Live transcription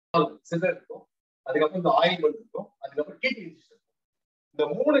சிதர் இருக்கும், அதுக்கப்புறம் இந்த ஆயில்மெண்ட் இருக்கும், அதுக்கப்புறம் ஹீட் இன்ஜெக்ஷன் இருக்கும். இந்த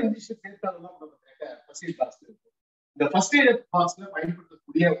 3 இன்ஜெக்ஷன் சேர்த்தாலும் ஃபர்ஸ்ட் எய்ட் பாக்ஸ் இருக்கும். இந்த ஃபர்ஸ்ட் எய்ட் பாக்ஸ்ல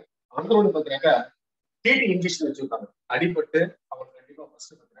பயன்படுத்தக்கூடிய அந்த பாத்தீங்கன்னா ஹீட் இன்ஜெக்ஷன் வச்சிருக்காங்க. அடிபட்டு அவங்க கண்டிப்பா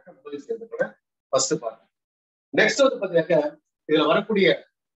ஃபர்ஸ்ட் பாத்தீங்கன்னா முதலில் சேர்ந்துக்கிற ஃபர்ஸ்ட் பார்ட். நெக்ஸ்ட் வந்து பாத்தீங்கன்னா இதுல வரக்கூடிய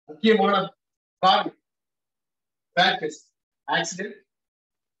முக்கியமான காரணம் factors, accident,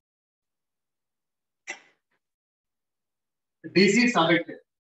 disease affected,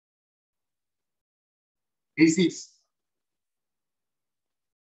 disease,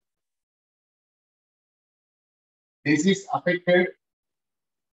 affected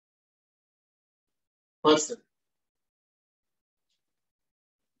person,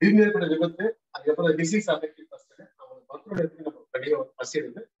 ஏற்பட்ட விபத்து, அதுக்கப்புறம் டிசீஸ் அஃபெக்டட் பர்சன் அவங்க மருத்துவ எடுத்து நம்ம கண்டிப்பா ஃபர்ஸ்ட் எய்ட்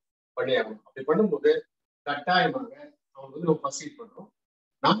வந்து பண்ணியாகணும். அப்படி பண்ணும்போது கட்டாயமாக அவங்க வந்து நம்ம ஃபர்ஸ்ட் எய்ட் பண்றோம்.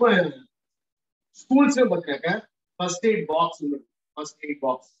 நம்ம ஸ்கூல்ஸ்ல பார்த்தீங்கன்னா first aid box, first aid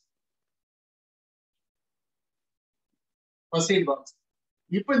box, first aid box.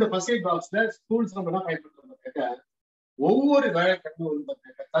 இப்போ இந்த ஃபர்ஸ்ட் எய்ட் பாக்ஸ்ல ஸ்கூல்ஸ் நம்ம என்ன பயன்படுத்துறோம், ஒவ்வொரு வேலைக்கண்ணும் வந்து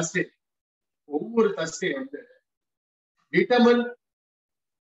பார்த்தீங்கன்னா தர்ஸ்டே, ஒவ்வொரு தர்ஸ்டே வந்து விட்டமின்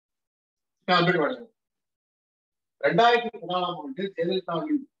டேப்லெட் வழங்கும். 2014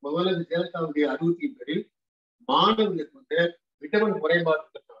 ஜெயலலிதாவின் ஜெயலலிதாவுடைய அறிவுறுத்தின் பேரில் மாணவர்களுக்கு வந்து விட்டமின்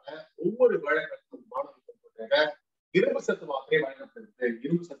குறைபாடுகளுக்கான ஒவ்வொரு வேலைக்கண்ணும் மாணவர்களுக்கு இரும்பு சத்து மாத்திரை வழங்கப்படுகிறது.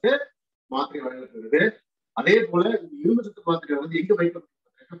 இரும்பு சத்து மாத்திரை வழங்கப்படுகிறது. அதே போல இந்த இரும்பு சத்து மாத்திரை வந்து எங்க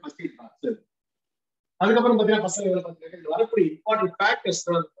வைக்கப்படுகிறது, ஃபர்ஸ்ட் எய்ட் பாக்ஸ். அதுக்கப்புறம் பாத்தீங்கன்னா பசங்க பாத்தீங்கன்னா வரக்கூடிய இம்பார்ட்டன்ட் ஃபேக்டர்ஸ்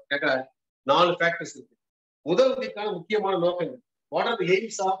 4 ஃபேக்டர்ஸ் இருக்கு. உதவிக்கான முக்கியமான நோக்கம், what are the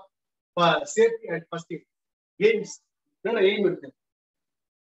AIIMS of safety and first eight? AIIMS என்ன எய்ம் இருக்கு?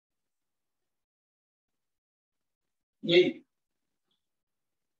 எய்ம்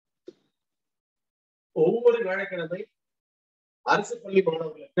ஒவ்வொரு வியாழக்கிழமை அரசு பள்ளி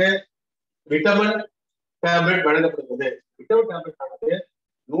மாணவர்களுக்கு விட்டமின் டேப்லெட் வழங்கப்படுகிறது. விட்டமின் டேப்லெட் ஆனது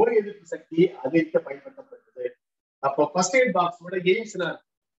நோய் எதிர்ப்பு சக்தியை அதிகரிக்க பயன்படுத்தப்படுகிறது. அப்போ ஃபர்ஸ்ட் எய்ட் பாக்ஸோட எய்ம்ஸ்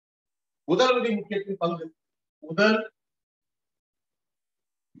முதலுதவி முக்கியத்தின் பங்கு, முதல்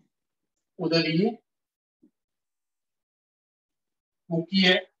உதவியின் முக்கிய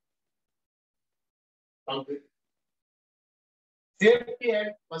பங்கு, சேஃப்டி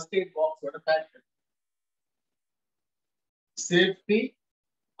அண்ட் ஃபர்ஸ்ட் எய்ட் பாக்ஸோட factor, safety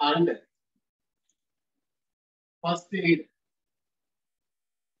and first eight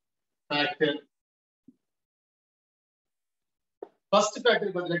factor. First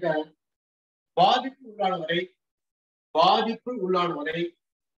factor பார்த்தீங்கன்னா பாதிப்பு உள்ளானவரை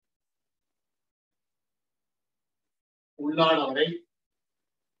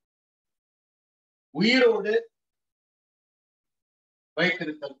உயிரோடு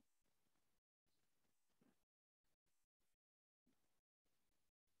வைத்திருத்தல்.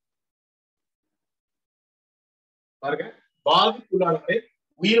 பாருங்க, பாதிப்புள்ளானவரை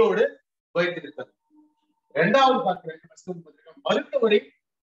உயிரோடு வைத்திருத்தல். இரண்டாவது பார்த்தீங்கன்னா மருத்துவரை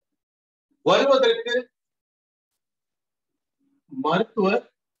வருவதற்கு மருத்துவர்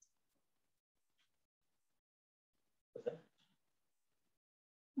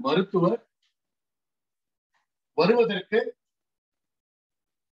வருவதற்கு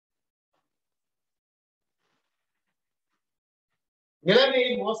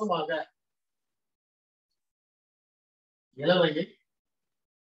நிலைமையை மோசமாகி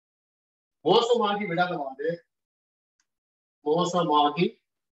விடாதவாறு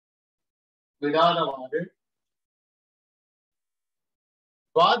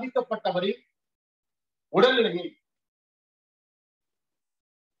பாதிக்கப்பட்டவரின் உடல்நிலையை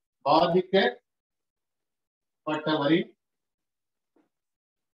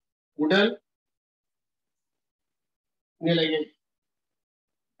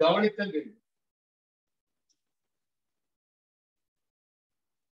கவனித்தல் வேண்டும்.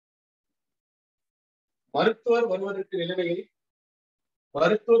 மருத்துவர் வருவதற்கு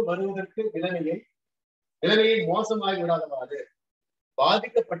நிலைமையை மோசமாகி விடாதவாறு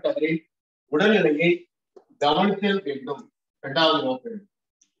பாதிக்கப்பட்டவரின் உடல்நிலையை கவனித்தல் வேண்டும். இரண்டாவது நோக்கம்.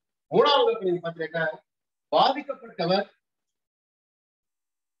 மூணாவது நோக்கம் பார்த்தீங்கன்னா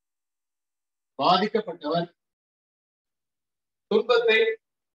பாதிக்கப்பட்டவர் துன்பத்தை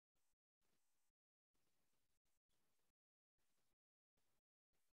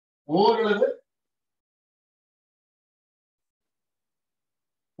ஓரளவு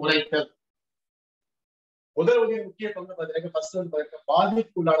உரைத்தல். முதலுடைய முக்கிய பங்கு பார்த்தீங்கன்னா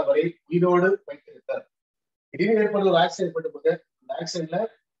பாதிப்புள்ளானவரை உயிரோடு வைத்திருத்தல். திடீர்னு ஏற்படுற ஒரு ஆக்சிடென்ட் ஏற்பட்டு போது அந்த ஆக்சிடென்ட்ல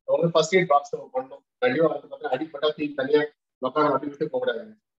ஃபர்ஸ்ட் எய்ட் பாக்ஸ் பண்ணணும். கண்டிப்பா அடிப்பட்டா தீ தனியா உட்கார அப்படி விட்டு போகக்கூடாது.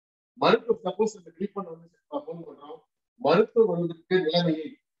 மருத்துவ சப்போஸ் ட்ரீட்மெண்ட் வந்து போன் பண்றோம், மருத்துவ வருவதற்கு நிலைமையை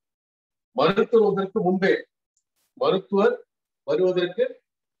மருத்துவர் வருவதற்கு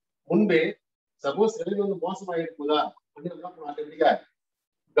முன்பே சப்போஸ் நிலைமை வந்து மோசமாயிருக்குதா ஆட்டோமேட்டிக்கா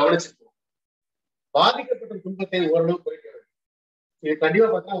கவனிச்சிருக்கோம். பாதிக்கப்பட்ட துன்பத்தை ஓரளவு குறைக்க வேண்டும். இது கண்டிப்பா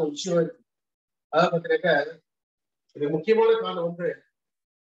பார்த்தா ஒரு விஷயம் இருக்கு. அதாவது பார்த்தீங்கன்னாக்கா இது முக்கியமான காரணம் வந்து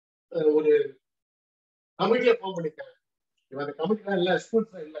ஒரு கமிட்டியை ஃபார்ம் பண்ணிருக்காங்க. அந்த கமிட்டிலாம் இல்ல,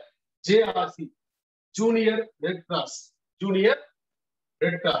 ஸ்கூல்ஸ்ல இல்ல. JRC junior red cross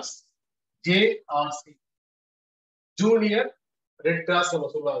JRC junior red cross நம்ம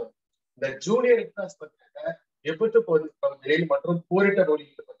சொல்லுவாங்க. இந்த ஜூனியர் ரெட் கிராஸ் பார்த்தீங்கன்னா விபத்து பகுதிகளில் மற்றும் போரிட்ட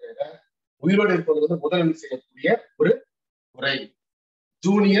பகுதிகளில் பார்த்தீங்கன்னா உயிரோடு இருப்பது வந்து முதலுதவி செய்யக்கூடிய ஒரு முறை.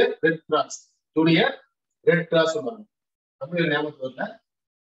 ஜூனியர் ரெட் கிராஸ் சொல்லுவாங்க. தமிழ் ஞாபகத்தில் வரல.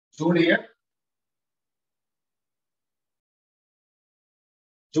 ஜூனியர்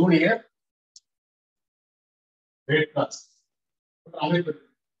ரெட் கிராஸ் அமைப்பு.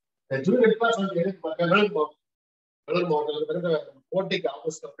 ஜூனியர் ரெட் கிராஸ் வந்து கடலூர் மாவட்டத்தில் கோட்டைக்கு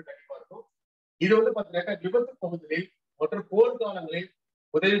ஆப்போசிட் வந்து கண்டிப்பா இருக்கும். இது வந்து பாத்தீங்கன்னா விபத்து பகுதிகளில் மற்றும் போர்க்காலங்களில்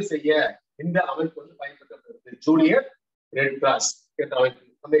உதவி செய்ய இந்த அமைப்பு வந்து பயன்படுத்தப்படுகிறது. ஜூனியர் ரெட் கிராஸ் என்ற அமைப்பு.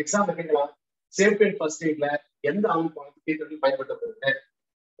 அந்த எக்ஸாம் கேட்கலாம். சேஃப்டி அண்ட் ஃபர்ஸ்ட் எய்ட்ல எந்த அமைப்பு பயன்படுத்தப்படுது?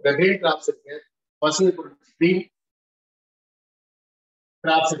 கிரீன் கிராப்ஸ் இருக்கு, பசுமை புரட்சி கிரீன்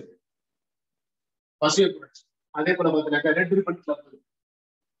கிராப்ஸ் இருக்கு, பசுமை புரட்சி. அதே போல பாத்தீங்கன்னா ரெட் ரிப்பன்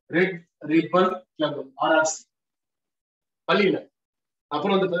கிளப் RRC பள்ளியில.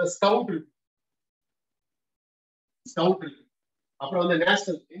 அப்புறம் வந்து ஸ்கவுட் இருக்கு. அப்புறம் வந்து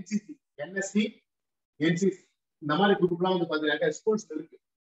நேஷனல் NSC இந்த மாதிரி குரூப்லாம் வந்து பாத்தீங்கன்னா ஸ்கூல்ஸ்ல இருக்கு.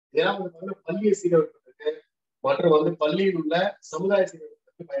 இதெல்லாம் வந்து பள்ளியை சீரமைப்பதற்கு மற்றும் வந்து பள்ளியில் உள்ள சமுதாய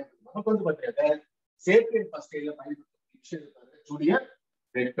சீரமைப்பதற்கு பயன்படுத்தும். நமக்கு வந்து பாத்தீங்கன்னா சேஃப்டி அண்ட் ஃபர்ஸ்ட் எய்ட்ல பயன்படுத்தும் ஜூனியர்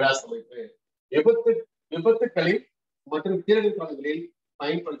ரெட் கிராஸ் அமைப்பு. விபத்துக்களில் மற்றும் பேரிடர் காலங்களில்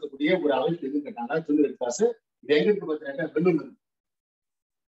பயன்படுத்தக்கூடிய ஒரு அமைப்பு எதுன்னு கேட்டாங்க ஜூனியர் ரெட் கிராஸ். இது எங்க இருக்கு பாத்தீங்கன்னா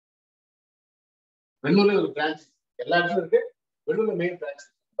வெள்ளூர்ல ஒரு பிரான்ச், எல்லா இடத்துலயும் இருக்கு. வெள்ளூர்ல மெயின் பிரான்ச்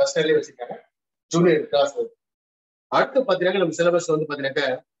பஸ் ஸ்டாண்ட்லயே வச்சிருக்காங்க ஜூனியர் ரெட் கிராஸ். அடுத்து பாத்தீங்கன்னா நம்ம சிலபஸ் வந்து பாத்தீங்கன்னா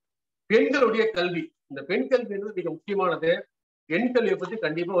பெண்களுடைய கல்வி. இந்த பெண் கல்வி என்பது மிக முக்கியமானது. பெண் கல்வியை பத்தி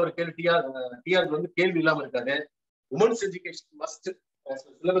கண்டிப்பா ஒரு கேள்வி டிஆர் வந்து கேள்வி இல்லாம இருக்காது. உமன்ஸ் எஜுகேஷன் மஸ்ட்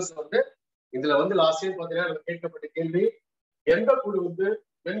சிலபஸ் வந்து இதுல வந்து லாஸ்ட் இயர் பாத்தீங்கன்னா கேட்கப்பட்ட கேள்வி, எந்த குழு வந்து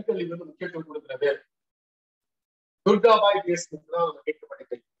பெண் கல்வி வந்து முக்கியத்துவம் கொடுக்கிறது? துர்காபாய் தேஷ்முக் தான் கேட்கப்பட்ட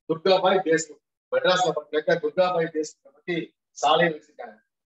கேள்வி. துர்காபாய் தேஷ்முக் மெட்ராஸ்ல பார்த்தீங்கன்னா துர்காபாய் தேஷ்முக் பத்தி சாலையை வச்சிருக்காங்க.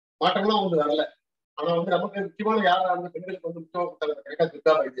 மாற்றம்லாம் வந்து வரல. ஆனா வந்து நமக்கு முக்கியமான யாரா வந்து பெண்களுக்கு வந்து முக்கியமாக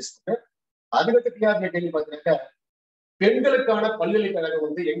துர்காபாய் தேஷ்முக். அதுக்கு டிஆர் கேள்வி பார்த்தீங்கன்னா பெண்களுக்கான பல்கலைக்கழகம்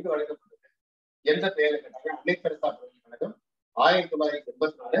வந்து எங்கு வழங்கப்பட்டது? எந்த பெயர் கேட்டாங்க? அன்னை தெரசா பல்கலைக்கழகம்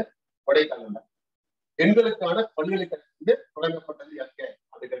 1984 கொடைக்கானல்ல. பெண்களுக்கான பல்கலைக்கழகம் வந்து தொடங்கப்பட்டது எங்க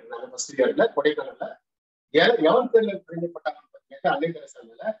அப்படிங்கிறது ஃபர்ஸ்ட் இயர்ல கொடைக்கானல்ல. எவன் பேர்ல தொடங்கப்பட்டாங்க பார்த்தீங்கன்னா அன்னை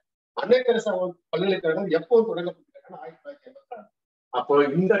தெரசால. அன்னை தெரசா பல்கலைக்கழகம் எப்போ தொடங்கப்பட்டிருக்காங்க? 1984. அப்போ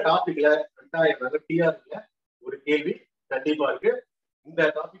இந்த டாபிக்ல 2000 டிஆர்ல ஒரு கேள்வி கண்டிப்பா இருக்கு. இந்த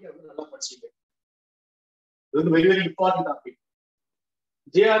டாபிக் வந்து நல்லா படிச்சீங்க. இது வந்து very very important topic.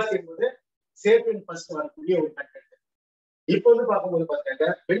 JRC என்பது சேஃப் அண்ட் ஃபர்ஸ்ட் வரக்கூடிய ஒரு கண்டென்ட். இப்போ வந்து பார்க்கும்போது பார்த்தீங்கன்னா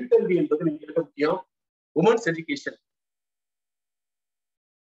பெண் கல்வி என்பது மிக முக்கியம். உமன்ஸ் எஜுகேஷன்,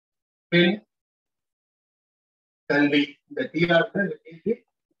 பெண் கல்வி, இந்த டிஆர் கேள்வி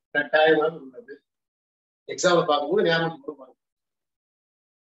கட்டாயமாக உள்ளது. எக்ஸாம்பிள் பார்க்கும்போது ஞாபகம்.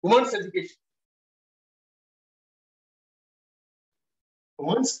 உமன்ஸ் எஜுகேஷன்,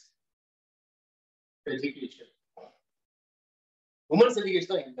 உமன்ஸ் எஜுகேஷன்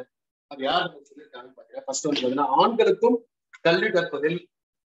என்ன? அது யாரு சொல்லியிருக்காங்க பாத்தீங்கன்னா ஃபர்ஸ்ட் வந்து பாத்தீங்கன்னா ஆண்களுக்கும் கல்வி கற்பதில்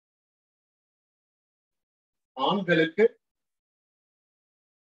ஆண்களுக்கு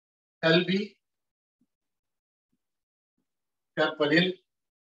கல்வி கற்பதில்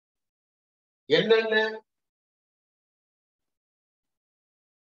என்னென்ன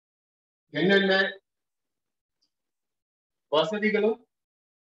வசதிகளும்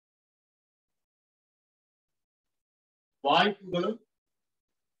வாய்ப்புகளும்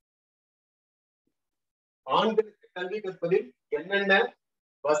ஆண்களுக்கு கல்வி கற்பதில் என்னென்ன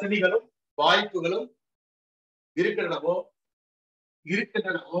வசதிகளும் வாய்ப்புகளும் இருக்கின்றனவோ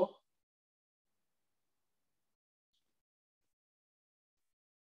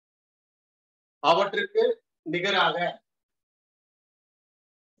அவற்றுக்கு நிகராக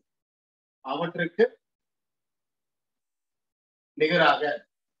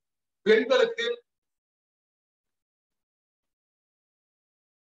பெண்களுக்கு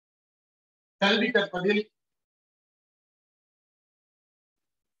கல்வி கற்பதில்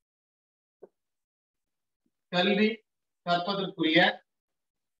கற்பதற்குரிய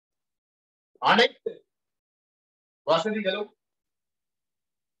அனைத்து வசதிகளும்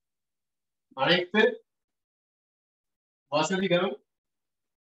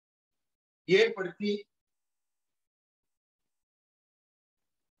ஏற்படுத்தி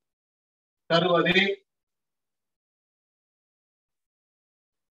தருவதே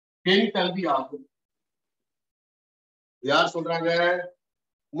பெண் கல்வி ஆகும். யார் சொல்றாங்க?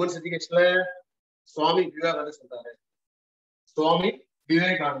 உமன்ஸ் எஜுகேஷன்ல சுவாமி விவேகானந்தர் சொல்றாரு. சுவாமி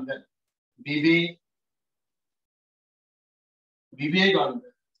விவேகானந்தர்,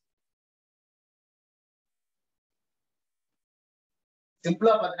 விவேகானந்தர்.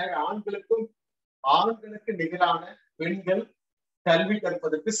 சிம்பிளா பார்த்தீங்கன்னா ஆண்களுக்கு நிகரான பெண்கள் கல்வி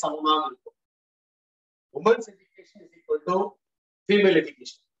கற்பதற்கு சமமாக இருக்கும். Women's education is equal to female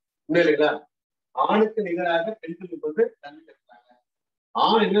education. இல்லைங்களா? ஆணுக்கு நிகராக பெண்கள் என்பது கல்வி கற்கிறாங்க.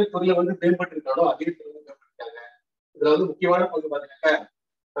 ஆண் என்ன துறையில மேம்பட்டு இருக்கானோ அதே துறையில மேம்பட்டுருக்காங்க. இதுல முக்கியமான பங்கு பார்த்தீங்கன்னாக்கா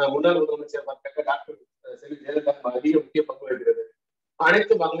முன்னாள் முதலமைச்சர் பார்த்தீங்கன்னா டாக்டர் செல்வி ஜெயலலிதா அதிக முக்கிய பங்கு வகிக்கிறது.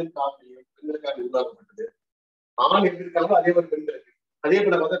 அனைத்து மகளிர் காவலையும் பெண்களுக்காக உருவாக்கப்பட்டது. ஆண் எங்கிருக்காங்களோ அதே மாதிரி பெண்களுக்கு. அதே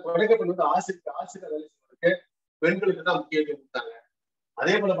போல பார்த்தா தொடக்கப்பள்ளி ஆசிரியர் வேலை செய்வதற்கு பெண்களுக்கு தான் முக்கியத்துவம் கொடுத்தாங்க.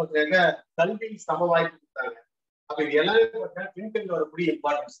 அதே போல பார்த்தீங்கன்னா கல்வி சம வாய்ப்பு கொடுத்தாங்க. அப்ப இது எல்லாமே பார்த்தீங்கன்னா பெண்களுக்கு வரக்கூடிய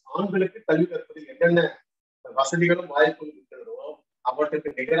இம்பார்ட்டன்ஸ். ஆண்களுக்கு கல்வி கற்பதில் என்னென்ன வசதிகளும் வாய்ப்புகளும் இருக்கிறதோ அவற்றுக்கு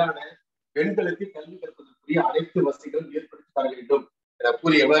நிகரான பெண்களுக்கு கல்வி கற்பதற்குரிய அனைத்து வசதிகளும் ஏற்படுத்தி தர வேண்டும் என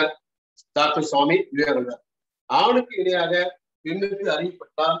கூறியவர் டாக்டர் சுவாமி விவேகானந்தர். ஆணுக்கு இணையாக பெண்ணுக்கு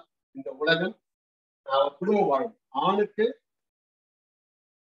அறியப்பட்டால் இந்த உலகம் குடும்பம் வாழும். ஆணுக்கு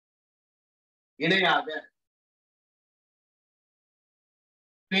இணையாக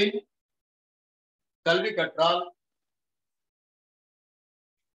பெண் கல்வி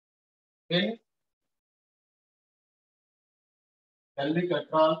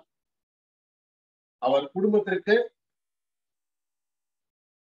கற்றால் அவர் குடும்பத்திற்கு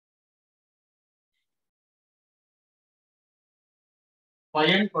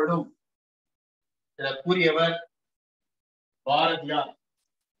பயன்படும் என கூறியவர் பாரதியார்.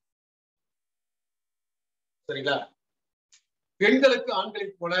 சரிங்களா? பெண்களுக்கு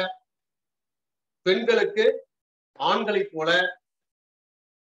ஆண்களைப் போல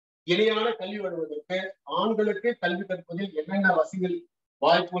இணையான கல்வி வழங்குவதற்கு ஆண்களுக்கு கல்வி கற்பதில் என்னென்ன வசதிகள்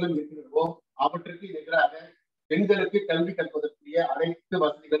வாய்ப்புகளும் இருக்கிறதோ அவற்றுக்கு எதிராக பெண்களுக்கு கல்வி கற்பதற்குரிய அனைத்து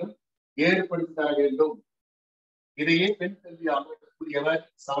வசதிகளும் ஏற்படுத்தி தர வேண்டும். இதையே பெண் கல்வி கூறியவர்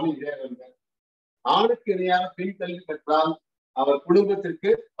சாமி விவேகானந்தர். ஆணுக்கு இணையாக பெண் கல்வி கற்றால் அவர் குடும்பத்திற்கு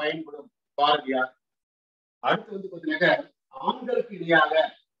பயன்படும் பாரதியார். அடுத்து பார்த்தீங்கன்னா ஆண்களுக்கு இணையாக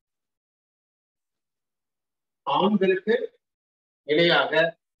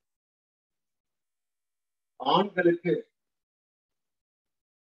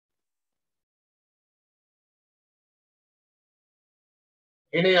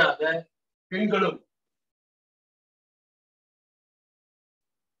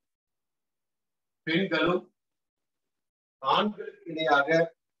பெண்களும் ஆண்களுக்கு இணையாக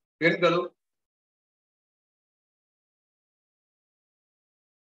பெண்களும்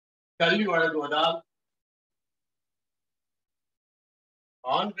கல்வி வழங்குவதால்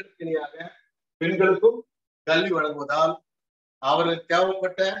ஆண்களுக்கு இணையாக பெண்களுக்கும் கல்வி வழங்குவதால் அவர்களுக்கு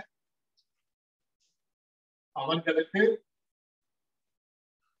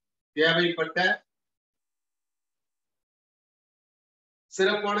தேவைப்பட்ட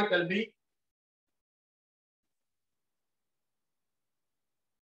சிறப்பான கல்வி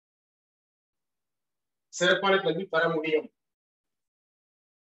பெற முடியும்.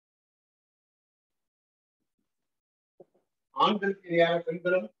 ஆண்களுக்கு இணையாக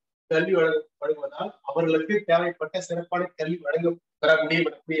பெண்களும் கல்வி வழங்குவதால் அவர்களுக்கு தேவைப்பட்ட சிறப்பான கல்வி பெற முடியும்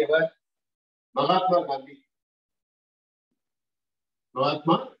எனக்கூடியவர் மகாத்மா காந்தி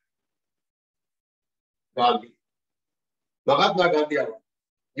ஆகும்.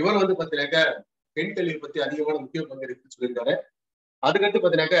 இவர் பாத்தீங்கன்னாக்க பெண் கல்வி பத்தி அதிகமான முக்கிய பங்கு இருக்குன்னு சொல்லியிருக்காரு. அதுக்கடுத்து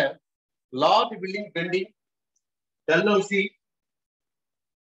பாத்தீங்கன்னாக்க Lord William Bentinck Dalhousie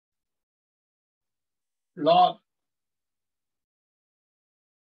Lord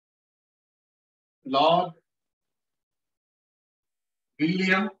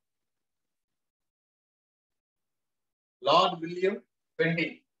William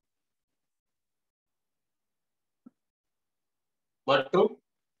Bentinck மற்றும்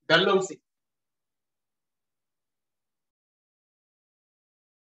டல்ஹௌசி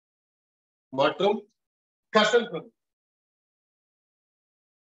மற்றும் கர்சன் பிரபு.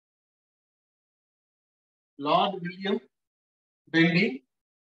 Lord William Bentinck,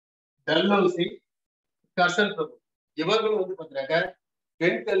 Dalhousie, Curzon பிரபு இவர்கள் பார்த்தீங்கன்னா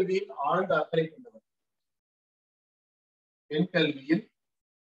பெண் கல்வியில் ஆழ்ந்த அக்கறை கொண்டவர். பெண் கல்வியில்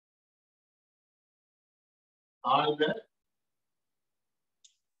ஆழ்ந்த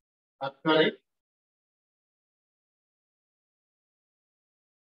அக்கறை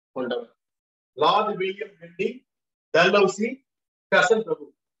கொண்டவர். லார்ட் வில்லியம் பெண்டிங் டல்ஹௌசி கசன் பிரபு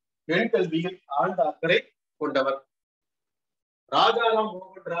பெண் கல்வியில் ஆழ்ந்த அக்கறை கொண்டவர். ராஜாராம்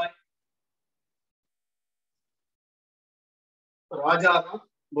மோகன் ராய் ராஜாராம்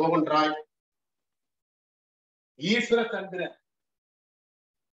மோகன் ராய் ஈஸ்வர சந்திர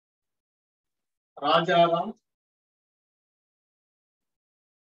ராஜாராம்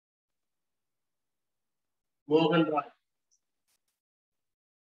மோகன் ராய்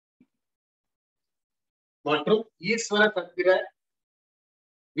மற்றும் ஈஸ்வர சந்திர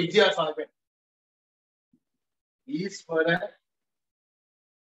வித்யாசாகர். ஈஸ்வர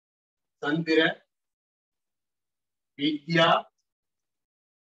சந்திர வித்யா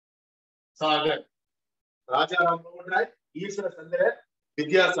சாகர், ராஜாராம் மோகன் ராய், ஈஸ்வர சந்திர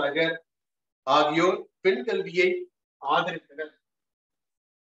வித்யாசாகர் ஆகியோர் பெண் கல்வியை ஆதரித்தனர்.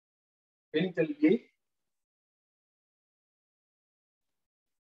 பெண் கல்வியை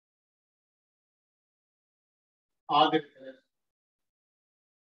ஆதரித்தனர்.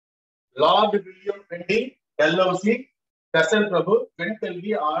 லார்ட் வில்லியம் பெண்டிங் டல்ஹௌசி கசன் பிரபு பெண்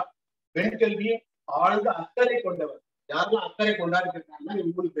கல்வி ஆழ்ந்த அக்கறை கொண்டவர். யாரெல்லாம் அக்கறை கொண்டாடிருக்காங்கன்னா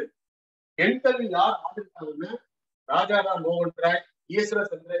 3 பேர். பெண் கல்வி யார் ஆதரித்தாங்கன்னா ராஜாராம் மோகன் ராய், ஈஸ்வர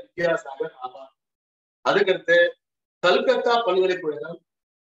சந்திர வித்யாசாகர் ஆவார். அதுக்கடுத்து கல்கத்தா பல்கலைக்கழகம்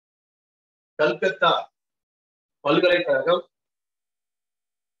கல்கத்தா பல்கலைக்கழக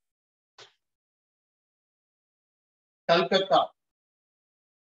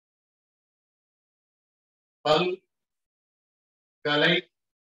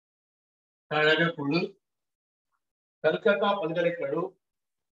குழு, கல்கத்தா பல்கலைக்கழகம்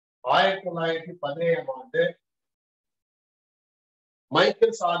 1917 ஆண்டு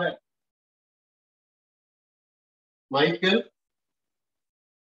மைக்கேல்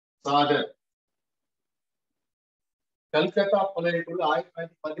சாதர் கல்கத்தா பல்கலைக்கழகம்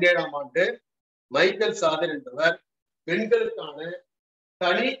 1917 ஆண்டு மைக்கேல் சாதர் என்பவர் பெண்களுக்கான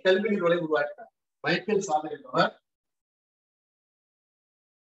தனி கல்வி நிறுவனங்களை உருவாக்கினார். மைக்கேல் சாதர் என்பவர்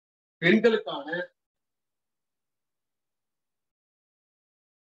பெண்களுக்கான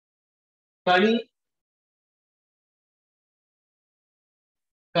தனி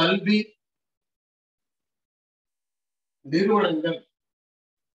கல்வி நிறுவனங்கள்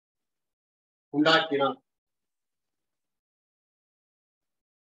உண்டாக்கினார்.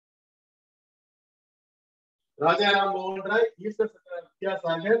 ராஜாராம் மோகன் ராய், ஈஸ்வர சந்திர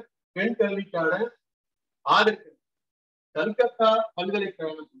வித்யாசாகர் பெண் கல்விக்கான ஆதரவு. கல்கத்தா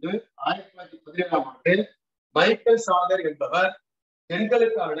பல்கலைக்கழகத்துக்கு 1917 ஆண்டு மைக்கேல் சாதர் என்பவர்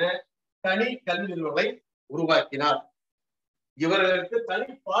பெண்களுக்கான தனி கல்வி நிறுவனங்களை உருவாக்கினார். இவர்களுக்கு தனி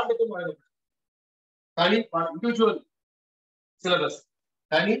பாடத்திட்டம் வழங்கப்பட்டது. தனி இண்டிவிஜுவல் சிலபஸ்,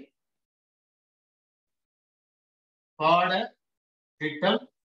 தனி பாட திட்டம்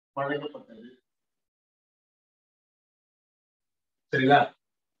வழங்கப்பட்டது. சரிங்களா?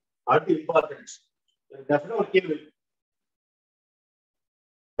 அடுத்து இம்பார்ட்டன்ஸ் ஒரு கேள்வி.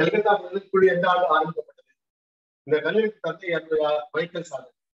 கல்கத்தா பல்கலைக்குழு எந்த ஆண்டு ஆரம்பிக்கப்பட்டது? இந்த கல்விக்கு தந்தை மைக்கேல்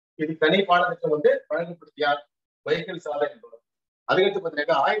சாதர். இது தனி பாடத்திட்டம் வழங்கப்படுத்தியார் மைக்கேல் சாதர் என்பவர். அதுக்கடுத்து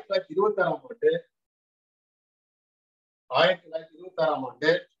பார்த்தீங்கன்னா 1926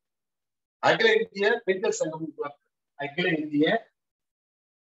 ஆண்டு அகில இந்திய பெண்கள் சங்கம் அகில இந்திய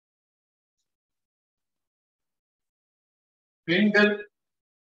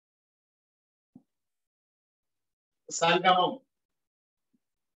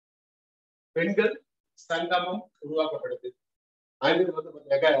பெண்கள் சங்கமம் உருவாக்கப்படுது. All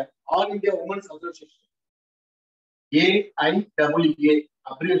India women's association, AIWA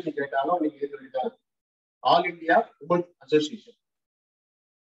abbreviation கேட்டாலும் நீங்க எழுதிருக்காங்க. All India women's association,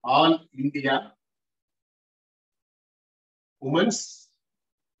 all India women's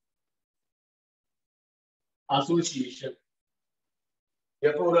association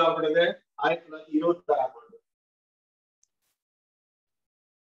எப்போ உருவாக்கப்படுது? 1926 ஆண்டு.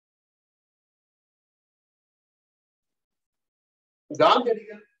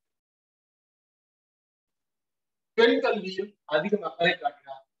 காந்தியடிகள் பெண் கல்வியில் அதிகம் அக்கறை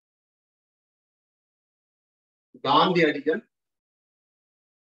காட்டினார். காந்தியடிகள்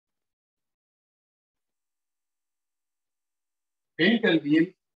பெண் கல்வியில்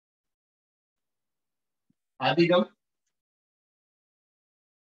அதிகம்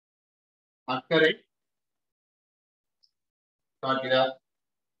அக்கறை காட்டினார்.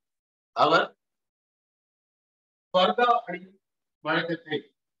 அவர் பர்தா அணியும் வழக்கத்தை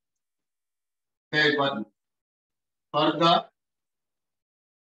பர்தா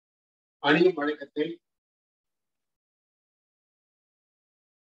அணியும் வழக்கத்தை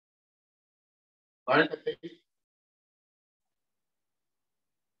வழக்கத்தை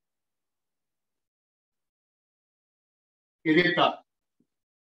எதிர்த்தார்.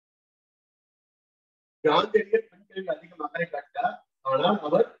 காந்தியடிகள் பெண்களில் அதிகம் அக்கறை காட்டினார். ஆனால்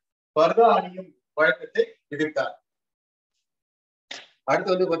அவர் பர்தா அணியும் வழக்கத்தை எதிர்த்தார்.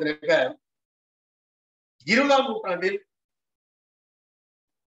 அடுத்து வந்து பாத்தீங்கன்னாக்க 20ஆம்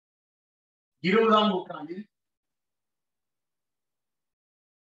நூற்றாண்டில்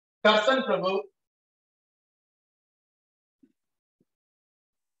கர்சன் பிரபு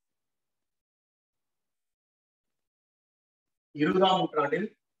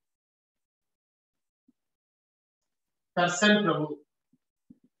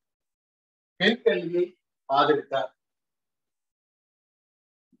பெண் கல்வியை ஆதரித்தார்.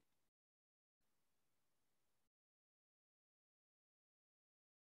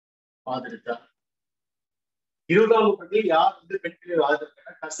 ஆதரித்தார். 20ஆம் நூற்றாண்டில் யார் வந்து பெண் கல்வியை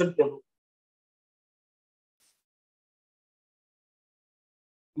ஆதரித்தார்? கர்சன் பிரபு.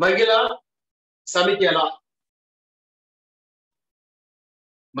 மகிழா சமிகேலா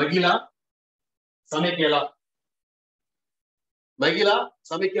மகிழா சமிகேலா மகிழா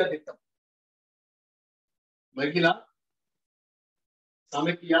சமிக்யா திட்டம். மகிழா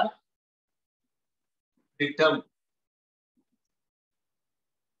சமிக்யா திட்டம்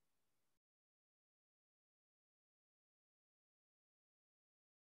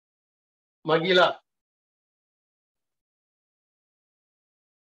மகிழா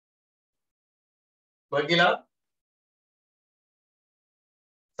மகிழா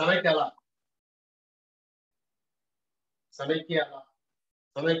சமைக்கலா சமைக்கியாலா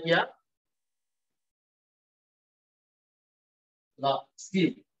சமைக்கியா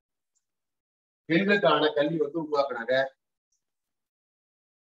ஸ்கீம் பெண்களுக்கான கல்வி வந்து உருவாக்குனாங்க.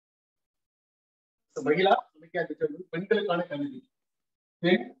 மகிழா சமைக்கியா திட்டம் பெண்களுக்கான கல்வி.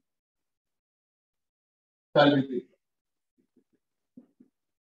 பெண் கல்வி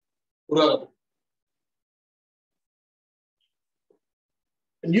உருவாக்கப்பட்டது.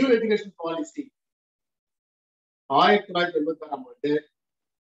 நியூ எஜுகேஷன் பாலிசி 1986ஆம் ஆண்டு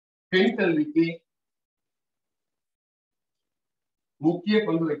பெண் கல்விக்கு முக்கிய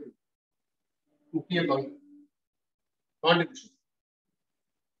பங்கு வைத்தது. முக்கிய பங்கு கான்ட்ரிபியூஷன்.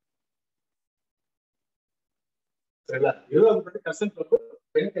 சரிங்களா? 20ஆம் கர்சன் பிரபு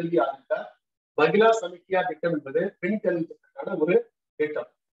பெண் கல்வி ஆரம்பித்தார். மகிழா சமிக்யா திட்டம் என்பது பெண் கல்வி திட்டத்துக்கான ஒரு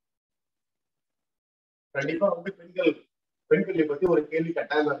திட்டம். கண்டிப்பா வந்து பெண் கல்வி பத்தி ஒரு கேள்வி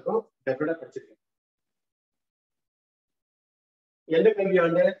கட்டாயமா இருக்கும். டெஃபினட்டா படிச்சிருக்கேன். எந்த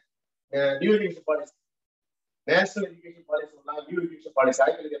கல்வியாண்டு? New education policy, national education policy, new education policy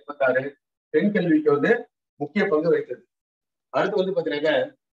 1986 பெண் கல்விக்கு வந்து முக்கிய பங்கு வைத்தது. அடுத்து வந்து பாத்தீங்கன்னா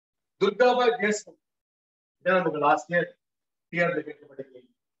துர்காபாய் தேஷ்முக். இதான் நமக்கு லாஸ்ட் இயர் டிஆர்பி கேட்கப்பட்ட கேள்வி.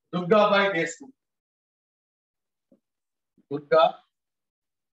 துர்காபாய் தேஷ்முக்.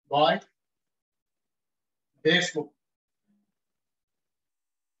 துர்காபாய் தேஷ்முக்.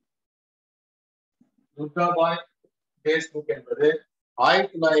 துர்காபாய் தேஷ்முக் என்பது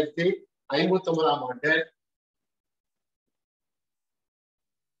 1959ஆம் ஆண்டு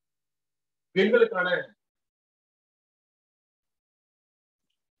பெண்களுக்கான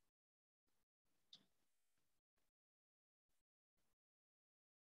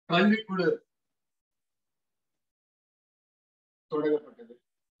கல்விக்குழு தொடங்கப்பட்டது.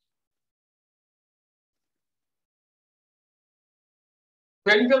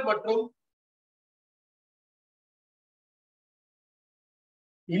 பெண்கள் மற்றும்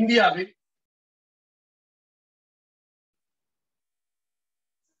இந்தியாவில்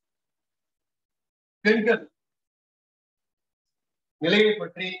பெண்கள் நிலையை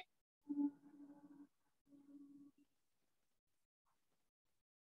பற்றி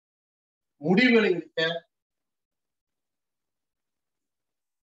முடிவுகளை எடுக்க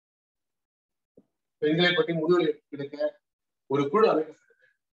பெண்களை பற்றி முடிவுகளை எடுக்க ஒரு குழு அமைக்கப்பட்டது.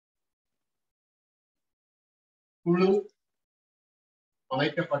 குழு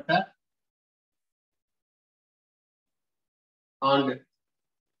அமைக்கப்பட்ட ஆண்டு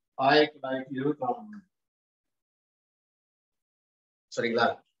 1924ஆம் ஆண்டு. சரிங்களா?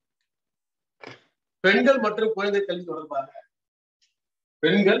 பெண்கள் மற்றும் குழந்தை கல்வி தொடர்பாக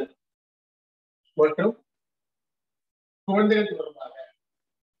பெண்கள் மற்றும் குழந்தைகள்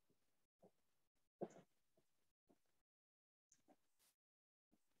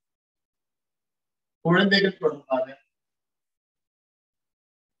தொடர்பாக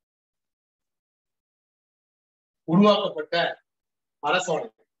உருவாக்கப்பட்ட அரசாணை.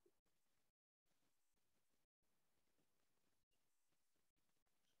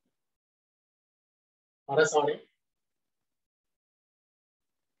 அரசாணை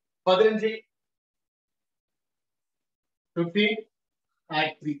 15 15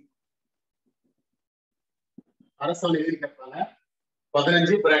 Act 3 அரசாணை எழுதிக்கிறதுனால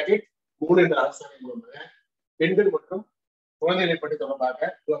 15(3) என்ற அரசாணை மூலமாக பெண்கள் மற்றும் குழந்தைகளை பற்றி தொடர்பாக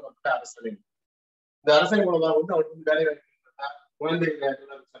உருவாக்கப்பட்ட அரசாணை. இந்த அரசாணை மூலமாக வந்து அவருக்கு வேலை வாய்ப்பு குழந்தைகளை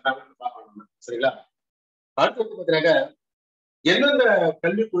பார்க்கணும். சரிங்களா? அடுத்து பார்த்தீங்கன்னாக்க எந்தெந்த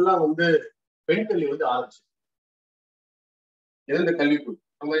கல்விக்குள்ள வந்து பெண் கல்வி வந்து ஆரம்பிச்சு எந்தெந்த கல்விக்குழு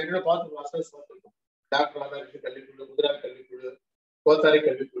நம்ம என்ன பார்த்துருக்கோம். டாக்டர் ராதாகிருஷ்ணன் கல்விக்குழு, முதிரார் கல்விக்குழு, கோத்தாரி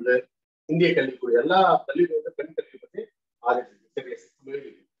கல்விக்குழு, இந்திய கல்விக்குழு, எல்லா கல்விக்கும் வந்து பெண் கல்வி பற்றி ஆரம்பிச்சு.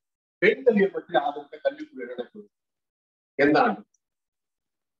 பெண் கல்வியை பற்றி ஆரம்பித்த கல்விக்குழு என்ன எந்த ஆண்டு?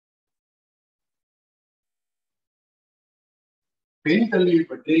 பெண் கல்வியை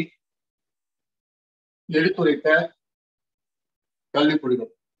பற்றி எடுத்துரைத்த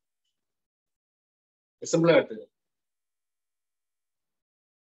கல்விக்குழுகள் சிம்பிளா எடுத்துக்க.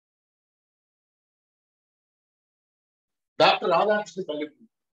 டாக்டர் ராதாகிருஷ்ணன் கல்விக்குழு,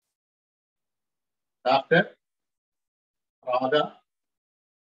 டாக்டர் ராதா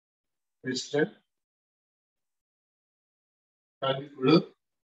கிருஷ்ணன் கல்விக்குழு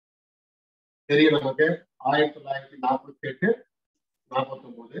தெரியும் நமக்கு.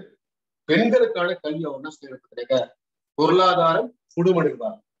 1948-49 பெண்களுக்கான கல்வி ஒன்னா செய்யப்பட்டிருக்க பொருளாதாரம், குடும்ப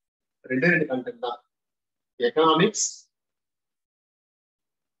நிர்வாகம், 2 கண்டென்ட் தான். Economics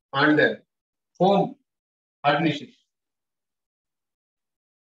and home administration.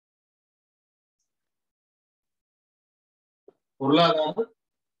 பொருளாதாரம்,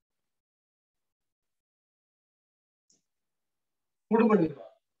 குடும்ப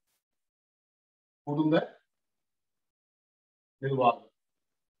நிர்வாகம், குடும்ப நிர்வாகம்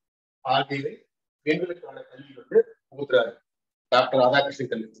ஆகியவை பெண்களுக்கான கல்வி வந்து புகுத்துறாரு டாக்டர்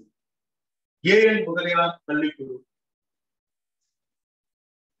ராதாகிருஷ்ணன் கல்விக்குழு. ஏஎன் முதலியார் கல்விக்குழு,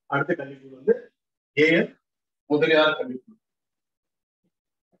 அடுத்த கல்விக்குழு வந்து ஏஎன் முதலியார் கல்விக்குழு.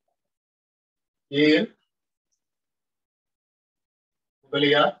 ஏஎன்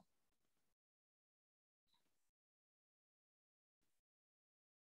முதலியார்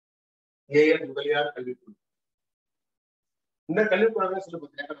ஏஎன் முதலியார் கல்விக்குழு. இந்த கல்விக்குழு சொல்ல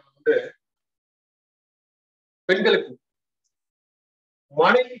பார்த்தீங்கன்னா நம்ம வந்து பெண்களுக்கு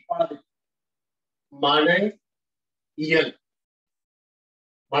மனைவி பாடத்திட்டம், மனையியல்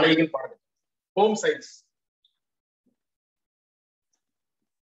பாடத்திட்டம், ஹோம் சயின்ஸ்,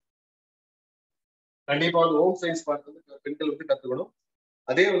 கண்டிப்பா வந்து ஹோம் சயின்ஸ் பாடத்தை பெண்கள் வந்து கத்துக்கணும்.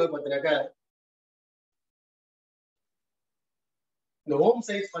 அதே போல பார்த்தீங்கன்னாக்க இந்த ஹோம்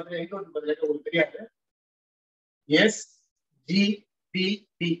சயின்ஸ் பார்த்தீங்கன்னா எங்க வந்து பார்த்தீங்கன்னா உங்களுக்கு தெரியாது.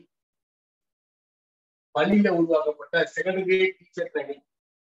 SGPT பள்ளியில உருவாக்கப்பட்ட second grade teacher training,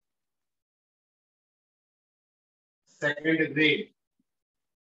 second grade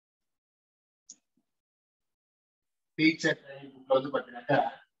teacher training வந்து பார்த்தீங்கன்னாக்கா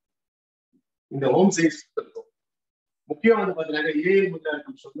இந்த ஹோம் சயின்ஸ் இருக்கும். முக்கியம் வந்து பார்த்தீங்கன்னா ஏஎன் முதலியார்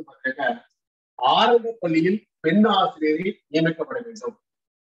வந்து பார்த்தீங்கன்னாக்கா ஆரம்ப பள்ளியில் பெண் ஆசிரியரை நியமிக்கப்பட வேண்டும்.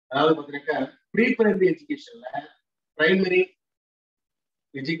 அதாவது பார்த்தீங்கன்னாக்கா ப்ரீ பிரைமரி எஜுகேஷன்ல, பிரைமரி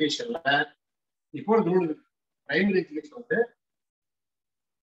எஜுகேஷன்ல இப்போ ரூல் இருக்கு. பிரைமரி எஜுகேஷன் வந்து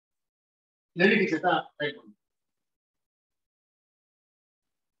லேடி டீச்சர் தான் ட்ரைன் பண்ணணும்.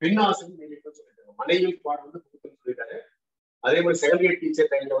 பெண் ஆசிரியர் நியமிக்க சொல்லிட்டாங்க. மனைவி பாடம் வந்து சொல்லிட்டாரு. அதே மாதிரி செகண்ட் கிரேட் டீச்சர்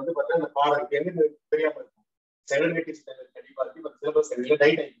ட்ரைன்ல வந்து பார்த்தீங்கன்னா அந்த பாடம் எங்க தெரியாம இருக்கும். செகண்ட் கிரேட் டீச்சர் கண்டிப்பா இருக்கு. Syllabus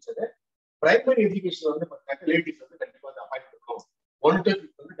tight ஆகிடுச்சது. பிரைமரி எஜுகேஷன் வந்து பார்த்தீங்கன்னா லேடி டீச்சர் வந்து கண்டிப்பா வந்து அப்பாயிண்ட் பண்ணணும். 1 to 5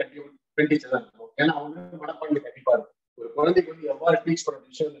 வந்து கண்டிப்பா பெண் டீச்சர் தான் இருக்கும். ஏன்னா அவங்க மனப்பான்மை கண்டிப்பா இருக்கும். ஒரு குழந்தைக்கு வந்து எவ்வாறு டீச் பண்ண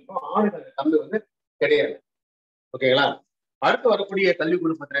விஷயம் இருக்கும், ஆணுக்கு அந்த தன்மை வந்து கிடையாது. ஓகேங்களா? அடுத்து வரக்கூடிய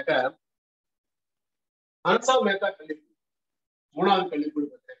கல்விக்குழு பார்த்தீங்கன்னாக்கா ஹன்சா மேத்தா கல்விக்குழு. 3வது கல்விக்குழு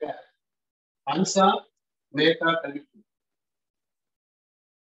பார்த்தீங்கன்னாக்கா ஹன்சா மேத்தா கல்விக்குழு.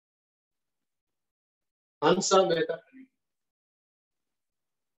 ஹன்சா மேத்தா கல்விக்குழு.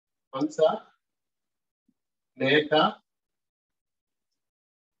 ஹன்சா மேத்தா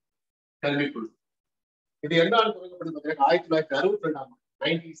கல்விக்குழு. இது எந்த ஆண்டு தொடங்கப்பட்டது பார்த்தீங்கன்னா 1962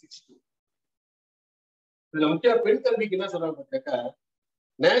 1962. இதுல முக்கிய பெண் கல்விக்கு என்ன சொல்றாங்க பார்த்தீங்கன்னாக்கா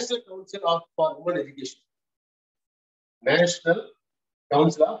national council for woman education. National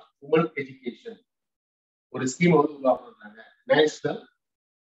council of woman education ஒரு ஸ்கீம் வந்து உருவாக்குறாங்க. நேஷனல்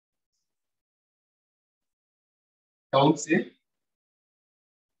கவுன்சில்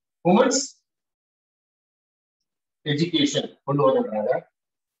உமன்ஸ் எஜுகேஷன் கொண்டு வருகிறாங்க.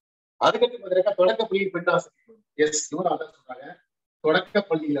 அதுக்கடுத்து பார்த்தீங்கன்னா தொடக்க பள்ளி பெண் ஆசிரியர். எஸ், இவரும் அதான் சொல்றாங்க. தொடக்க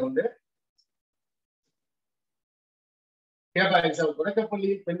பள்ளியில வந்து தொடக்கப்பள்ளி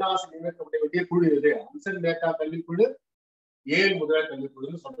பெண் ஆசிரியர் நியமிக்கப்பட குழு இது ஹன்சா மேத்தா கல்விக்குழு, ஏஎன் முதலியார்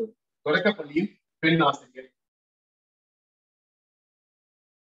கல்விக்குழுன்னு சொல்றது. தொடக்கப்பள்ளியில் பெண் ஆசிரியர்.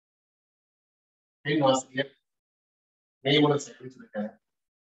 பெண் ஆசிரியர் நியமன செயல்னு சொல்லியிருக்காங்க.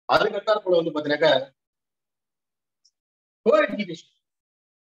 அதுக்கடுத்தாற் போல வந்து பாத்தீங்கன்னாக்கா கோஎஜுகேஷன்,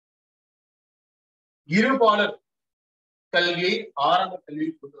 இருபாலர் கல்வியை ஆரம்ப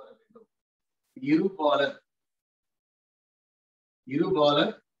கல்வியில் கொண்டு வர வேண்டும்.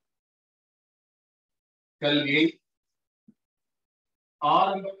 இருபாலர் கல்வியை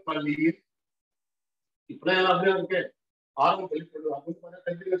ஆரம்ப பள்ளியில் இப்படியெல்லாம் அப்படியே இருக்கு. ஆரம்ப கல்வி கொண்டு வரணும்.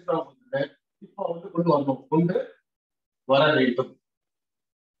 இப்ப வந்து கொண்டு வர வேண்டும்.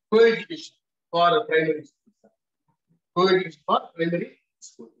 Co-education for primary school, co-education for primary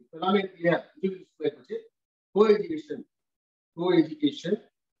school எல்லாமே இருக்கு இல்லையா? கோஎஜுகேஷன்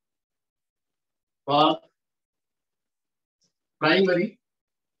ஃபார் பிரைமரி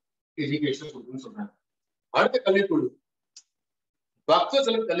எஜுகேஷன் சொல்றாங்க. அடுத்த கல்விக்குழு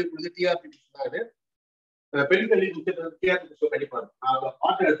பக்தசலம் கல்விக்குழு டிஆர்பி சொன்னாரு. பெண் கல்வி டிஆர்பி கண்டிப்பாங்க.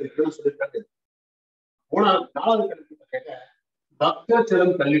 பாட்டு எடுத்து சொல்லியிருக்காங்க. 4வது கல்வி கேட்ட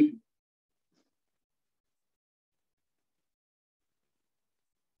பக்தசலம் கல்விக்குழு.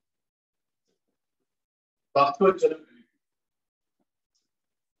 பக்தசலம்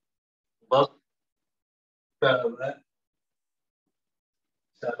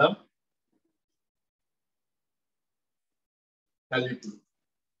சலம் கல்விக்குழு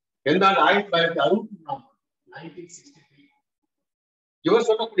எந்த ஆண்டு? 1963. இவர்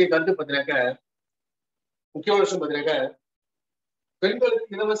சொல்லக்கூடிய கருத்து பார்த்தீங்கன்னாக்க முக்கியமான விஷயம் பார்த்தீங்கன்னாக்க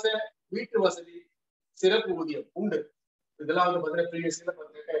பெண்களுக்கு இலவச வீட்டு வசதி, சிறப்பு ஊதியம் உண்டு. இதெல்லாம் வந்து பார்த்தீங்கன்னா ப்ரீவியஸ்ல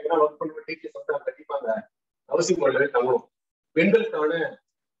பார்த்தீங்கன்னா எல்லாம் ஒர்க் பண்ண டீச்சர்ஸ் கண்டிப்பாங்க அவசியம் போல தங்கும். பெண்களுக்கான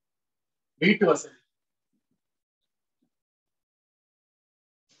வீட்டு வசதி,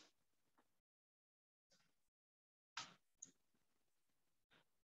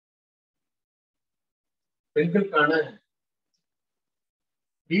 பெண்களுக்கான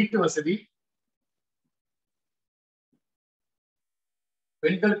வீட்டு வசதி,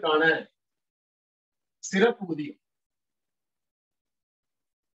 பெண்களுக்கான சிறப்பு ஊதியம்,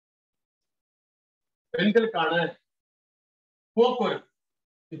 பெண்களுக்கான போக்குவரத்து.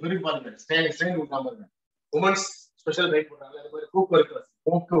 இப்ப பாருங்க உமன்ஸ் ஸ்பெஷல் ரைட் போடுறாங்க. அது மாதிரி போக்குவரத்து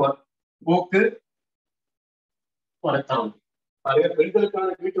பெண்களுக்கான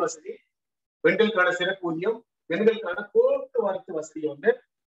வீட்டு வசதி, பெண்களுக்கான சிறப்பு ஊதியம், பெண்களுக்கான போக்குவரத்து வசதியை வந்து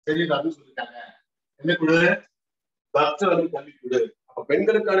தெரியுதான்னு சொல்லிட்டாங்க. என்ன குழு? பக்தவழி கல்விக்குழு. அப்ப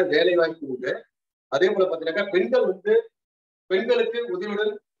பெண்களுக்கான வேலை வாய்ப்பு உண்டு. அதே போல பாத்தீங்கன்னா பெண்கள் வந்து பெண்களுக்கு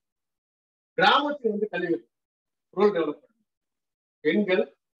உதவியுடன் கிராமத்தில் வந்து கல்வி ரூரல் டெவலப்மெண்ட், பெண்கள்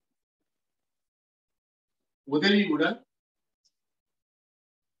உதவியுடன்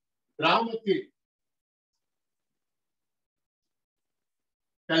கிராமத்தில்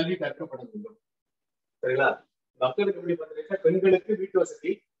கல்வி கற்கப்பட வேண்டும். சரிங்களா? மக்களுக்கு எப்படி பார்த்தீங்கன்னா பெண்களுக்கு வீட்டு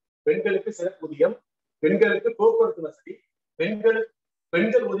வசதி, பெண்களுக்கு சிறப்புதியம், பெண்களுக்கு போக்குவரத்து வசதி, பெண்கள்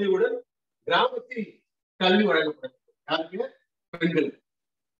உதவியுடன் கிராமத்தில் கல்வி வழங்கப்பட வேண்டும். யாருக்கு? பெண்களுக்கு.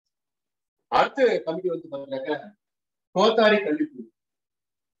 அடுத்த கல்வி வந்து பார்த்தீங்கன்னாக்க கோத்தாரி கல்விக்குழு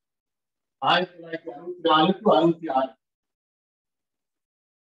 1964 to 66.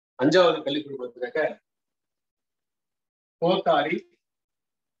 5வது கல்விக்குழு பார்த்தீங்கன்னாக்க கோத்தாரி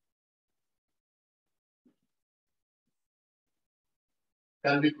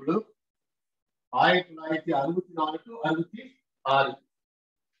கல்விக்குழு 1964 to 66.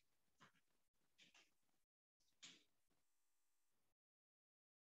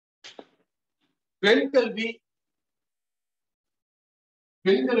 பெண் கல்வி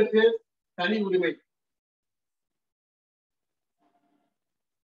பெண்களுக்கு தனி உரிமை,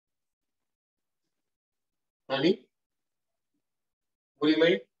 தனி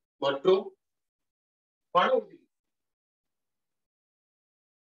உரிமை மற்றும் பண உரிமை.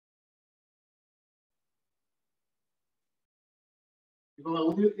 இப்ப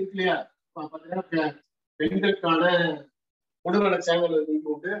உதவி இல்லையா? பெண்களுக்கான உடல்நல சேவைகள்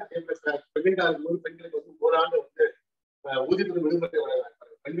உண்டு. பெண்களுக்கு வந்து ஓராண்டு வந்து ஊதியத்துக்கு விடுமுறை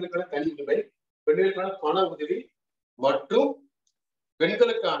வழங்குகிறார்கள். பெண்களுக்கான தனி உரிமை, பெண்களுக்கான பண உதவி மற்றும்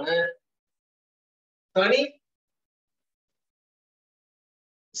பெண்களுக்கான தனி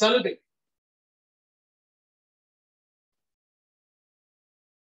சலுகை.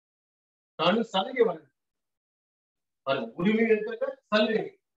 தனி சலுகை வழங்க உரிமை இருக்கிற சலுகை.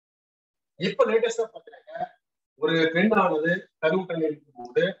 இப்ப லேட்டஸ்டா பாத்தீங்கன்னா ஒரு பெண்ணானது கருவுட்டல் இருக்கும்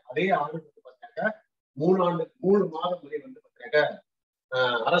போது அதே ஆண்டு வந்து பாத்தீங்கன்னா 3 மாதம் வரை வந்து பாத்தீங்கன்னா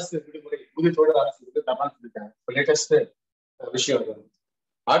அரசு விடுமுறை உதவித்தோடு அரசு வந்து தபால் சொல்லிட்டாங்க. லேட்டஸ்ட் விஷயம்.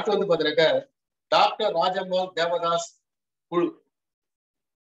 அடுத்து வந்து பாத்தீங்கன்னா டாக்டர் ராஜம்மாள் தேவதாஸ் குழு.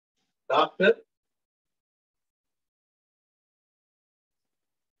 டாக்டர்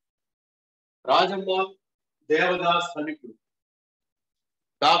ராஜம்மாள் தேவதாஸ் கல்விக்குழு,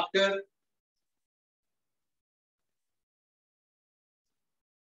 டாக்டர்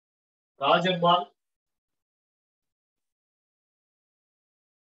ராஜம்மாள்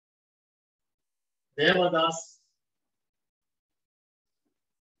தேவதாஸ்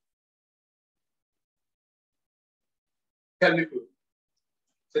கல்விக்குழு.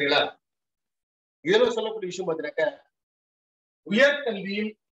 சரிங்களா? இதுல சொல்லக்கூடிய விஷயம் பார்த்தீங்கன்னாக்க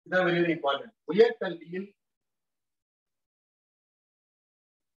உயர்கல்வியில் இதான் வெளியே இம்பார்ட்டன்ட். உயர்கல்வியில்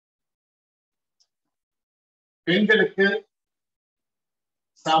பெண்களுக்கு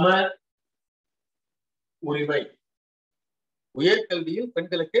சம உரிமை. உயர்கல்வியில்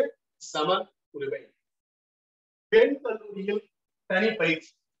பெண்களுக்கு சம உரிமை. பெண் கல்லூரியில் தனி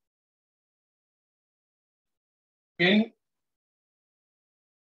பயிற்சி. பெண்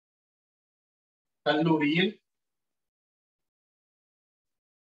கல்லூரியில்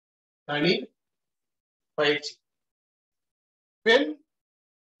தனி பயிற்சி. பெண்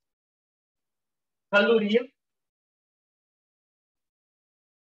கல்லூரியில்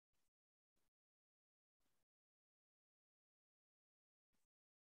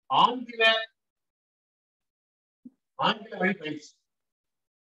ஆங்கில வழி பயிற்சி.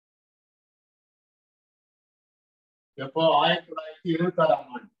 எப்போ 1976ஆம்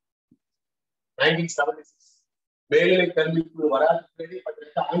ஆண்டு 1976 மேல்நிலை கல்விக்குழு வராதுக்கு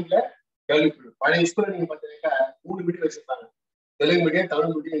ஆங்கில கல்விக்குழு. பழைய ஸ்கூல்ல நீங்க பார்த்தீங்கன்னா 3 மீடியம் வச்சிருக்காங்க. Telugu medium,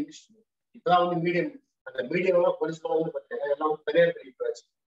 Tamil medium, English medium. இப்பதான் வந்து மீடியம். அந்த மீடியம் எல்லாம் பொலிஸ்லாம் பார்த்தீங்கன்னா எல்லாம் தனியார் கல்விக்குழு.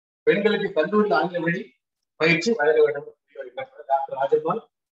 பெண்களுக்கு கல்லூரியில் ஆங்கில வழி பயிற்சி வழங்க வேண்டும். டாக்டர் ராஜம்மாள்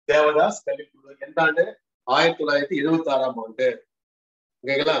தேவதாஸ் கல்விக்குழு. எந்த ஆண்டு? 1976ஆம் ஆண்டு.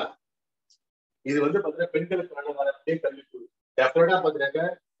 ஓகேங்களா? இது வந்து பாத்தீங்கன்னா பெண்களுக்கான வரக்கூடிய கல்விக்குழு. டெஃபினட்டா பாத்தீங்கன்னா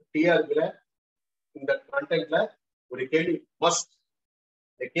டிஆர்பில இந்த கண்டென்ட்ல ஒரு கேள்வி மஸ்ட்.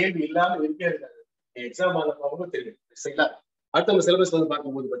 இந்த கேள்வி இல்லாம இருக்கே இருக்காது. எக்ஸாம் ஆன போகும்போது தெரியும். சரிங்களா? அடுத்த நம்ம சிலபஸ் வந்து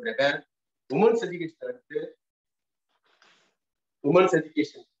பார்க்கும்போது பாத்தீங்கன்னா உமன்ஸ் எஜுகேஷன்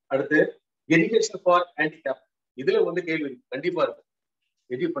அடுத்து எஜுகேஷன் ஃபார் ஹேண்டிகேப். இதுல வந்து கேள்வி கண்டிப்பா இருக்கும்.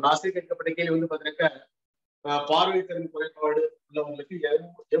 இது இப்ப நாசிரியர் கேட்கப்பட்ட கேள்வி வந்து பாத்தீங்கன்னா பார்வை திறன் குறைபாடு உள்ளவங்களுக்கு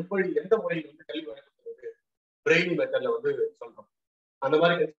எப்படி எந்த முறையில் வந்து கல்வி வழங்கப்படுறது, பிரெயின் மெத்தட்ல வந்து சொல்றோம். அந்த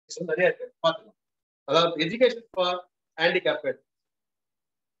மாதிரி நிறைய இருக்கு, பாத்துக்கலாம். அதாவது எஜுகேஷன் ஃபார் ஹேண்டிகேப்ட்.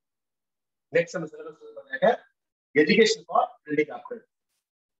 நெக்ஸ்ட் நம்ம சிலபஸ் பாத்தீங்கன்னா எஜுகேஷன் ஃபார் ஹேண்டிகேப்ட்.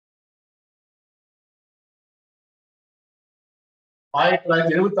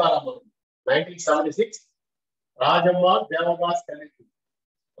 1976ஆம் ஆண்டு 1976 ராஜம்மாள் தேவதாஸ் கல்விக்குழு.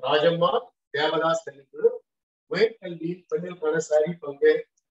 ராஜம்மாள் தேவதாஸ் கல்விக்குழு. உயர்கல்வியில் பெண்களுக்கான சரி பங்கு,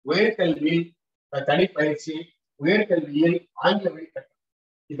 உயர்கல்வியில் தனிப்பயிற்சி, உயர்கல்வியில் ஆங்கில வழி கட்டணம்.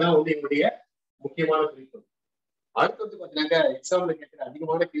 இதுதான் வந்து என்னுடைய முக்கியமான குறிப்பு. அடுத்து வந்து பாத்தீங்கன்னா எக்ஸாம்ல கேட்கிற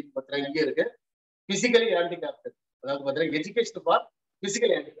அதிகமான கேள்வி பார்த்தீங்கன்னா இங்கே இருக்கு. Physically handicapped. அதாவது பாத்தீங்கன்னா education for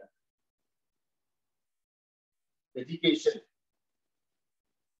physically handicapped. Education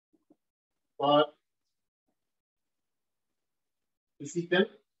for physical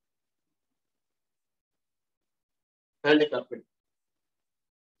handicapped.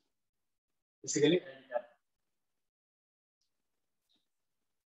 Physically handicapped.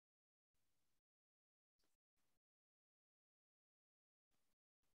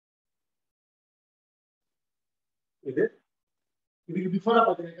 இதுக்கு பிஃபோரா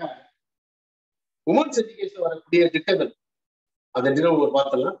பாத்தீங்கன்னா உமன்ஸ் எஜுகேஷன் வரக்கூடிய திட்டங்கள் அந்த தினம் ஒரு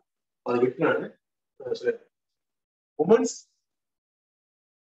பார்த்தலாம். அதை விட்டு நான் சொல்லுறேன். உமன்ஸ்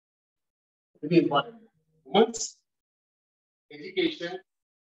இது important. Women's education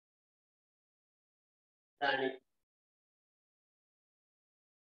planning.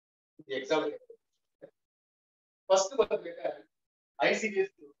 Exam first பாத்தீங்கன்னா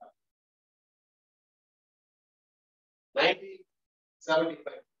ICDS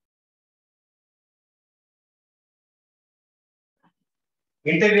 1975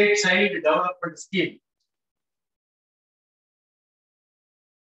 Integrate Child Development Scheme.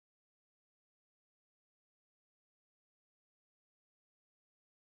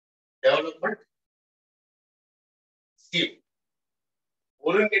 Development Scheme.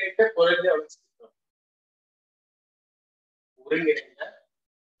 ஒருங்கிணைந்த குழந்தை வளர்ச்சி திட்டம். ஒருங்கிணைந்த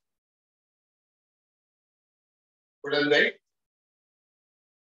குழந்தை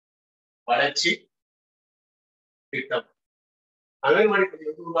வளர்ச்சி திட்டம். அங்கன்வாடி பள்ளி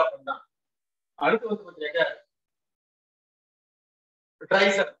வந்து உருவாக்கம். அடுத்து வந்து பாத்தீங்கன்னா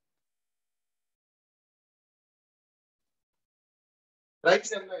ட்ரைசர்.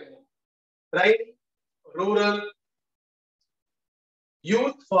 ட்ரைசர்னா என்ன? Drain rural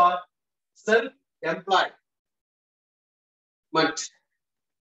youth for self employment.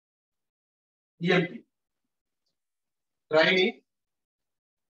 EMT, training,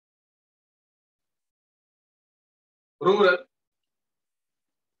 rural,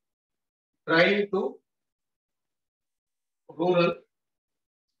 training to rural,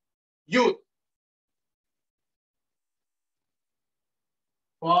 youth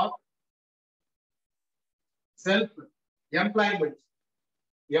for self employment,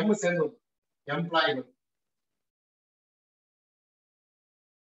 employment.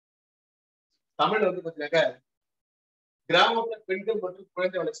 Tamil வந்து பாத்தீங்கன்னாக்க கிராமப்புற பெண்கள் மற்றும்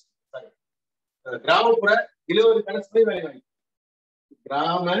குழந்தை வளர்ச்சி, கிராமப்புற இளையோருக்கான சுய வேலை வாய்ப்பு,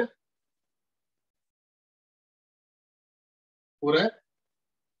 கிராமப்புற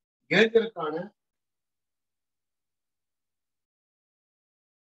இளைஞருக்கான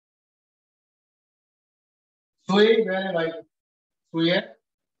சுய வேலை வாய்ப்பு, சுய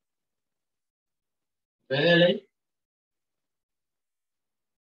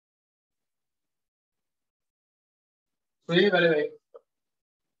வேலை வாய்ப்பு.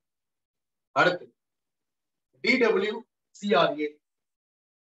 அடுத்து DWCRA,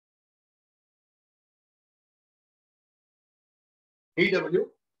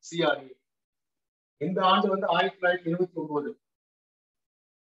 இந்த ஆண்டு வந்து 1929,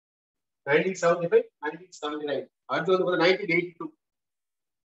 1975, 1979. அடுத்து வந்து 1982.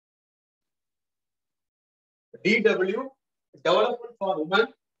 DW Development for Women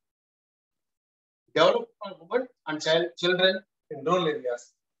and Children in Rural Areas.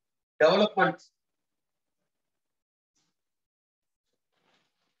 Development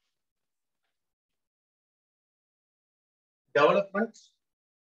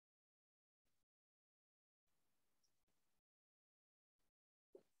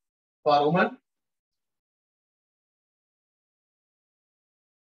for women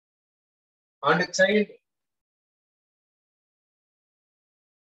and child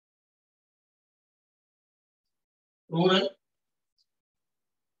rural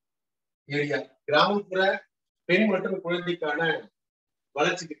area. கிராமப்புற பெண் மற்றும் குழந்தைக்கான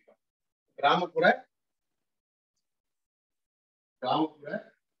வளர்ச்சி திட்டம். கிராமப்புற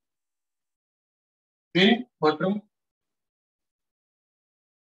பெண் மற்றும்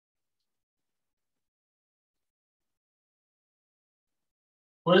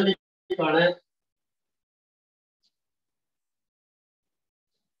குழந்தைக்கான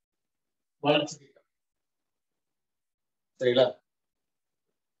வளர்ச்சி திட்டம். சரிங்களா?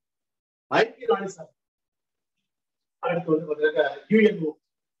 ஐக்கிய நாடு சபை. அடுத்து வந்து பாத்தீங்கன்னா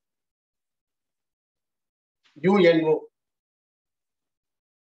UNO,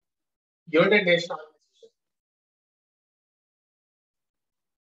 United Nations Organization,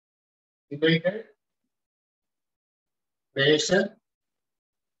 United Nations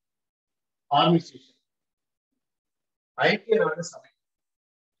Organization, ஐக்கிய நாடு சபை.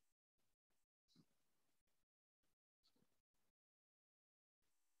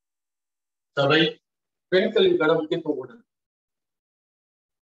 பெண் கல்விக்கான முக்கியத்துவம் கொண்டது.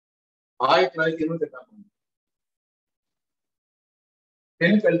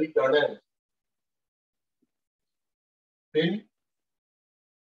 1928 பெண்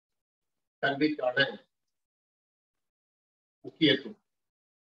கல்விக்கான முக்கியத்துவம்.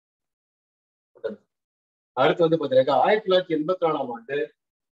 அடுத்து வந்து பாத்தீங்கன்னா 1984 ஆண்டு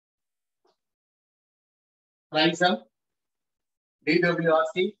ரைசம்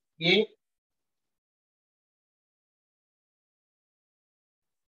DWRCA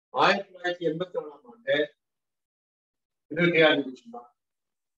 1984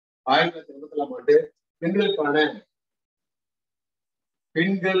 ஆண்டு பெண்களுக்கான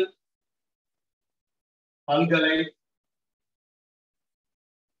பெண்கள்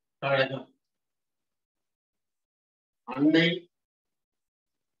பல்கலைக்கழகம், அன்னை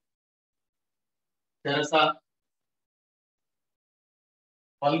தெரசா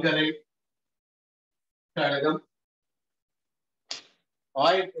பல்கலைக்கழகம்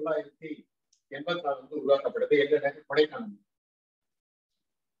 1984 உருவாக்கப்பட்டது. எங்க கொடைக்கானல்.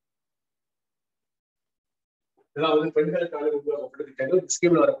 இதெல்லாம் வந்து பெண்களுக்காக உருவாக்கப்பட்டது.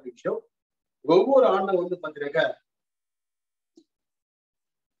 ஸ்கீம்ல வரக்கூடிய விஷயம். ஒவ்வொரு ஆண்டும் வந்து பாத்தீங்கன்னா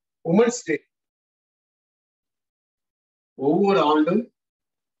உமன்ஸ் டே, ஒவ்வொரு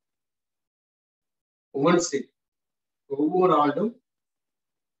ஆண்டும்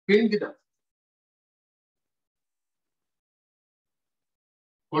பெண் தினம்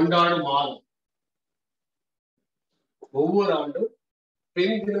கொண்டாடும் மாதம். ஒவ்வொரு ஆண்டும்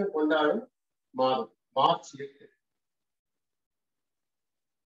பெண் தினம் கொண்டாடும் மாதம் மார்ச் 8.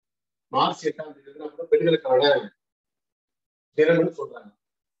 மார்ச் 8ஆம் தேதி பெண்களுக்கான தினம்னு சொல்றாங்க.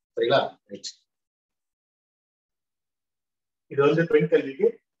 சரிங்களா? இது வந்து பெண் கல்விக்கு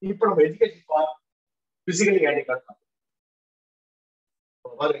இப்ப நம்ம எஜுகேஷன் ஃபார் பிசிக்கலி ஹேண்டிகேப்ட்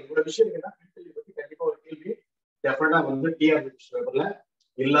இவ்வளவு விஷயம் இருக்குன்னா பத்தி கண்டிப்பா ஒரு கேள்வி டெஃபினட்டா வந்து டிஆர்பி பேப்பர்ல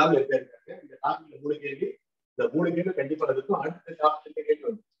இல்லாம இருக்காங்க. இந்த டாபிக்ல 3 கேள்வி, இந்த 3 கேள்வி கண்டிப்பா இருக்கும். அடுத்த டாபிக் கேள்வி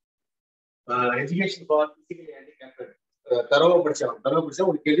வந்து எஜுகேஷன் ஃபார் பிசிக்கலி ஹேண்டிகேப்ட் தரவா படிச்சா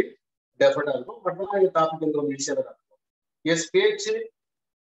ஒரு கேள்வி டெஃபினட்டா இருக்கும். பட் இந்த டாபிக் ரொம்ப ஈஸியா தான் இருக்கும். எஸ், பேச்சு,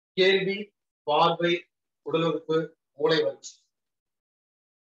 கேள்வி, பார்வை, உடல் உறுப்பு, மூளை வளர்ச்சி.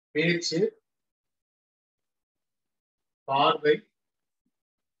 பேச்சு, பார்வை,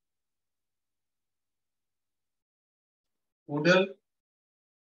 உடல்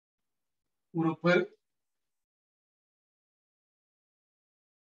உறுப்பு,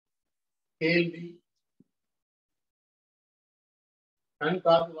 கேள்வி, கண்,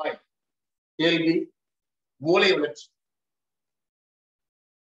 காது, வாய், கேள்வி, மூளை வளர்ச்சி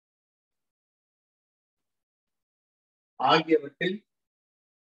ஆகியவற்றில்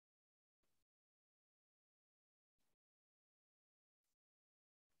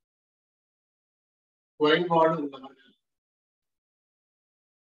குறைபாடு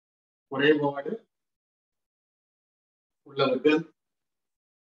உள்ளவர்கள்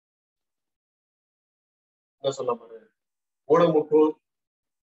என்ன சொல்ல போறேன், ஊனமுற்றோர்,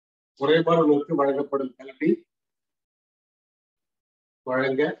 குறைபாடு உள்ளவருக்கு வழங்கப்படும்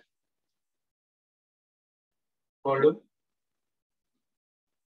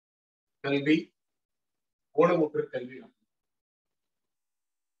கல்வி, ஊனமுற்றோர் கல்வி.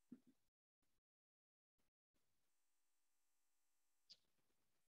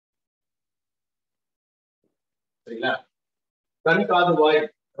 சரிங்களா? கண், காது, வாய்,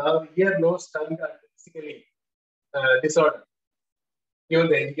 அதாவது year, nose, tongue physically disorder. given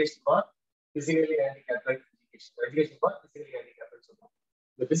the education for physically handicapped education for physically handicapped சொல்றோம்.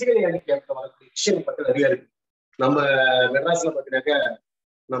 இந்த physically handicapped வரக்கூடிய விஷயம் பத்தி நிறைய இருக்கு. நம்ம மெட்ராஸ்ல பாத்தீங்கன்னாக்க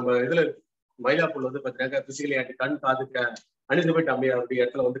நம்ம இதுல மயிலாப்பூர்ல வந்து பாத்தீங்கன்னா physically handicapped கண் காதுக்கு அனிதபெட் அம்மையார் அப்படி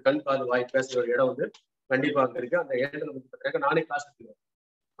இடத்துல வந்து கண் காது வாய் பேசுற ஒரு இடம் வந்து கண்டிப்பா அங்க இருக்கு. அந்த இடத்துல வந்து பாத்தீங்கன்னா நானே கிளாஸ் எடுத்துருவேன்.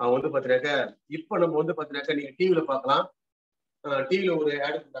 அவன் வந்து பாத்தீங்கன்னா இப்ப நம்ம வந்து பாத்தீங்கன்னா நீங்க டிவில பாக்கலாம். டிவில ஒரு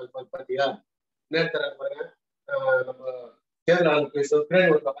ஆடு பாத்தியா நேரத்தர பாருங்க. நம்ம கேரளாவில் பேசுவோம்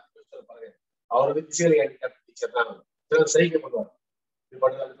பின்னாடி ஒரு பாருங்க. அவர் வந்து பிசிக்கலி ஹேண்டிகேப்ட் டீச்சர் தான். சைகை பண்ணுவார்.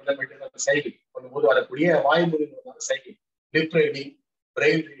 சைகை பண்ணும்போது வரக்கூடிய வாய்மொழி சைகை, லிப் ரீடிங்,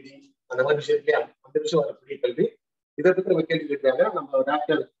 பிரெயின் ரீடிங், அந்த மாதிரி விஷயத்துலயே அந்த விஷயம் வரக்கூடிய கல்வி. இதை பத்தி நம்ம கேள்வி கேட்கிறாங்க. நம்ம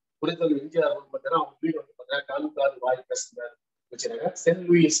டாக்டர் புரிதல் எம்ஜிஆர் பார்த்தீங்கன்னா அவங்க வீடு வந்து பார்த்தீங்கன்னா கான்கால் வாய் பேசுகிறார் வச்சுருக்காங்க. Send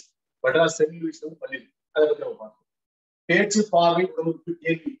Lewis, Madras send Lewis வந்து பள்ளி. அதை பத்தி நம்ம பார்க்கணும். பேச்சு, பார்வை, உடம்புக்கு,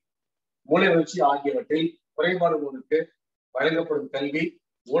 கேள்வி, மூளை வளர்ச்சி ஆகியவற்றில் குறைபாடுகளுக்கு வழங்கப்படும் கல்வி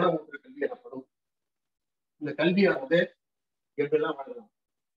ஊனமுற்ற கல்வி எனப்படும். இந்த கல்வியானது எப்படிலாம் வழங்கலாம்?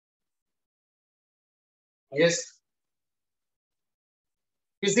 எஸ்,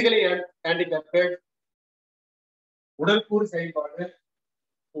 பிசிக்கலி ஹேண்டிகேப்ட் உடல் கூறு செயல்பாடு,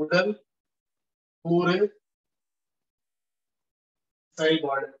 உடல் கூறு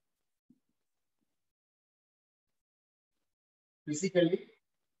செயல்பாடு, பிசிக்கலி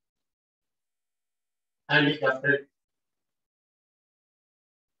ஹேண்டிகேப்ட்.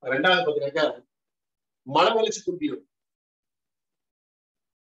 ரெண்டாவது பார்த்தீங்கன்னா மன வளர்ச்சி குன்றியும்,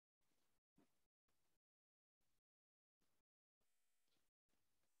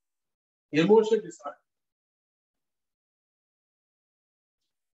 emotional disorder,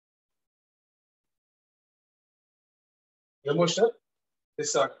 emotional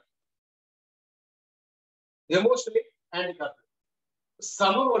disorder, emotionally handicapped,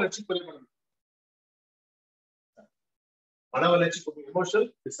 சமூக வளர்ச்சி குறைபாடு, மன வளர்ச்சி எமோஷனல்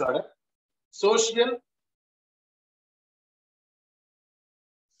டிசார்டர், சோசியல்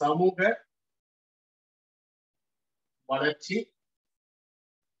சமூக வளர்ச்சி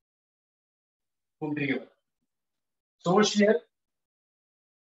குன்றியவர், சோசியல்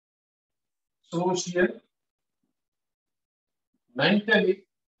மென்டலி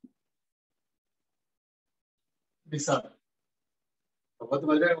டிசார்டர்.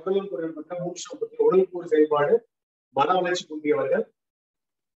 உடல் கூறு செயல்பாடு, மன வளர்ச்சி குன்றியவர்கள்,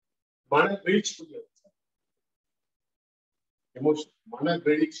 மன வீழ்ச்சி குன்றியவர்கள், மன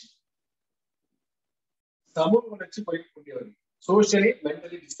வீழ்ச்சி, சமூக வளர்ச்சி குன்றியவர்கள், சோசியலி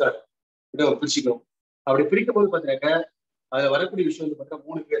மென்டலி டிசார்டர். இதை பிரிச்சுக்கணும். அப்படி பிரிக்கும் போது பாத்தீங்கன்னா அதுல வரக்கூடிய விஷயம் வந்து பாத்தீங்கன்னா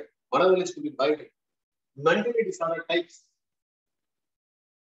 3 பேர். மன வளர்ச்சி குன்றிய வகைகள், mentally disorder types,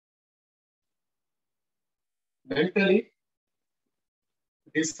 mentally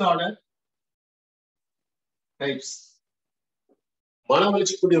disorder types, மன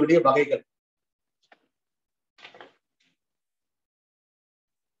வளர்ச்சி குன்றிய வகைகள்.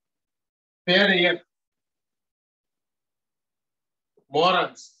 பேரையர்,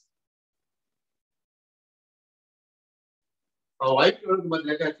 மாரன்ஸ். அவன் ஐக்கியம்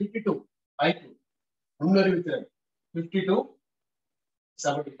பார்த்தீங்கன்னாக்கா 52 ஐக்கியம் நுண்ணறிவு திறன் 52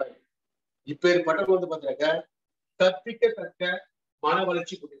 75. இப்பேற்பட்டவர் வந்து பார்த்தீங்கன்னாக்கா கற்பிக்கத்தக்க மன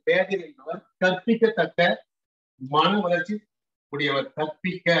வளர்ச்சி பேதர் என்பவர் கற்பிக்கத்தக்க மன வளர்ச்சி உடையவர்.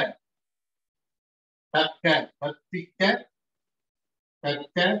 கற்பிக்க தக்க கற்பிக்க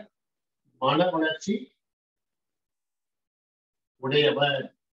தக்க மன வளர்ச்சி உடையவர்.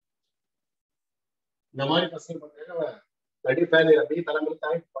 இந்த மாதிரி பசங்க பார்த்தீங்கன்னா அப்படியே தலைமையில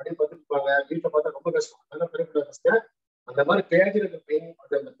தாய் படி பார்த்துருப்பாங்க. வீட்டை பார்த்தா ரொம்ப கஷ்டம். அதெல்லாம் பெரிய பசங்க அந்த மாதிரி பேஜர் பெயின்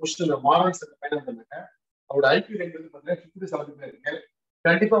அந்த கொஸ்டின் மாரல்ஸ் பயணம் பண்ணாங்க. அவரோட ஐக்கியூ ரேட் வந்து பார்த்தீங்கன்னா 57 இருக்கு.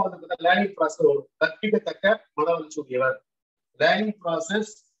 கண்டிப்பா வந்து லேர்னிங் ப்ராசஸ் வரும். கற்பிக்கத்தக்க மன வளர்ச்சி உடையவர். Learning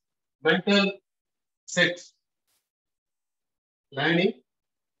process mental set. Learning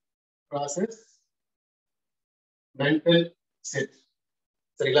process mental set.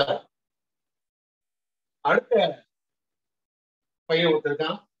 சரிங்களா? அடுத்த பையன் ஒருத்தர்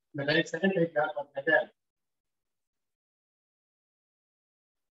தான். இந்த டைப் செகண்ட் டைப் யார் பார்த்தீங்கன்னா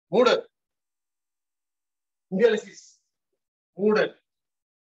மூடர். இந்தியாலிசிஸ் மூடர்.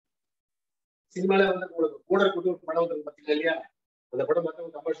 சினிமால வந்து மூடர் கூட்டு ஒரு படம் வந்து பார்த்தீங்கன்னா இல்லையா? அந்த படம் பார்த்தா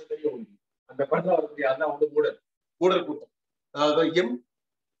கமர்ஷியல் தெரியும். அந்த படத்துல வரக்கூடிய அதான் வந்து மூடர். மூடர் கூட்டம். அதாவது எம்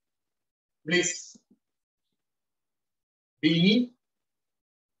பிளீஸ்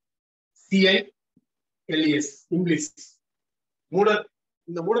BECILES இங்கிலீஷ். மூடர்.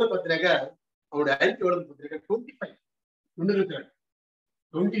 இந்த மூடரை பார்த்தீங்கன்னா அவருடைய ஐக்கிய எவ்வளவு பார்த்தீங்கன்னா 25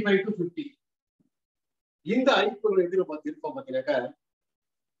 25 to 50. இந்த ஐக்கிய எதிர இருப்போம் பார்த்தீங்கன்னாக்கா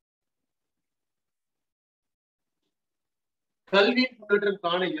கல்வியின் முன்னேற்றம்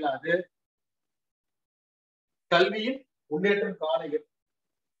காண இயலாது. கல்வியின் முன்னேற்றம் காண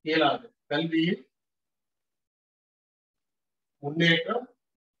இயலாது. கல்வியில் முன்னேற்றம்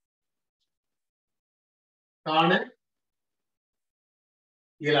காண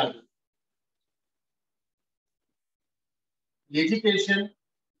இயலாது. Education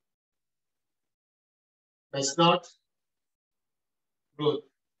does not grow,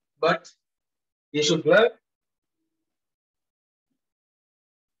 but you should learn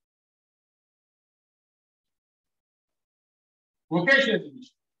vocational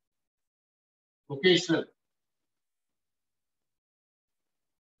education. Vocational.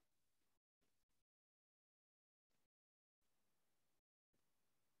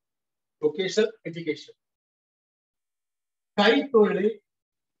 Vocational education. கைத்தொழிலை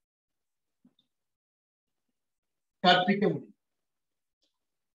கற்பிக்க முடியும்.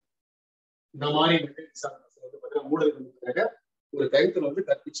 இந்த மாதிரி மூடர்கள் ஒரு கைத்தொழில் வந்து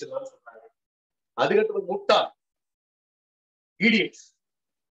கற்பிச்சிடலாம்னு சொல்றாங்க. அதுக்கடுத்து முட்டா idiots.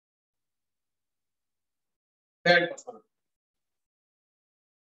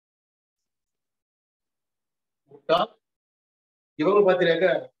 முட்டா இவங்க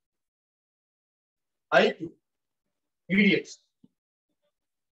பார்த்தீங்கன்னா ஐக்கியூ idiots.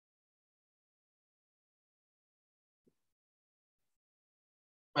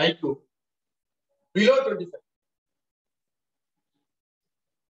 IQ below 25.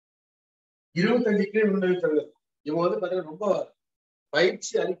 25 கீழ் நுண்ணறிவு. இவங்க வந்து பாத்தீங்கன்னா ரொம்ப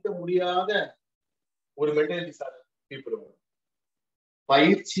பயிற்சி அளிக்க முடியாத ஒரு மென்டல் டிசார்டர் பீப்புள்.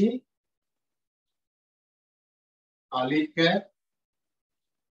 பயிற்சி அளிக்க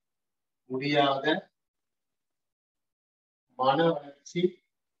முடியாத மன வளர்ச்சி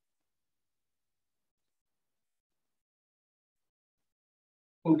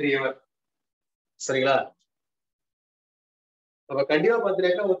குன்றியவர். சரிங்களா? நம்ம கண்டிப்பா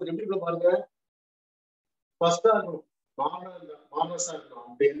பாத்தீங்கன்னா ஒருத்தர் எப்படி பாருங்க ஃபர்ஸ்டா இருக்கணும். மாணவசா இருக்கணும்.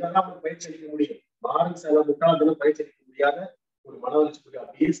 அப்படி இருந்தாலும் பயிற்சி அளிக்க முடியும். பாரன் செலவு முட்டாள் பயிற்சி அளிக்க முடியாத ஒரு மன வளர்ச்சி புரிய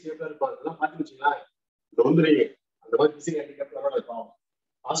அப்படியே ஸ்டேபிளா இருப்பாங்க. அதெல்லாம் பாத்து வச்சுக்கலாம். இந்த வந்துடுறீங்க அந்த மாதிரி பிசிக்கல் ஹேண்டிகேப்லாம் இருப்பாங்க.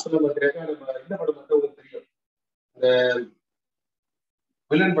 ஹாஸ்பிட்டல் பார்த்தீங்கன்னா நம்ம இந்த படம் பார்த்தா உங்களுக்கு தெரியும். இந்த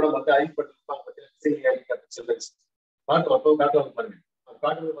வில்லன் படம் பார்த்தா ஐஸ் படம் பிசிக்கல் ஹேண்டிகேப் சில்ட்ரன்ஸ் பாட்டு அப்போ காட்டுவாங்க பாருங்க. அது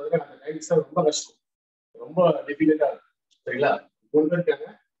காட்டுறது பார்த்தீங்கன்னா அந்த கைட்ஸ் ரொம்ப கஷ்டம். ரொம்ப டிஃபிகல்ட்டா இருக்கும். சரிங்களா? மூணு பேர் இருக்காங்க.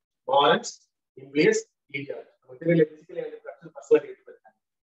 மாரன்ஸ், இங்கிலீஷ், ஈடிஆர். நம்ம தெரியல பிசிக்கல் ஹேண்டிகேப் பர்சனல் எடுத்துருக்காங்க.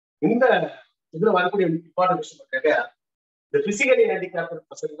 இந்த இதுல வரக்கூடிய இம்பார்ட்டன்ட் விஷயம் பார்த்தீங்கன்னா இந்த பிசிக்கலி ஹேண்டிகேப்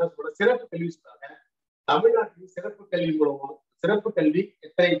பசங்க சிறப்பு கல்வி சொல்றாங்க. தமிழ்நாட்டில் சிறப்பு கல்வி மூலமா சிறப்பு கல்வி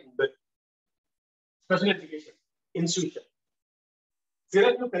எத்தனை உண்டு? ஸ்பெஷல் எஜுகேஷன் இன்ஸ்டிடியூஷன்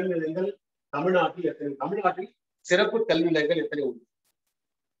சிறப்பு கல்வி நிலையங்கள் தமிழ்நாட்டில் எத்தனை? தமிழ்நாட்டில் சிறப்பு கல்வி நிலையங்கள் எத்தனை உண்டு?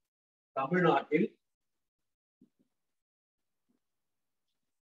 தமிழ்நாட்டில்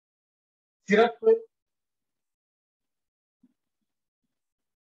சிறப்பு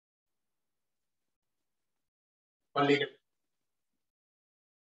பள்ளிகள்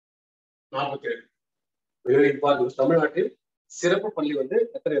 47. தமிழ்நாட்டில் சிறப்பு பள்ளி வந்து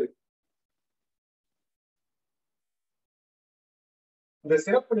எத்தனை இருக்கு? இந்த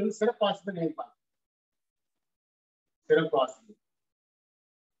சிறப்பு பள்ளியில் சிறப்பு ஆசிரியர் நினைப்பாங்க. சிறப்பு ஆசிரியர்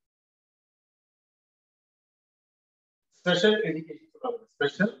ஸ்பெஷல் எஜுகேஷன் சொல்றாங்க.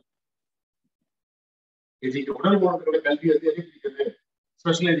 ஸ்பெஷல் எஜுகேஷன் உடல் ஊனத்தோட கல்வி வந்து எது பிரிக்கிறது?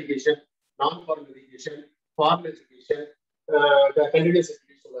 ஸ்பெஷல் எஜுகேஷன், நான் formal education, formal education, continuous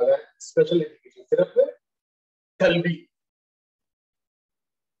education சொல்றாங்க. ஸ்பெஷல் எஜுகேஷன் சிறப்பு கல்வி.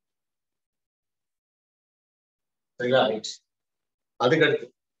 சரிங்களா? ரைட். அதுக்கு அடுத்து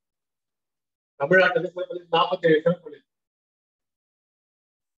தமிழ்நாட்டில் 47 சிறப்பு பள்ளி.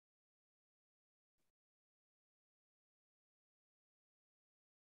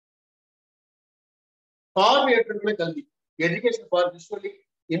 பார்வையற்றவர்களை கல்வி. Education for visually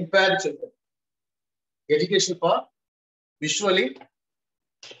impaired children. Education for visually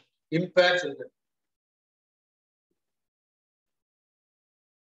impaired children.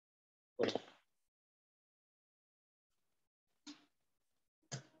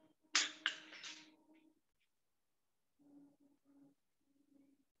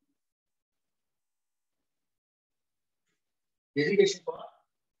 Education for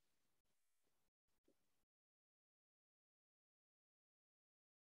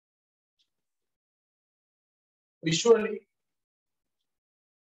visually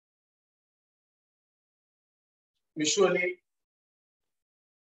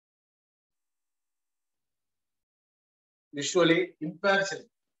impaired children.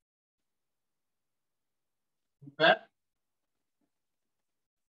 Impaired.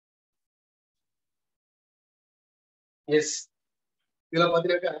 Yes. இதுல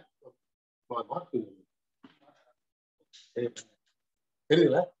பாத்தீங்கன்னா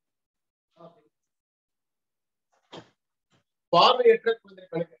தெரியுங்களா? பார்வையற்ற குழந்தை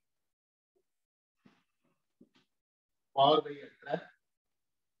கணக்கு. பார்வையற்ற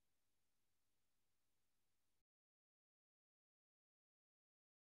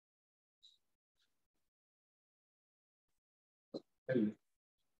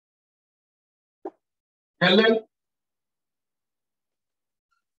Helen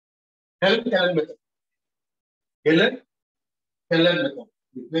method. Helen method.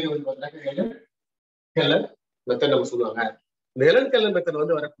 பேர் வந்து பாத்தீங்கன்னா Helen method நம்ம சொல்லுவாங்க. இந்த Helen method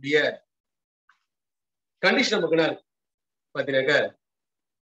வந்து வரக்கூடிய கண்டிஷன் நமக்கு என்ன பாத்தீங்கன்னா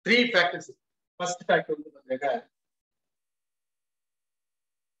 3 ஃபேக்டர்ஸ். ஃபர்ஸ்ட் ஃபேக்டர் வந்து பாத்தீங்கன்னா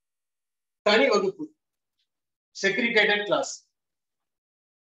தனி வகுப்பு, செக்ரிகேட்டட் கிளாஸ்.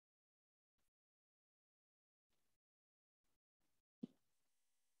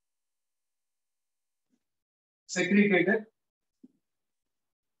 செக்ரிகேட்டட்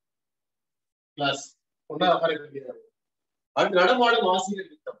கிளாஸ் ஒன்னா வர வேண்டியது. அது நடமாடும் ஆசிரியர்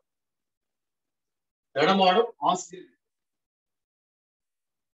திட்டம். நடமாடும் ஆசிரியர்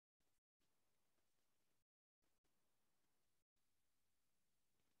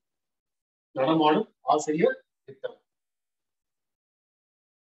நடமாடும் ஆசிரியர் திட்டம்.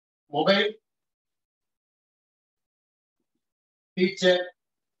 Mobile teacher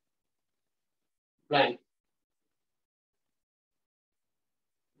plan.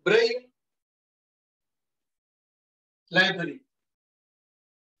 Braille library.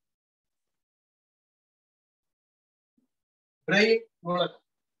 Braille நூலகம்.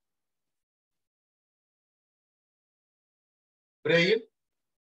 பிரெயில்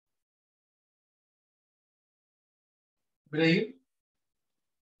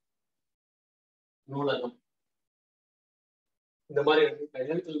நூலகம். இந்த மாதிரி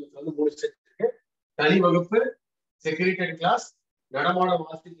வந்து 3 செட் இருக்கு. தனி வகுப்பு, செக்ரிகேட்டட் கிளாஸ், நடமாடும்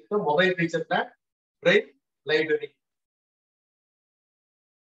ஆசிரியர் திட்டம், mobile teacher plan, Braille library.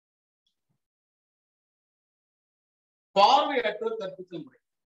 பார்வையற்றோர் கற்பித்தல் முறை.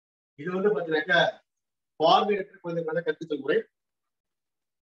 இது வந்து பாத்தீங்கன்னா பார்வையற்ற குழந்தைகளுக்கான கற்பித்தல் முறை.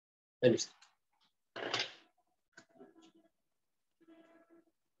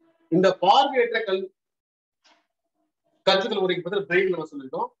 இந்த பார்வையற்ற கற்பித்தல் முறைக்கு பதில் பிரெயில் நம்ம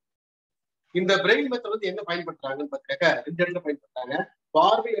சொல்லிட்டோம். இந்த பிரெயில் மெத்தட் வந்து எங்க பயன்படுத்துறாங்கன்னு பாத்தீங்கன்னா 2 இடத்துல பயன்படுத்துறாங்க.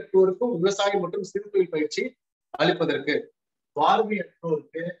 பார்வையற்றோருக்கும் விவசாயம் மற்றும் சிறு தொழில் பயிற்சி அளிப்பதற்கு. பார்வையற்றோர்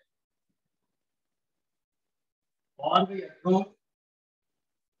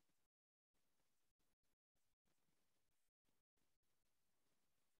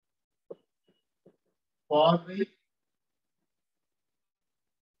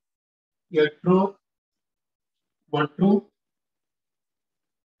மற்றும்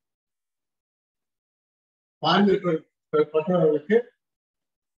பார்வையற்றோர்களுக்கு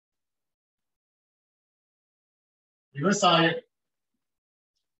விவசாயம்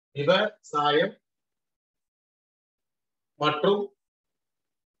விவசாயம் மற்றும்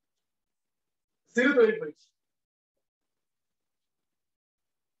சிறு தொழில் பயிற்சி.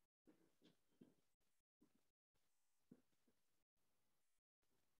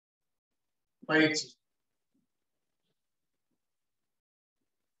 பயிற்சி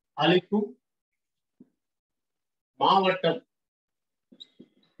அளிக்கும் மாவட்டம்.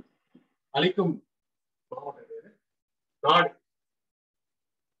 அளிக்கும் மாவட்டம் நாடு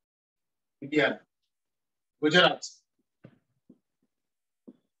இந்தியா. குஜராத்.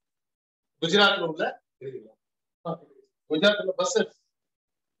 குஜராத்ல உள்ள குஜராத்ல பஸ்ல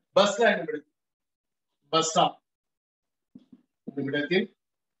பஸ்ஸா இந்த இடத்தில்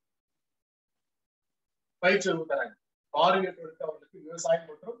பயிற்சி தராங்க. பார்வையற்றோருக்கு அவர்களுக்கு விவசாயம்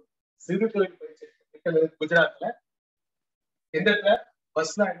மற்றும் சிறு தொழில் பயிற்சி குஜராத்ல எந்த இடத்துல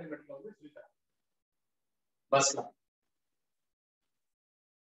பஸ்லா வந்து சொல்லித்தராங்க. பஸ்லா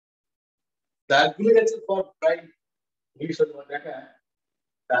the agriculture for pride English வந்து பார்த்தாக்க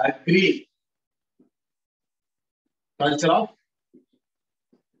the agriculture of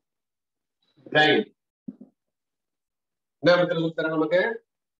pride என்ன மெத்தட் சொல்லித்தராங்க நமக்கு?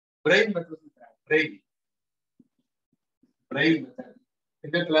 பிரைன் மெத்தட் சொல்லித்தராங்க. பிரைன் மெத்தட்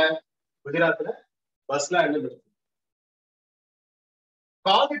இந்த இடத்துல குஜராத்ல பஸ்ல என்ன மெத்தட்?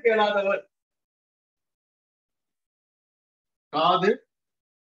 காது கேளாதவர். காது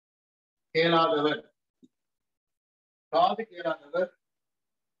கேளாதவர். காது கேளாதவர்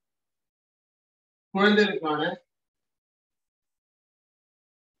குழந்தைகளுக்கான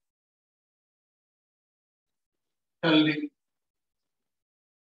கல்வி.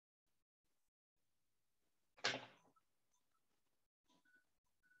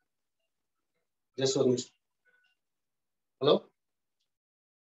 ஜஸ்ட் ஒரு நிமிஷம். ஹலோ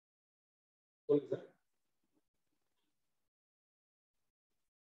சொல்லுங்க sir.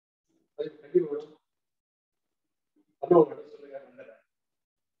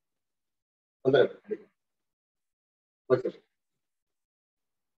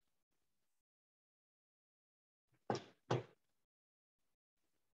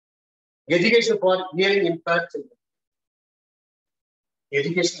 Education for hearing impaired children.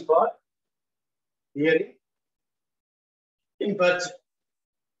 Education for hearing impaired children.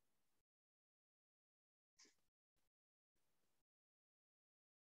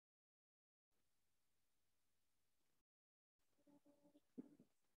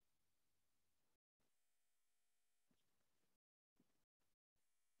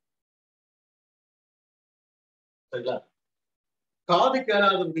 சரிங்களா? காது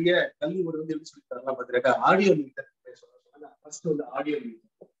கேளாதவருடைய கல்வி முறை வந்து எப்படி சொல்லி தரலாம் பார்த்தீங்கன்னா ஆடியோ மீட்டர் சொல்றாங்க. ஃபர்ஸ்ட் வந்து audio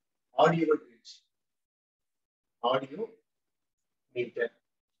metre. Audio metre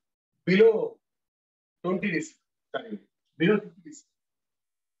below 20 decibel. Sorry, below 50 decibel.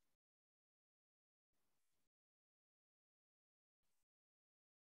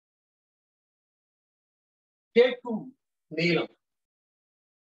 கேட்கும் நீளம்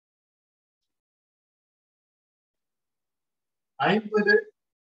 50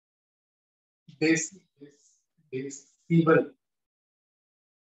 டெசிபல்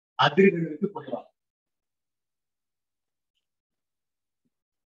அதிர்வெண்ணுக்கு குறைவாக.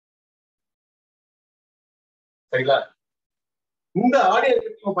 சரிங்களா? இந்த ஆடியோ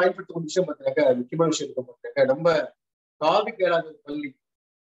நம்ம பயன்படுத்தும் விஷயம் பார்த்தீங்கன்னாக்கா முக்கியமான விஷயம் பார்த்தீங்கன்னாக்கா நம்ம காது கேளாத பள்ளி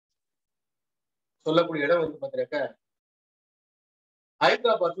சொல்லக்கூடிய இடம் வந்து பார்த்தீங்கன்னாக்கா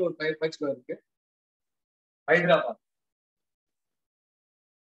ஹைதராபாத்ல ஒரு பயிற்சி இருக்கு. ஹைதராபாத்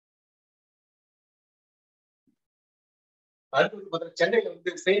அடுத்து பார்த்தீங்கன்னா சென்னையில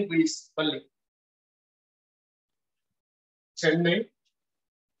வந்து செயின்ட் லூயிஸ் பள்ளி. Chennai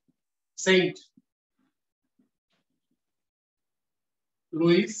Saint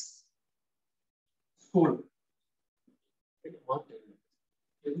Louis school. Hyderabad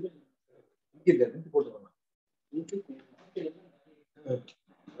இருக்கு.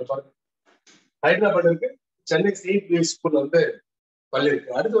 சென்னை செயின்ட் லூயிஸ் ஸ்கூல் வந்து பள்ளி இருக்கு.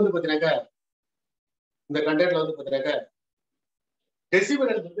 அடுத்து வந்து பாத்தீங்கன்னாக்கா இந்த கண்டென்ட்ல வந்து பாத்தீங்கன்னாக்கா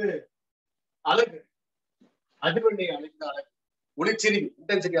டெசிபல் வந்து அழகு, அதிர்வெண்ணை அழைத்த அழகு, ஒளிச்செறிவு,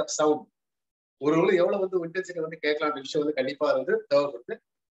 இன்டென்சிட்டி ஆஃப் சவுண்ட். ஒரு எவ்வளவு வந்து இன்டென்சிட்டி வந்து கேட்கலாம் விஷயம் வந்து கண்டிப்பா வந்து தேவைப்படுது.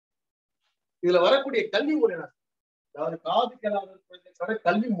 இதுல வரக்கூடிய கல்வி முறை, அதாவது காது கேளாத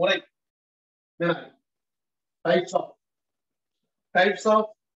கல்வி முறை types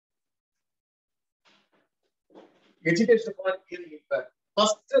of education for hearing impaired.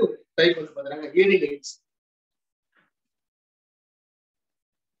 First type வந்து பாத்தீங்கன்னா ஹியரிங் எய்ட்ஸ்.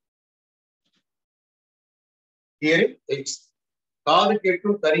 ஹியரிங் எய்ட்ஸ் காது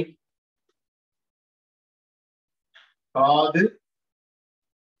கேட்கும் கருவி. காது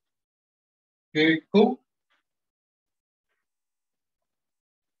கேட்கும்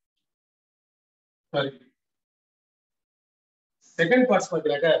கருவி. செகண்ட் பார்ட்ஸ்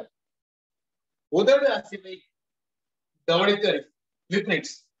பாத்தீங்கன்னாக்க உதடு அசைவை கவனித்து அறிவு. Lip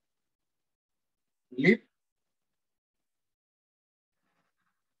rights. Lip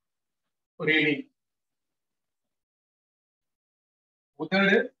reading.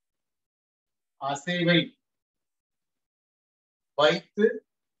 உதடு அசைவை வைத்து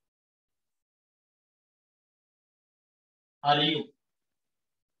அறியும்.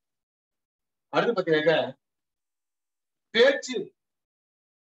 அடுத்து பாத்தீங்கன்னாக்க பேச்சு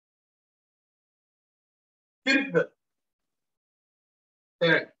திருப்புதல்.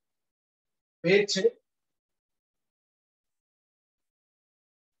 பேச்சு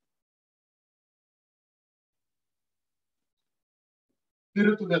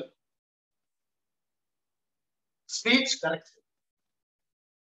திருத்துதல். Speech correction.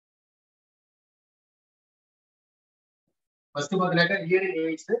 ஃபர்ஸ்ட் பாத்தீங்கன்னாக்கா ஹியரிங்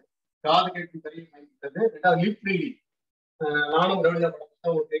எய்ட்ஸ், காது கேட்கும் கருவி வாங்கிக்கிறது. ரெண்டாவது லிப் ரீடிங். நானும் ரவிதா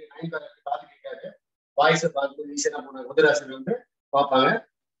படம் ஒரு 9 காது கேட்காது, வாய்ஸை பார்த்து ஈஸியா போன முதலாசிரியர் வந்து பார்ப்பாங்க.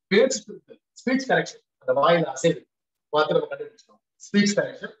 பேச்சு திருத்தல், ஸ்பீச் கரெக்ஷன், அந்த வாயில அசைவு பார்த்து நம்ம கண்டுபிடிச்சோம். Speech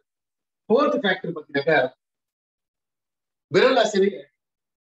correction. ஃபோர்த் ஃபேக்டர் பார்த்தீங்கன்னாக்கா விரல் அசைவு,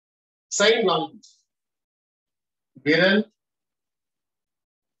 சைன் லாங்குவேஜ். விரல்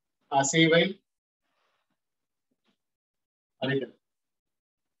அசைவை அறிதல்.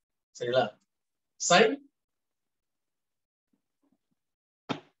 சரிங்களா? Sign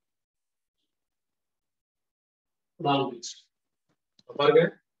language. பாருங்க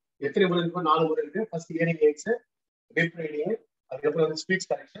எத்தனை முறை இருக்கு? 4 முறை இருக்கு. First hearing AIDS, lip reading, அதுக்கப்புறம் வந்து ஸ்பீச்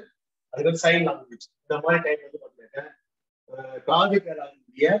கரெக்ஷன், அதுக்கப்புறம் சைன் லாங்குவேஜ். இந்த மாதிரி டைம் வந்து பாத்தீங்கன்னா காது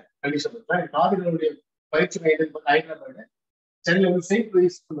கேளாக்கூடிய கண்டிஷன் இருக்கா. காதுகளுடைய பயிற்சி மையம் ஹைதராபாத், சென்னையில் வந்து செயின்ட்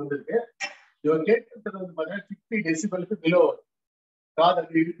லூயிஸ் வந்திருக்கு. இவங்க கேட்கறது வந்து பாத்தீங்கன்னா 50 டெசிபலுக்கு பிலோ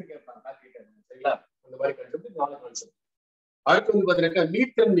காதல் இழுத்து கேட்பாங்க. சரிங்களா? அந்த மாதிரி கருத்து 4 கான்செப்ட். அடுத்து வந்து பாத்தீங்கன்னா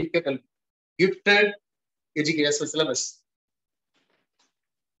நீட்டம் மிக்க கல்வி, கிஃப்டட் எஜுகேஷன் சிலபஸ்.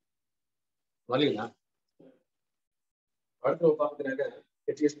 வரலீங்களா? அடுத்து பாத்தீங்கன்னா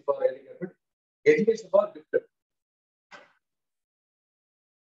education for educated, education for gifted.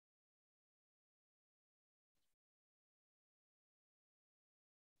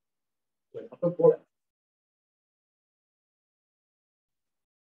 அப்புறம் போல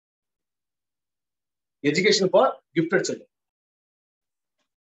education for gifted children.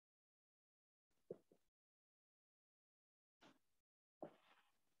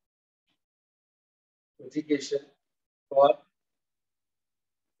 Education for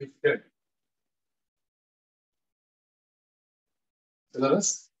gifted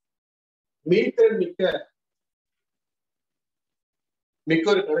syllabus. Metre மிக்க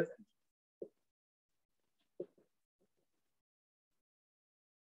ஒரு கணக்கு.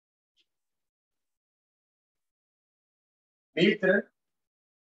 மீட்டர்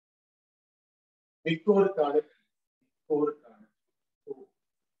மிக்க ஒரு கணக்கு.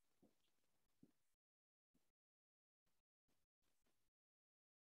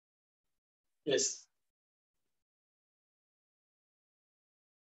 எஸ்.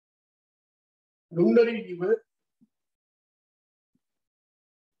 நுண்ணறிவு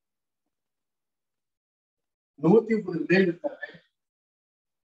 130 மேல் இருக்காங்க.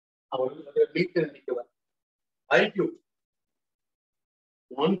 அவர் வந்து மீட்டர் நிற்கவர். ஐக்யூ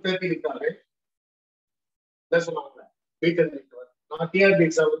 130 இருக்காங்க. என்ன சொன்னாங்க? மீட்டர் நிற்கவர். நான் டிஆர்பி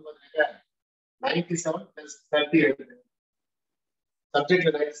எக்ஸாம் பார்த்தீங்கன்னா 97 + 30 எழுதுறேன்.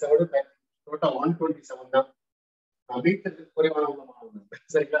 சப்ஜெக்ட்ல 97, டோட்டல் 127 தான். நான் மீட்டருக்கு குறைவான மாணவன்.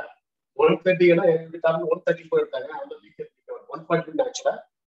 சரிங்களா? 130 2 காரணம் 134 எடுத்தாங்க. அவங்க மீட்டர் நிற்கவர் 1.2 ஆக்சுவலா.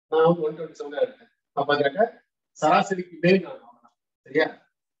 நான் வந்து 127 எடுத்தேன். அப்ப பாத்தீங்கன்னா சராசரிக்கு மேல் நான் வாங்கினேன். சரியா?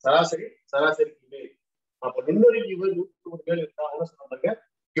 சராசரிக்கு மேல். அப்ப நுண்ணறிவு 103 மேல் இருந்தா அவங்க சொன்னாங்க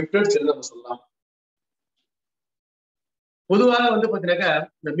கிஃப்டட் சில்ட்ரன் நம்ம சொல்லலாம். பொதுவாக வந்து பாத்தீங்கன்னாக்கா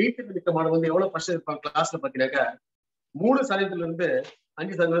இந்த மீட்டர் மிக்க மாணவன் வந்து எவ்வளவு பர்சன்ட் இருப்பாங்க கிளாஸ்ல பாத்தீங்கன்னாக்கா 3%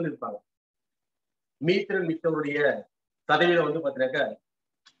 5% இருப்பாங்க. மீத்திறன் மிக்கவருடைய சதவீதம் வந்து பாத்தீங்கன்னாக்கா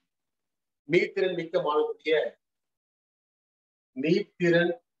மீத்திறன் மிக்க மாணவருடைய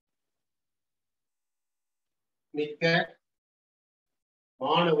மீத்திறன் மிக்க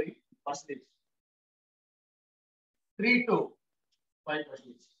மாணவி percentage 3 to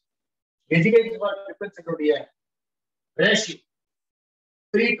 5%. Education for difference ratio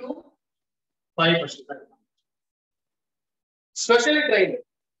 3 to 5%. Special drain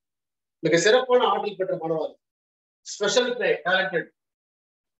மிக சிறப்பான ஆற்றல் பெற்ற மாணவர். ஸ்பெஷல் டேலண்டட்,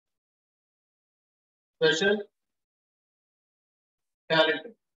 ஸ்பெஷல்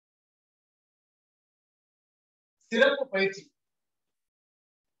டேலண்டட் சிறப்பு பயிற்சி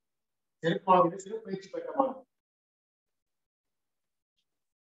சிறப்பு பயிற்சி பெற்ற மாணவன்.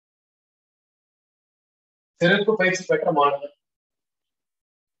 சிறப்பு பயிற்சி பெற்ற மாணவன்.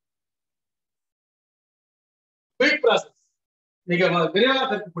 குயிக் ப்ராசஸ், மிக விரைவாக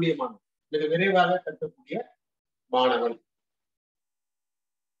கற்கக்கூடிய மாணவன். மிக விரைவாக கற்கக்கூடிய மாணவன்.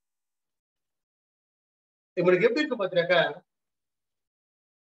 இவனுக்கு எப்படி இருக்கு பாத்தீங்கன்னாக்கா,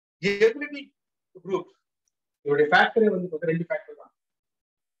 எபிலிட்டி குரூப் இதோட ஃபேக்டரே வந்து ரெண்டு ஃபேக்டர் தான்,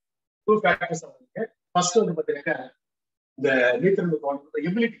 டூ ஃபேக்டர்ஸ் வந்து. ஃபர்ஸ்ட் வந்து பாத்தீங்கன்னாக்கா இந்த neutral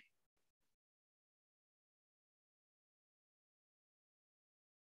ability.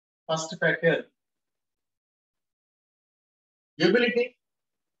 First factor ability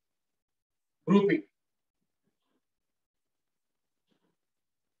grouping.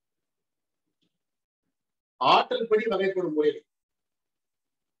 ஆற்றல் படி வகைப்படும் முறை.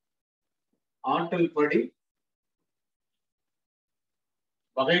 ஆற்றல் படி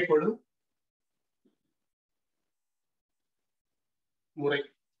வகைப்படும் முறை.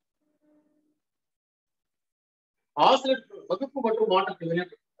 ஆசிரியர் வகுப்பு மற்றும் மாற்றத்தை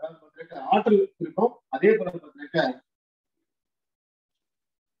ஆற்றல் இருக்கும். அதே போல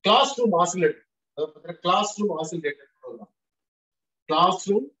class room oscillator, class room oscillator, class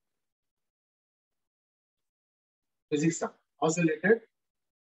room physics oscillator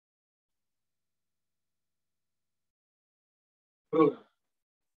program.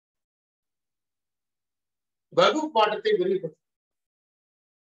 வகுப்பு மாற்றத்தை விரிவுபடுத்தும்.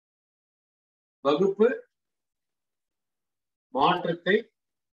 வகுப்பு மாற்றத்தை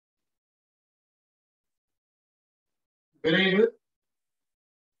விரைவுபடுத்துவது.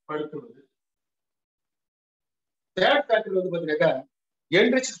 தேர்ட் ஃபேக்டர் வந்து பாத்தீங்கன்னாக்கா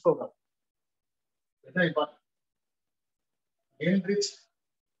என்ரிச் ப்ரோக்ராம். Enrich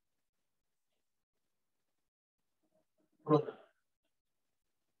program.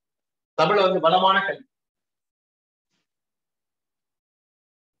 தமிழ்ல வந்து வளமான கல்வி,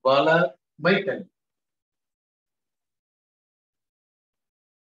 வளமை கல்வி.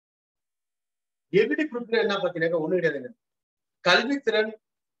 எபிலிட்டி குரூப்ல என்ன பாத்தீங்கன்னா ஒண்ணு கிடையாதுங்க. கல்வித்திறன்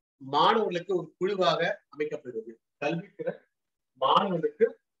மாணவர்களுக்கு ஒரு குழுவாக அமைக்கப்படுகிறது. கல்வித்திறன் மாணவர்களுக்கு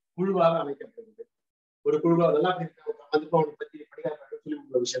குழுவாக அமைக்கப்படுகிறது. ஒரு குழுவா அதெல்லாம் பத்தி சொல்லி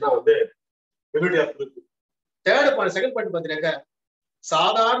விஷயம் தான் வந்து ability of group. Second point பாத்தீங்கன்னாக்கா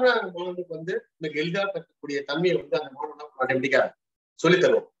சாதாரண மாணவனுக்கு வந்து மிக எளிதாக கற்கக்கூடிய தன்மையை வந்து அந்த மாணவன் ஆட்டோமேட்டிக்கா சொல்லித்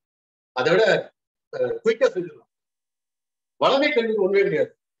தருவோம். அதை விட குயிக்கா சொல்லிடுவோம். வளமை கல்வி ஒண்ணுமே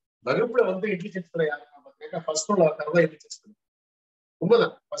கிடையாது. வகுப்புல வந்து இன்டெலிஜென்ஸ் யாருன்னா ஃபர்ஸ்ட் ரோல உட்கார்ந்தா இன்டெலிஜென்ஸ்.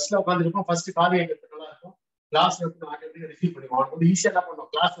 உண்மைதான். ஃபர்ஸ்ட்ல உட்காந்துருப்போம். ஃபர்ஸ்ட் காவி ஏற்கிறது நல்லா இருக்கும். கிளாஸ் வந்து ஆட்டோமேட்டிக்கா ரிசீவ் பண்ணுவோம். வந்து ஈஸியா என்ன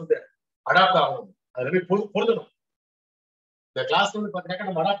பண்ணுவோம், கிளாஸ் வந்து அடாப்ட் ஆகணும். அதுல போய் பொருந்தணும். இந்த கிளாஸ் வந்து பாத்தீங்கன்னா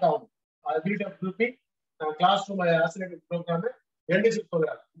நம்ம அடாப்ட் ஆகணும். Ability of grouping, class room oscillator program, enrich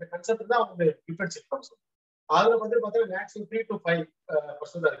program. இந்த கன்செப்ட் தான் வந்து டிஃபரன்ஷியேட் பண்ணும். அதுல வந்து பாத்தீங்கன்னா மேக்ஸிமம் 3 to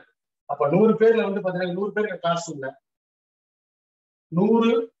 5% தான் இருக்கு. அப்ப 100 பேர்ல வந்து பாத்தீங்கன்னா 100 பேர் கிளாஸ் ரூம்ல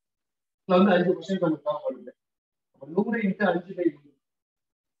 100 வந்து 5% நமக்கு தேவைப்படுது. 100 into 5/100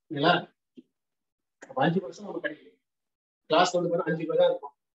 இல்லைங்களா? 5% நமக்கு கிடைக்கும். கிளாஸ் வந்து 5 பேர் தான்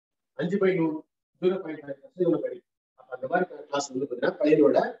இருக்கும். 5/100 0.5% நமக்கு கிடைக்கும். அப்ப அந்த மாதிரி கிளாஸ் வந்து பாத்தீங்கன்னா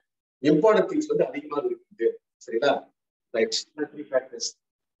பையனோட இம்பார்ட்டன்ட் திங்ஸ் வந்து அதிகமாக இருக்குது. சரிங்களா? ரைட். 3 ஃபேக்டர்ஸ்.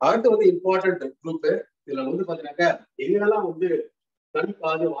 அடுத்து வந்து இம்பார்ட்டன்ட் குரூப். இதுல வந்து பாத்தீங்கன்னாக்கா எங்கெல்லாம் வந்து கண்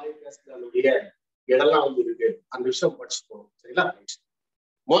காது வாய் பேசுறதுடைய இடம்லாம் வந்து இருக்கு. அந்த விஷயம் படிச்சுக்கணும். சரிங்களா?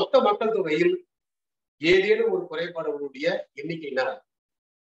 மொத்த மக்கள் தொகையில் ஏதேனும் ஒரு குறைபாடுடைய எண்ணிக்கை என்ன?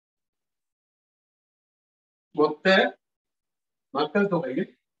 மொத்த மக்கள் தொகையில்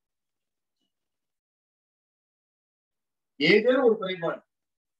ஏதேனும் ஒரு குறைபாடு,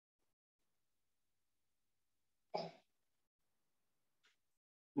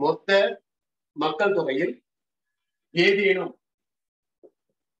 மொத்த மக்கள் தொகையில் ஏதேனும்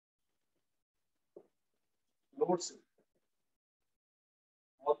நோட்ஸ்,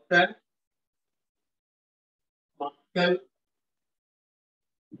 மொத்த மக்கள்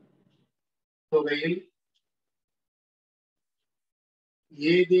தொகையில்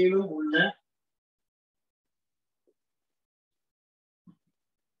ஏதேனும் உள்ள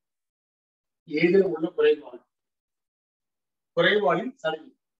குறைபாடு, குறைபாடின்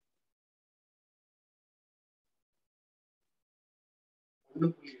சதவீதம்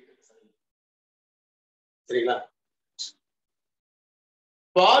 1.8%. சரிங்களா?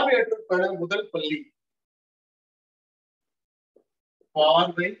 பார்வையற்றோருக்கான முதல் பள்ளி,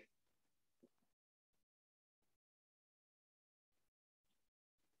 பார்வை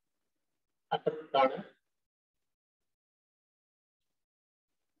அற்றோருக்கான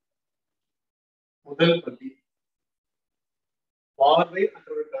முதல் பள்ளி பார்வை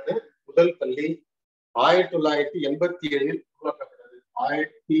அற்றவர்களுக்கான முதல் பள்ளி 1987 உருவாக்கப்பட்டது.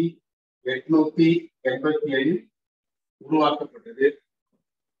 1887 உருவாக்கப்பட்டது.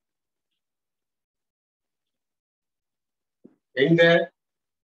 எங்க?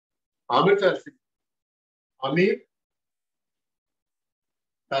 அமிர்தசரஸ். அமிர்தசரஸ்.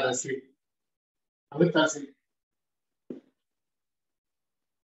 அமிர்தசரஸ்.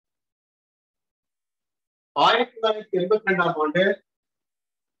 1982ஆம் ஆண்டு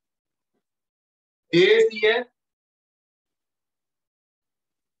தேசிய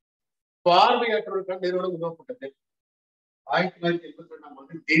பார்வையற்றவர்களுக்கான நிறுவனம் உருவாக்கப்பட்டது. 1982ஆம்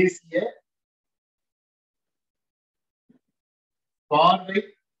ஆண்டு தேசிய பார்வை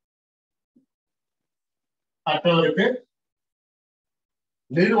அற்றவருக்கு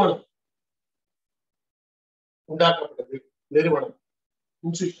நிறுவனம் உண்டாக்கப்பட்டது. நிறுவனம்,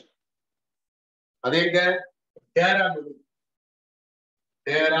 இன்ஸ்டிடியூஷன். அதேங்க டேராடூனில்.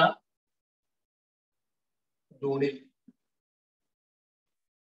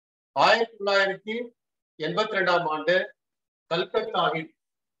 1982ஆம் ஆண்டு கல்கத்தாவில்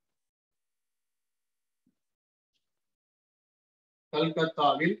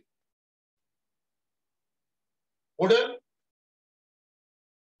உடல்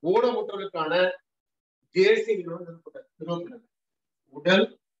ஊனமுற்றோருக்கான தேசிய நிறுவனம் நிறுவப்பட்டது. உடல்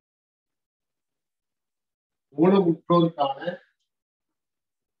ஊனமுற்றோருக்கான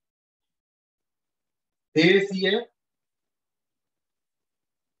தேசிய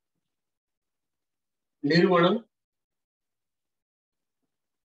நிறுவனம்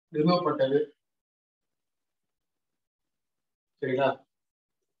நிறுவப்பட்டது. சரிங்களா?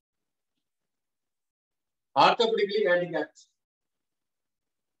 ஆர்த்தோபெடிக்கலி ஹேண்டிகேப்ட்.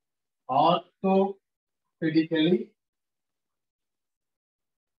 ஆர்த்தோபெடிக்கலி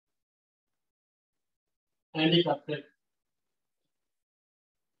ஹேண்டிகேப்டட்.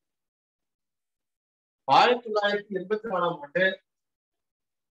 1984ஆம் ஆண்டு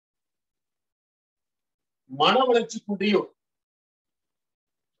மன வளர்ச்சி குன்றியோருக்கான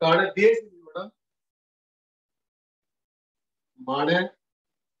தேசிய நிறுவனம் மன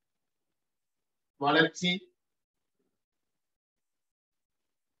வளர்ச்சி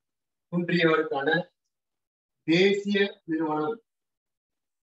குன்றியவருக்கான தேசிய நிறுவனம்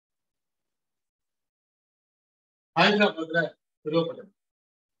ஹைதராபாத்ல நிறுவப்பட்டது.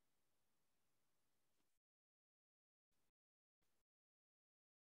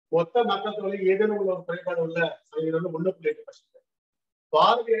 மொத்த மக்கள் தொகை ஏதேனும் ஒரு குறைபாடு உள்ள சதவீதம் 1.8%.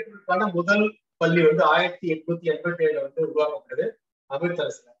 பார்வையற்றவர்களுக்கான முதல் பள்ளி 1887 உருவாக்கப்பட்டது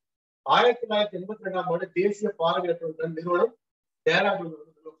அமிர்தசரஸ்ல. 1982ஆம் ஆண்டு தேசிய பார்வையற்றவர்களுக்கான நிறுவனம் டேராடூனில்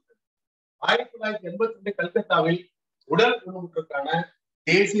நிறுவப்பட்டது. 1982 கல்கத்தாவில் உடல் ஊனமுற்றோருக்கான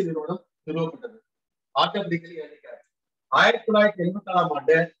தேசிய நிறுவனம் நிறுவப்பட்டது. ஆர்த்தோபெடிக்கலி ஹேண்டிகேப்ட். 1984ஆம்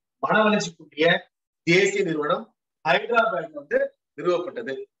ஆண்டு மன வளர்ச்சி குன்றிய தேசிய நிறுவனம் ஹைதராபாத்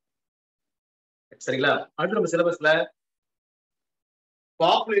நிறுவப்பட்டது. சரிங்களா? அடுத்து நம்ம சிலபஸ்ல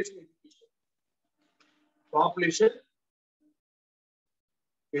பாப்புலேஷன்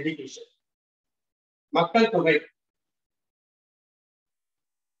எஜுகேஷன், மக்கள் தொகை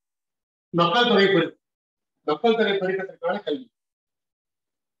பெருக்கத்திற்கான கல்வி.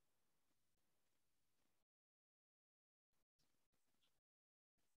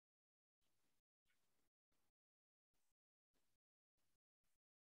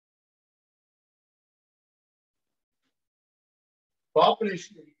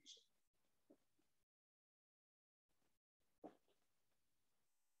 Population education.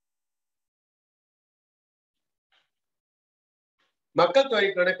 மக்கள்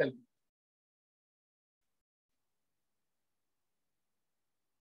தொகைக்கான கல்வி.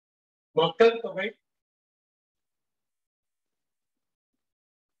 மக்கள் தொகை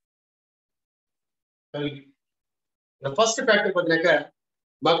கல்வி. ஃபர்ஸ்ட் ஃபேக்டர் பார்த்தீங்கன்னாக்க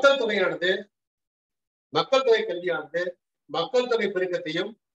மக்கள் தொகை கல்வியானது மக்கள் தொகை பெருக்கத்தையும்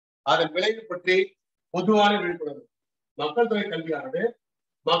அதன் விளைவு பற்றி பொதுவான விழிப்புணர்வு. மக்கள் தொகை கல்வியானது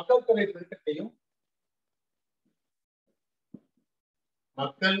மக்கள் தொகை பெருக்கத்தையும்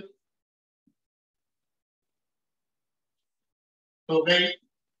மக்கள் தொகை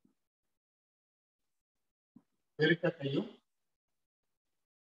பெருக்கத்தையும்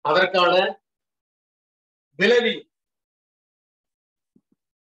அதற்கான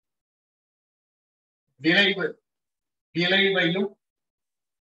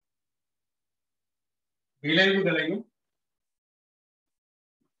விளைவுகளையும்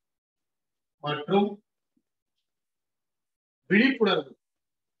மற்றும்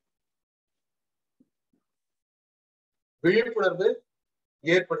விழிப்புணர்வு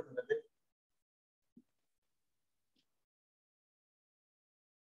ஏற்படுத்துகிறது.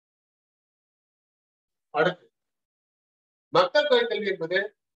 அடுத்து மக்கள் தொகை கல்வி என்பது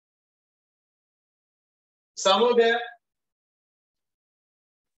சமூக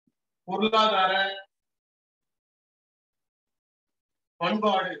பொருளாதார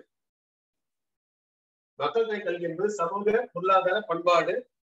பண்பாடு. மக்கள் தொகை கல்வி என்பது சமூக பொருளாதார பண்பாடு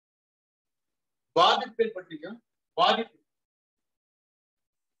பாதிப்புகள் பற்றியும் பாதிப்புகள்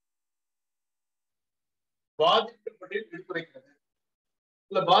பற்றியும் எடுத்துரைக்கிறது.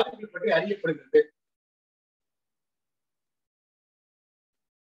 இல்ல பாதிப்புகள் பற்றி அறியப்படுகிறது.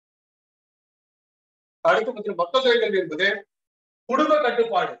 அடுத்து மக்கள் தொகை கல்வி என்பது குடும்ப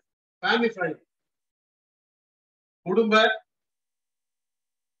கட்டுப்பாடு, ஃபேமிலி பிளானிங், குடும்ப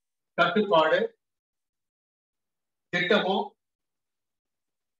கட்டுப்பாடு திட்டமோ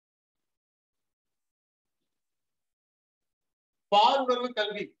பாலுணர்வு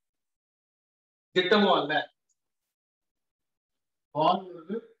கல்வி திட்டமோ அல்ல.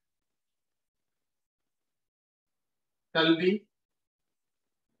 பாலுணர்வு கல்வி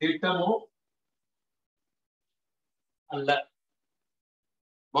திட்டமோ அல்ல.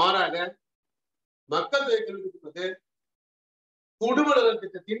 மாறாக மக்கள் தொகை கல்வி என்பது குடும்ப நல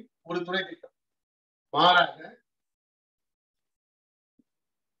திட்டத்தின் ஒரு துணை திட்டம். மாறாக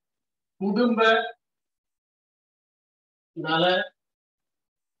குடும்ப நல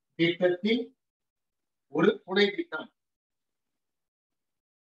திட்டத்தின் ஒரு துணை திட்டம்.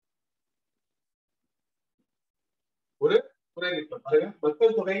 ஒரு துணை திட்டம்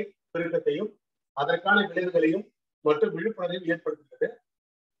மக்கள் தொகை பெருக்கத்தையும் அதற்கான விளைவுகளையும் மற்றும் விழிப்புணர்வையும் ஏற்படுத்துகிறது.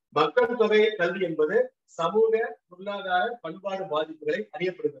 மக்கள் தொகை கல்வி என்பது சமூக பொருளாதார பண்பாடு பாதிப்புகளை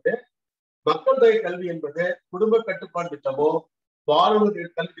அறியப்படுகிறது. மக்கள் தொகை கல்வி என்பது குடும்ப கட்டுப்பாடு திட்டமோ பாலுணர்வு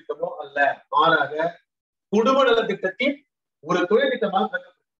கல்வி திட்டமோ அல்ல. மாறாக குடும்ப நல திட்டத்தின் ஒரு துணை திட்டமாக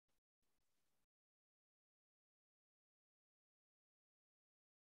கருதப்படுகிறது.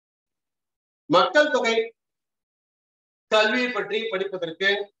 மக்கள் தொகை கல்வியை பற்றி படிப்பதற்கு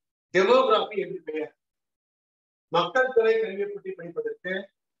டெமோகிராபி என்று பெயர். மக்கள் தொகை கல்வியை பற்றி படிப்பதற்கு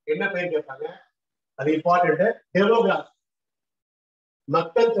என்ன பெயர் கேட்பாங்க? அது இம்பார்ட்டன்ட். டெமோகிராபி.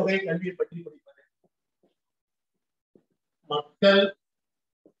 மக்கள் தொகை கல்வியை பற்றி படிப்பது மக்கள்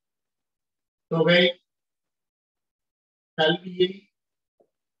தொகை கல்வியை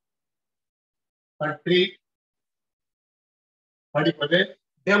பற்றி படிப்பது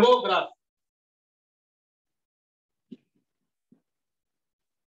டெமோகிராபி.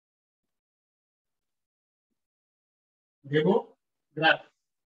 டெமோகிராபி.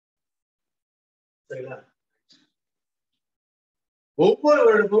 சரிங்களா? ஒவ்வொரு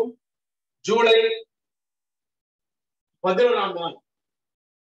வருடமும் ஜூலை 11ஆம் நாள்,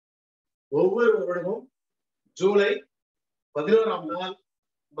 ஒவ்வொரு வருடமும் ஜூலை 11ஆம் நாள்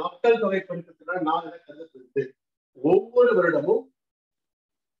மக்கள் தொகை பெருக்கத்தினால் நாள் என கருதப்படுகிறது. ஒவ்வொரு வருடமும்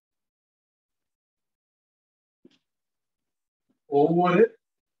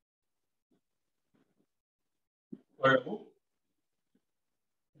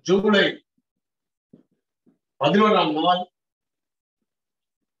ஜூலை 11ஆம் நாள்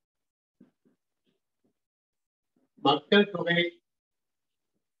மக்கள் தொகை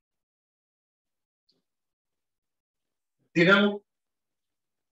தினம்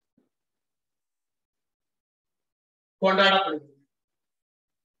கொண்டாடப்படுகிறது.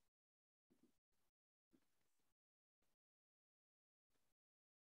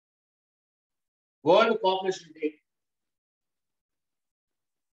 வேர்ல்ட் பாப்புலேஷன் டே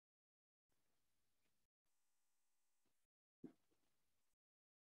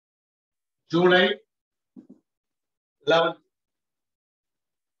ஜூலை 11.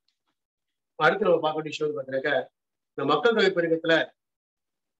 அடுத்து நம்ம பார்க்க வேண்டிய விஷயம் பார்த்தீங்கன்னாக்க, இந்த மக்கள் தொகை பெருக்கத்துல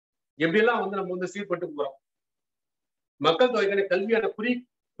எப்படி எல்லாம் நம்ம சீர்பட்டு போறோம். மக்கள் தொகைக்கான கல்வியான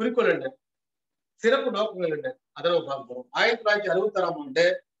குறிக்கோள் என்ன, சிறப்பு நோக்கங்கள் என்ன, அதை நம்ம பார்க்க போறோம். 1966ஆம் ஆண்டு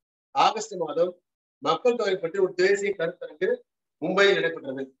ஆகஸ்ட் மாதம் மக்கள் தொகை பற்றி ஒரு தேசிய கருத்தரங்கு மும்பையில்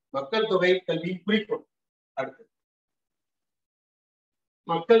நடைபெற்றது. மக்கள் தொகை கல்வி குறிக்கோள். அடுத்து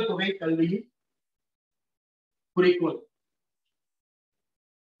மக்கள் தொகை கல்வி குறிக்கோள்.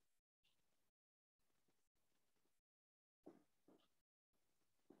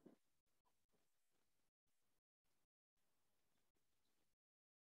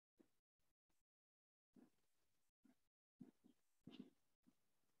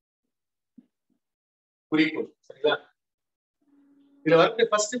 குறிக்கோள். சரிங்களா? இதுல வந்து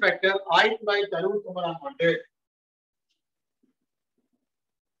ஃபர்ஸ்ட் ஃபேக்டர் 1969ஆம் ஆண்டு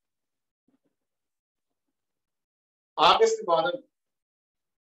ஆகஸ்ட் மாதம்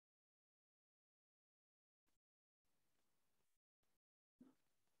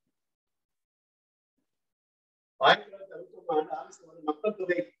மக்கள்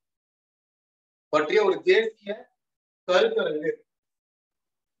தொகை பற்றிய ஒரு தேசிய கருத்தரங்கு.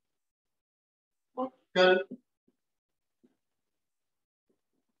 மக்கள்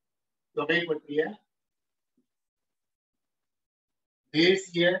தொகை பற்றிய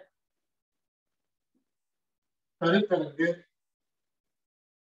தேசிய கருத்தரங்கு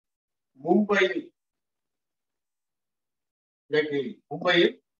மும்பையில்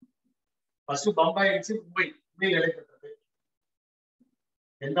மும்பையில் நடைபெற்றது.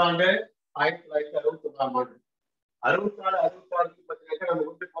 எந்த ஆண்டு? 1961ஆம் ஆண்டு. 64, 66 நம்ம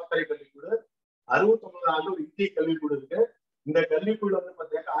வந்து கோத்தரை கல்விக்கூடு, 69 ஆண்டு ஒரு இந்திய கல்விக்கூடு இருக்கு. இந்த கல்விக்கூட வந்து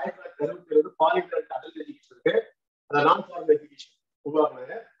பாத்தீங்கன்னா 1967 பாலிடெக்னிக் அடல்ட் எஜுகேஷன் இருக்கு. அதை நான் ஃபார்மல் எஜுகேஷன்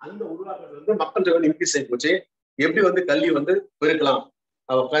உருவாக்குனாங்க. அந்த உருவாக்குறது வந்து மக்கள் தொகை இன்க்ரீஸ் ஆகி போச்சு. எப்படி வந்து கல்வி வந்து பெருக்கலாம்?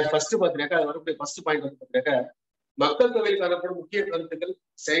 ஃபர்ஸ்ட் பாத்தீங்கன்னாக்கா அது வரக்கூடிய ஃபர்ஸ்ட் பாயிண்ட் வந்து பாத்தீங்கன்னாக்கா மக்கள் தொகை காணப்படும் முக்கிய கருத்துக்கள்,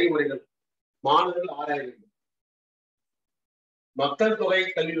 செயல்முறைகள் மாணவர்கள் ஆராய வேண்டும். மக்கள் தொகை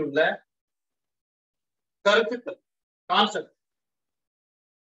கல்வியில் உள்ள கருத்துக்கள், கான்செப்ட்,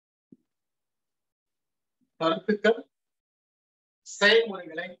 கருத்துக்கள்,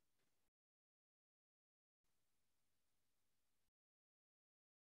 செயல்முறைகளை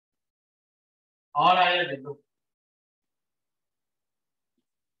ஆராய வேண்டும்.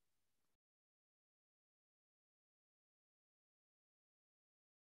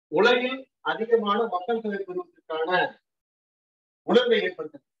 உலகில் அதிகமான மக்கள் தொகை பெறுவதற்கான உணர்வை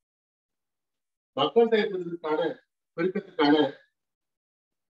ஏற்படுத்த, மக்கள் தொகை பெருக்கத்துக்கான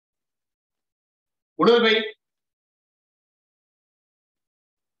உணர்வை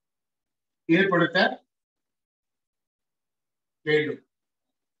ஏற்படுத்த வேண்டும்.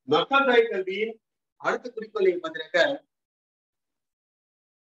 மக்கள் தொகை கல்வியின் அடுத்த குறிக்கோள் பார்த்தீங்கன்னாக்க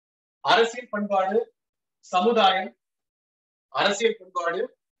அரசியல் பண்பாடு, சமுதாயம், அரசியல் பண்பாடு,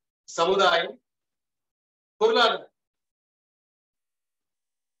 சமுதாயம், பொருளாதாரம்,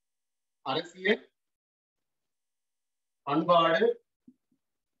 அரசியல் பண்பாடு,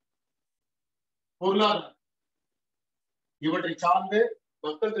 பொருளாதாரம் இவற்றை சார்ந்து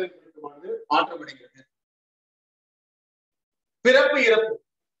மக்கள் தொகை பெருக்கமானது மாற்றமடைகிறது. பிறப்பு இறப்பு,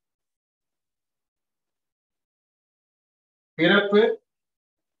 பிறப்பு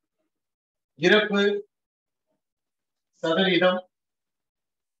இறப்பு சதவீதம்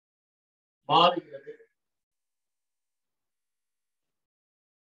மாறுகிறது.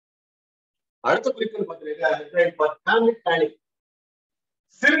 அடுத்த குறிக்கோள் பார்த்தீங்கன்னா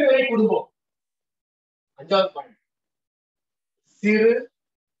சிறுநிலை குடும்பம். 5வது பாயிண்ட், சிறு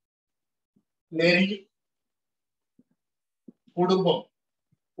நெறி குடும்பம்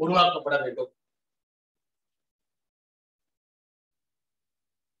உருவாக்கப்பட வேண்டும்.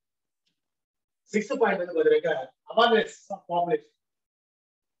 6th பாயிண்ட் வந்து பாத்தீங்கன்னா அவேர்னஸ் ஆஃப் பாப்புலேஷன்,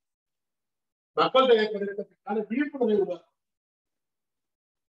 மக்கள் தொகை பெருக்கத்திற்கான விழிப்புணர்வை உருவாக்கும்.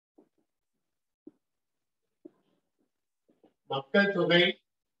 மக்கள் தொகை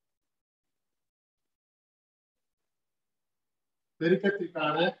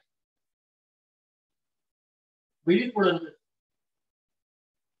பெருக்கத்திற்கான விழிப்புணர்வு,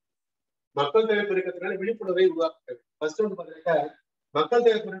 மக்கள் தொகை பெருக்கத்திற்கான விழிப்புணர்வை உருவாக்குகிறது. ஃபர்ஸ்ட் வந்து பாத்தீங்கன்னா மக்கள்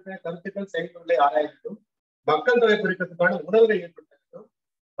தொகை பெருக்க கருத்துக்கள், செயல்முறைகளை ஆராய வேண்டும். மக்கள் தொகை பெருக்கத்துக்கான உணர்வை ஏற்படுத்த வேண்டும்.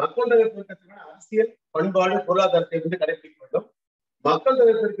 மக்கள் தொகை பெருக்கத்துக்கான அரசியல், பண்பாடு, பொருளாதாரத்தை வந்து கடைபிடிக்க வேண்டும். மக்கள்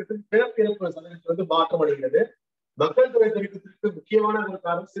தொகை பெருக்கத்தின் பிறப்பு இறப்பு சதவீதம் வந்து மாற்றம் அடைகிறது. மக்கள் தொகை பெருக்கத்திற்கு முக்கியமான ஒரு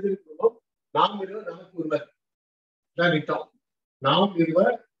காரணம் சிறு குடும்பம். நாம் இருவர் நமக்கு ஒருவர், நாம்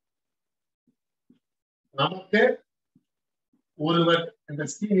இருவர் நமக்கு ஒருவர் என்ற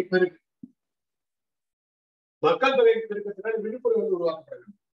ஸ்கீம் இப்ப இருக்கு. மக்கள் தொகை பெருக்கத்திற்கான விழிப்புணர்வு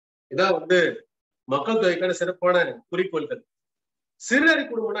உருவாக்கப்படும். இதான் வந்து மக்கள் தொகைக்கான சிறப்பான குறிக்கோள்கள். சிறுநெறி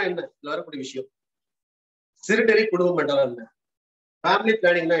குடும்பம்னா என்ன? இதுல வரக்கூடிய விஷயம். சிறுநெறி குடும்பம் என்றால் என்ன? ஃபேமிலி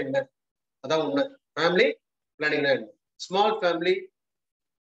பிளானிங்னா என்ன? அதான் உண்மை. ஃபேமிலி பிளானிங்னா என்ன? ஸ்மால் ஃபேமிலி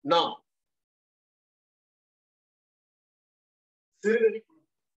நாம் சிறுநெறி குடும்பம்.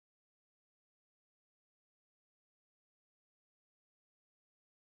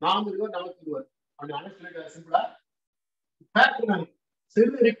 நாம் இருவர் நமக்கு இருவர் அப்படி அனுப்பிச்சு சிம்பிளா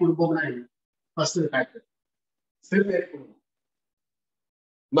சிறுநெறி குடும்பம்னா என்ன? ஃபர்ஸ்ட் ஃபேக்டர் சிறுநெறி குடும்பம்.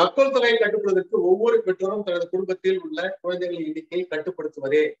 மக்கள் தொகையை கட்டுப்படுவதற்கு ஒவ்வொரு பெற்றோரும் தனது குடும்பத்தில் உள்ள குழந்தைகளின் எண்ணிக்கையை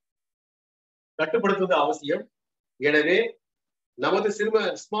கட்டுப்படுத்துவது அவசியம். எனவே நமது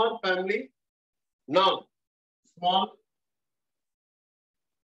ஸ்மால் ஃபேமிலி நாம் ஸ்மால்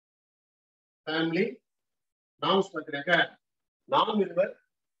ஃபேமிலி நாம் நாம் இருவர்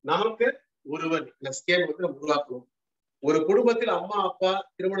நமக்கு ஒருவர் ஸ்கேம் வந்து நம்ம உருவாக்குவோம். ஒரு குடும்பத்தில் அம்மா, அப்பா,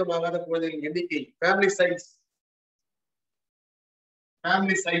 திருமணமாகாத குழந்தைகளின் எண்ணிக்கை ஃபேமிலி சைஸ்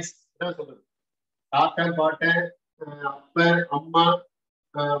என்ன சொல்றது? தாத்தன், பாட்டன், அப்பன், அம்மா,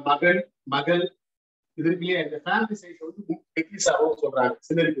 மகன், மகள், இது இருக்குல்லையே, இந்த ஃபேமிலி சைஸ் வந்து டிக்ரீஸ் ஆகும் சொல்றாங்க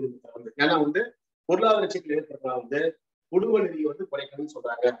சிறுநீர் குடும்பத்தை வந்து. ஏன்னா வந்து பொருளாதார சிக்கல் ஏற்படுறதுனால வந்து குடும்ப நிதியை வந்து குறைக்கணும்னு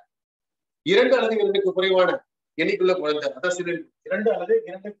சொல்றாங்க. 2 அல்லது 2க்கு குறைவான எண்ணிக்கையுள்ள குழந்தை, அதான் சிறுநீர் 2 அல்லது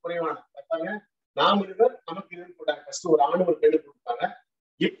 2க்கு குறைவான பார்த்தாங்க. நாம் இருவர் நமக்கு இருவர் போட்டாங்க. ஃபர்ஸ்ட் ஒரு ஆணு ஒரு பெண்ணு கொடுத்தாங்க.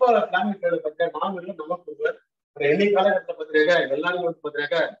 இப்ப ஃபேமிலி பேர் பார்த்தா நாம் இருவர் நமக்கு ஒருவர். என்னைக்கு காலகட்டத்தில் பார்த்தீங்க எல்லாரும் வந்து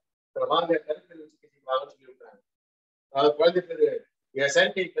பார்த்தீங்க வாங்க கருத்து வச்சு வாங்கன்னு சொல்லி விட்டாங்க. அதாவது குழந்தை பேரு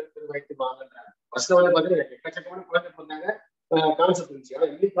செயற்கை கருத்து வைத்து வாங்கன்றாங்க. ஃபர்ஸ்ட் வந்து பார்த்தீங்கன்னா எக்கச்சக்கமான குழந்தை பிறந்தாங்க, கான்செப்ட் இருந்துச்சு. ஆனா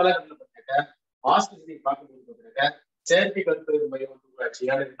இன்னைக்கு காலகட்டத்தில் பார்த்தீங்க ஆஸ்பத்திரி பார்க்கும்போது பார்த்தீங்க செயற்கை கருத்து மையம் வந்து உருவாச்சு.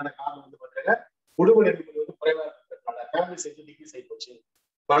 அதுக்கான காரணம் வந்து பார்த்தீங்கன்னா குடும்ப நெருக்கடி வந்து குறைவாக இருக்கிறதுனால ஃபேமிலி சைக்கிள் டிகிரீஸ் ஆகி போச்சு.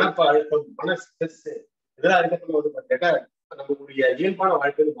 பணப்ப அழுத்தம், மன ஸ்ட்ரெஸ் இதெல்லாம் அதுக்கப்புறம் வந்து பார்த்தீங்கன்னா நம்மளுடைய இயல்பான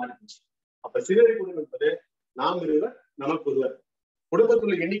வாழ்க்கை மாறி போச்சு. அப்ப சிறுநீர் குடும்பம் என்பது நாம் இருவர் நமக்கு ஒருவர்.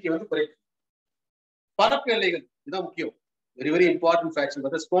 குடும்பத்துள்ள எண்ணிக்கை வந்து குறைக்கும். பரப்பு எல்லைகள் இதுதான் முக்கியம். Very very important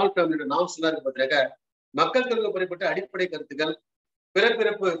facts. Small family norms எல்லாம் இருக்கு பார்த்தீங்க. மக்கள் தொகை முறைப்பட்ட அடிப்படை கருத்துக்கள்,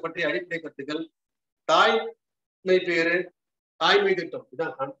 பிறப்பிறப்பு பற்றிய அடிப்படை கருத்துக்கள், தாய்மை பேரு, தாய்மை திட்டம்,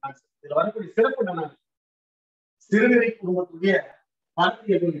 இதுதான் கான்செப்ட். இதுல வரக்கூடிய சிறப்பு என்னன்னா சிறுநீரை குடும்பத்துடைய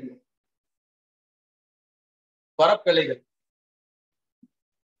பரப்பு பரப்பெல்லைகள்,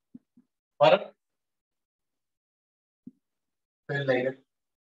 பரப்பெல்லைகள்.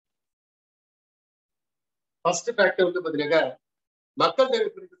 ஃபர்ஸ்ட் ஃபேக்டர் வந்து பாத்தீங்கன்னா மக்கள் தொகை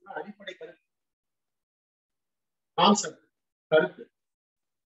குறிப்பிட்ட அடிப்படை கருத்து, கான்செப்ட் கருத்து,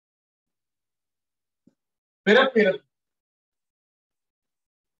 பிறப்பிறப்பு.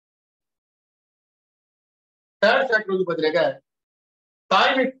 தேர்ட் ஃபேக்டர் வந்து பாத்தீங்கன்னா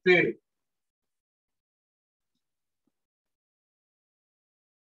தாய்மை பேரு,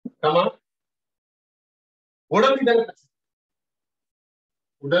 உடல்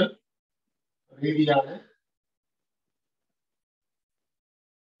உடல் ரீதியான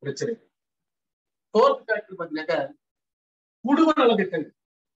பிரச்சனை. ஃபோர்த் ஃபேக்டர் பாத்தீங்கன்னா குடும்ப நலத்திட்டங்கள்,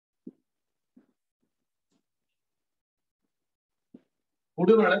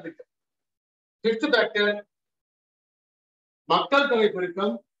 குடும்ப நலத்திட்டம். ஃபிஃப்த் ஃபேக்டர் மக்கள் தொகை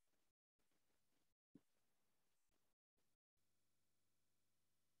பெருக்கம்,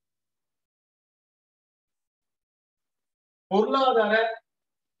 பொருளாதார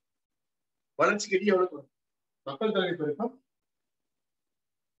வளர்ச்சிக்கு இடையே எவ்வளவு மக்கள் தொகை பெருக்கம்,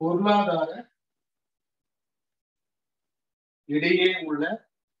 பொருளாதார இடையே உள்ள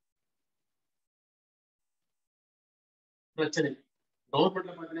பிரச்சனை.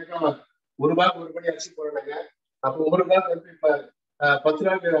 கவர்மெண்ட்ல பாத்தீங்கன்னா ₹1 ஒரு படி அரிசி போடுறாங்க. அப்போ ₹1 வந்து இப்ப 10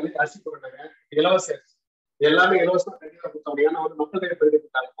 ரூபாய்க்கு அரிசி போடுறாங்க. இலவச அரிசி எல்லாமே இலவசமா கண்டிப்பா கொடுத்தாங்க. ஏன்னா வந்து மக்கள் தொகை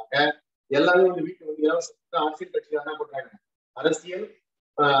பெருக்கத்துக்காக எல்லாமே வந்து வீட்டுல வந்து இலவச அரசியல் கட்சியாக தான் போடுறாங்க.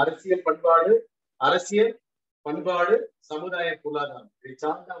 அரசியல் பண்பாடு, அரசியல் பண்பாடு, சமுதாய பொருளாதாரம் இதை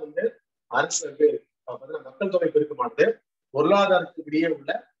சார்ந்தா வந்து அரசு வந்து மக்கள் தொகை பெருக்கமானது பொருளாதாரத்துக்கு இடையே உள்ள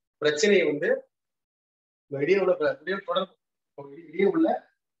பிரச்சனையை வந்து இடையே உள்ள தொடர்பு, இடையே உள்ள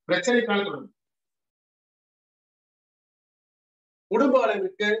பிரச்சனைக்கான தொடர்பு. குடும்ப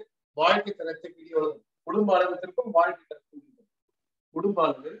அளவிற்கு வாழ்க்கை தரத்துக்கு இடையே உள்ள குடும்ப அளவிற்கும் வாழ்க்கை தரத்துக்கும் குடும்ப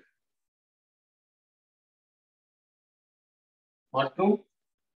அளவு மற்றும்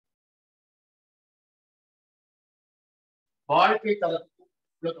வாழ்க்கை தரத்துக்கும்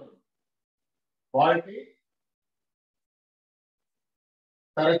உள்ள தொடர்பு. வாழ்க்கை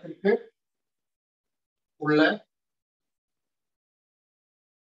தரத்திற்கு உள்ள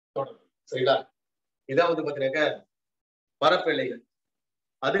தொடர்பு. சரிங்களா? இதான் வந்து பாத்தீங்கன்னா பரப்பெல்லைகள்.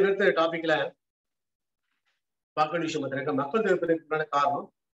 அதுக்கடுத்த டாபிக்ல பார்க்க விஷயம் பாத்தீங்கன்னா மக்கள் தொகை பெருக்கத்துக்கான காரணம்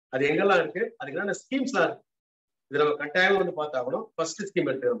அது எங்கெல்லாம் இருக்கு, அதுக்கான ஸ்கீம்ஸ் எல்லாம் இருக்கு. இது நம்ம கட்டாயம் வந்து பார்த்தாகணும். ஃபர்ஸ்ட் ஸ்கீம்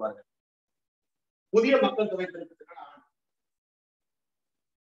எடுத்து பாருங்க. புதிய மக்கள் தொகை பெருக்கத்துக்கான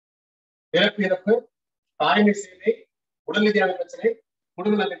இறப்பு, தாய்மை சேவை, உடல் ரீதியான பிரச்சனை,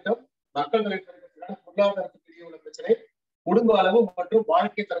 குடும்ப நலத்திட்டம், மக்கள் தொகை பெருக்கத்துக்கான பொருளாதாரத்துக்கு இடையே உள்ள பிரச்சனை, குடும்ப அளவு மற்றும்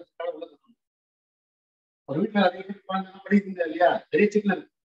வாழ்க்கை தரத்துக்கான உள்ள தொடர்பு. ஒரு வீட்டுல அதிக பேர் படிக்கிறது இல்லையா, பெரிய சிக்கல்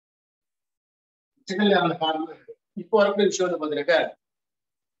காரணம் இருக்கு. இப்போ வரக்கூடிய விஷயம் வந்து பாத்தீங்கன்னாக்க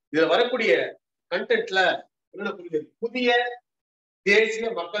இதுல வரக்கூடிய கண்டென்ட்ல என்னென்ன புரியுது, புதிய தேசிய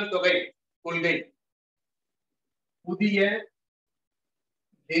மக்கள் தொகை கொள்கை, புதிய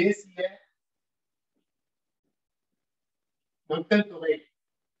தேசிய மக்கள் தொகை,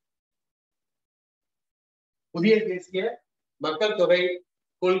 புதிய தேசிய மக்கள் தொகை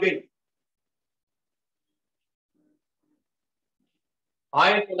கொள்கை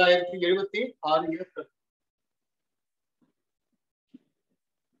 1976 ஏப்ரல்.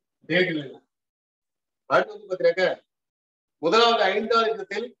 அடுத்து வந்து பாத்தீங்கன்னா முதலாவது 5வது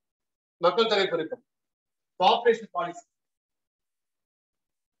யுத்தத்தில் மக்கள் தொகை பெருக்கம், பாப்புலேஷன் பாலிசி,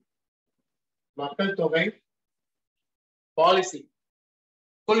 மக்கள் தொகை பாலிசி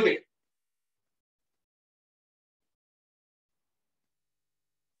கொள்கை.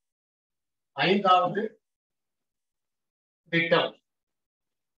 ஐந்தாவது திட்டம்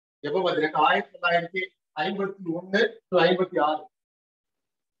எப்ப பாத்தீங்கன்னா 1951 to 56.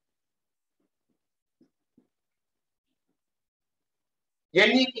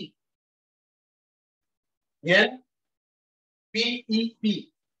 NEP NPEP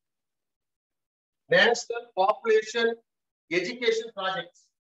National Population Education Projects.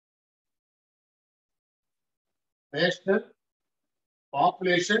 National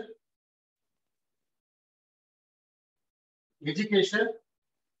Population Education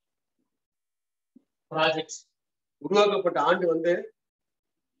Projects உருவாக்கப்பட்ட ஆண்டு வந்து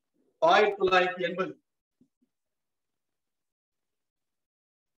 1980.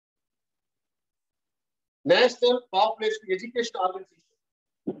 National Population Education Organization.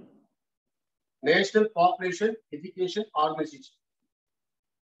 National Population Education Organization.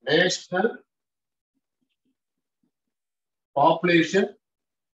 National Population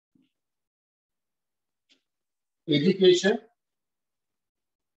Education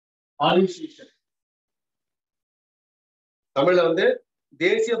Organization. தமிழ்ல வந்து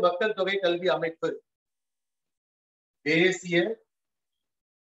தேசிய மக்கள் தொகை கல்வி அமைப்பு. தேசிய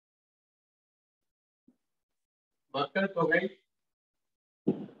மக்கள் தொகை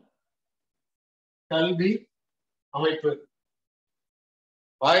கல்வி அமைப்பு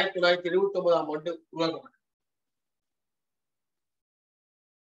 1929 ஆண்டு உருவாக்கப்பட்டது.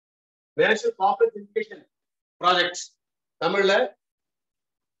 நேஷனல் பாப்புலேஷன் எஜுகேஷன் ப்ராஜெக்ட்ஸ் தமிழ்ல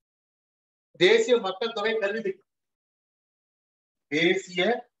தேசிய மக்கள் தொகை கல்வி திட்டம். தேசிய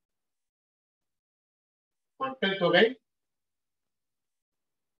மக்கள் தொகை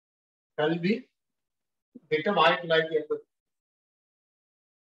கல்வி திட்டம் 1980.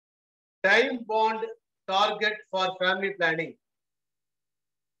 Time bond target for family planning.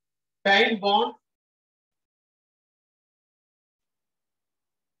 Time bond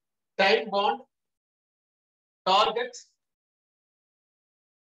targets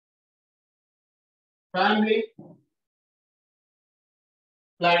family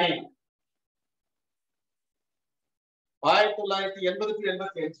planning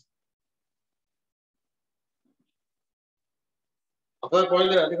 1980-85. அப்பதான்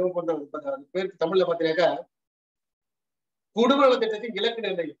குழந்தைகள் அதிகம் பண்றாங்க. பேருக்கு தமிழ்ல பாத்தீங்கன்னாக்கா குடும்ப நல திட்டத்தின் இலக்கு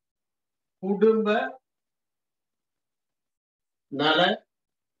நிர்ணயம். குடும்ப நல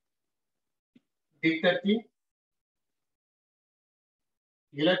திட்டத்தின்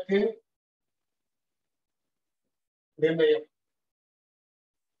இலக்கு நிர்ணயம்.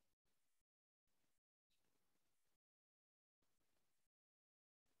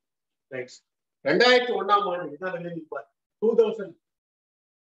 Next. 2001 ஆண்டு இதான் 2001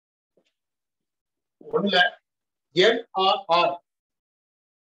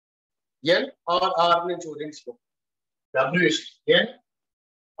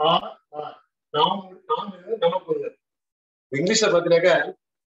 இங்கிலீஷ்ல பாத்தீங்கன்னாக்கா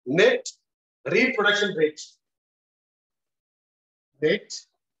net reproduction rate. Net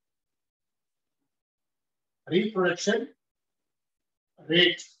reproduction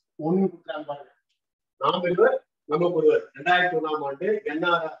rate ஒண்ணு பாருங்க. நாம் இருவர் நமக்கு ஒருவர் 2001 ஆண்டு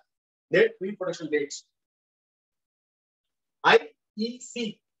NRR net reproduction rate. IEC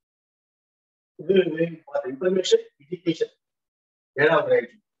இது இன்ஃபர்மேஷன் எஜுகேஷன் 7வது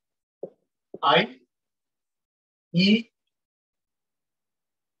ரேட். IEC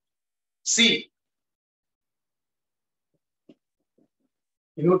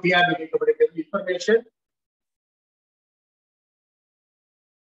இது டிஆர்பி கேட்கப்படுகிறது. Information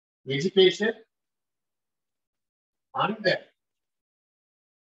education and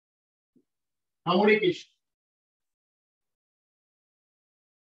communication.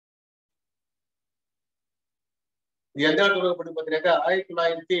 எந்த தொடர்பு பார்த்தீங்கன்னாக்கா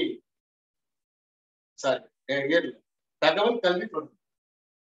 1900 தகவல் கல்வி தொடர்பு.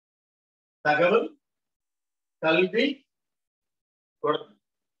 தகவல் கல்வி தொடர்பு.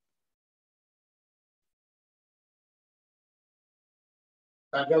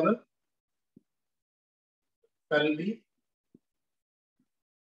 தகவல் கல்வி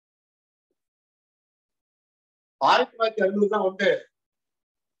 1960 தான் வந்து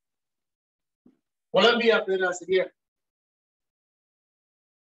கொலம்பியா பேராசிரியர்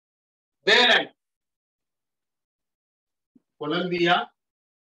வேலண்ட். கொலம்பியா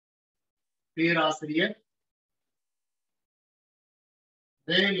பேராசிரியர்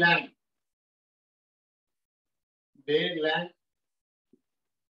வேலண்ட்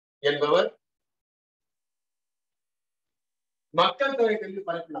என்பவர் மக்கள் தொகை கல்வி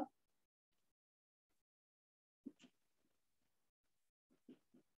பரப்பினார்.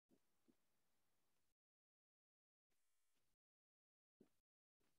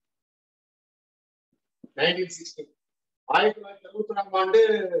 1960. 1961ஆம் ஆண்டு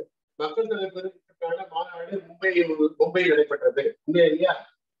மக்கள் தொகை பெருக்கத்துக்கான மாநாடு மும்பையில் நடைபெற்றது. இல்லையா?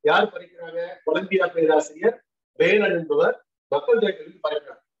 யார் பறிக்கிறாங்க? கொலம்பியா பேராசிரியர் பேலன் என்பவர் மக்கள் தொகை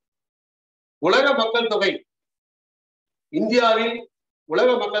பறிக்கிறார். உலக மக்கள் தொகை, இந்தியாவில் உலக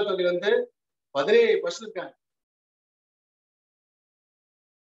மக்கள் தொகை 17% இருக்காங்க.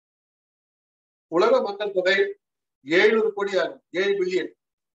 உலக மக்கள் தொகை 700 கோடி ஆகும், 7 பில்லியன்.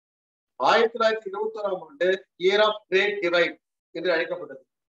 1921ஆம் ஆண்டு இயர் ஆஃப் கிரேட் டிவைட் என்று அழைக்கப்பட்டது.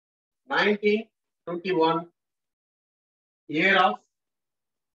 1921 இயர் ஆஃப்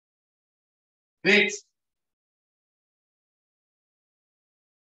கிரேட்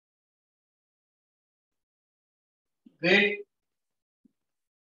டிவைட்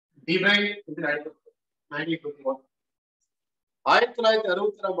என்று அழைக்கப்பட்டது. 1921.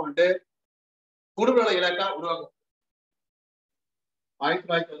 1966ஆம் ஆண்டு குடும்பநல இலாக்கா உருவாக்கப்பட்டது.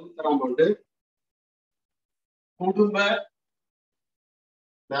 1966ஆம் ஆண்டு குடும்ப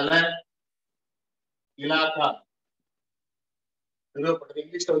நல இலாக்கா நிறுவப்பட்டது.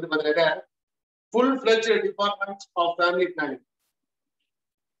 இங்கிலீஷ்ல பாத்தீங்கன்னா full ஃபிளெட்ஜ்ட் department of family planning.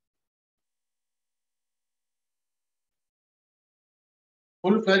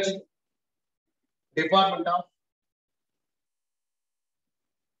 Full ஃபிளெட்ஜ்ட் department of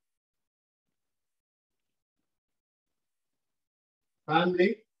family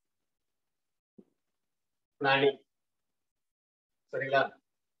planning. சரிங்களா?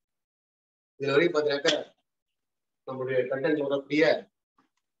 இதுல வரைக்கும் பாத்தீங்கன்னாக்க நம்மளுடைய கண்டென்ட் வரக்கூடிய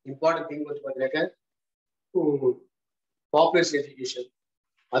இம்பார்ட்டன்ட் திங் பாத்தீங்கன்னாக்க பாப்புலேஷன் எஜுகேஷன்.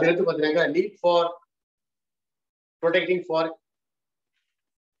 அது எடுத்து பாத்தீங்கன்னாக்க need for protecting for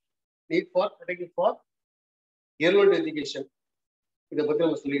environment education. இதை பத்தி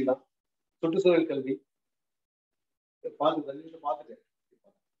நம்ம சொல்லிடலாம். சுற்றுச்சூழல் கல்வி பார்த்துட்டு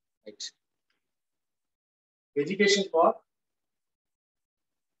education for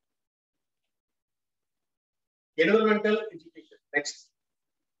environmental education. Next,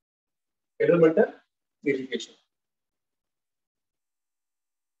 environmental education.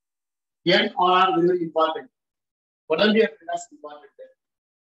 NR is important. Columbia is important.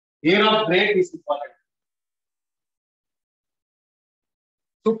 Year of grade is important.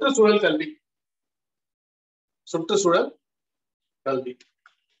 சுற்றுச்சூழல் கல்வி. சுற்றுச்சூழல் கல்வி.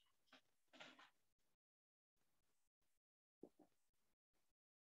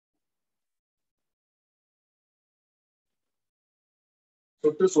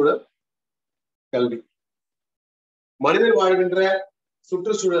 சுற்றுச்சூழல் கல்வி. மனிதர் வாழ்கின்ற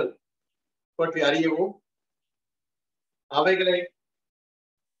சுற்றுச்சூழல் பற்றி அறியவும் அவைகளை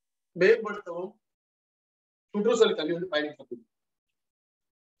மேம்படுத்தவும் சுற்றுச்சூழல் கல்வி பயன்படுத்தப்படும்.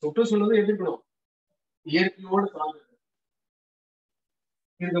 சுற்றுச்சூழல் எப்படி இருக்கணும்? இயற்கையோடு சார்ந்தது.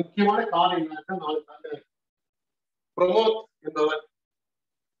 இதுக்கு முக்கியமான காரணம் என்னன்னா 4 காரணம். பிரமோத் என்பவர்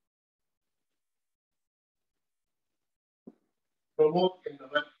பிரமோத்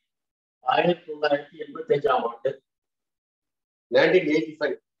என்பவர் 1985ஆம் ஆண்டு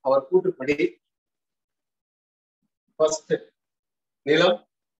 1985 அவர் கூற்றுப்படி ஃபர்ஸ்ட் நிலம்,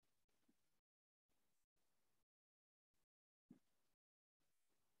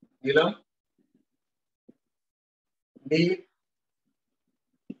 நீர்,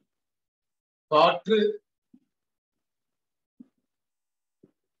 காற்று,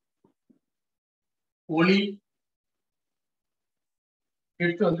 ஒளி,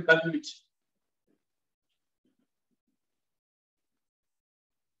 எடுத்து கல்வீச்சு.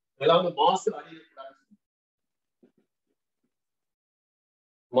 இதெல்லாம் மாசு அடையக்கூடாது.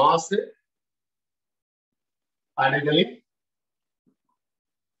 மாசு அடைகளின்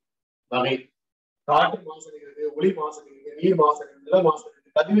வகை. காற்று மாசடைகிறது, ஒளி மாசடைகிறது, நீர் மாசடைகிறது, நில மாசடைகிறது,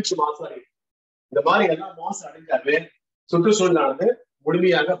 கதிர்வீச்சு மாசு அடைகிறது. இந்த மாதிரி எல்லாம் மாசு அடைஞ்சாலே சுற்றுச்சூழலானது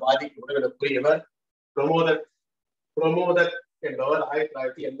முழுமையாக பாதிக்கப்படும். கூறியவர் பிரமோதர் என்பவர்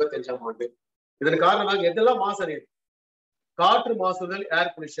 1985ஆம் ஆண்டு. இதன் காரணமாக எதெல்லாம் மாசு அடையுது? காற்று மாசுதல்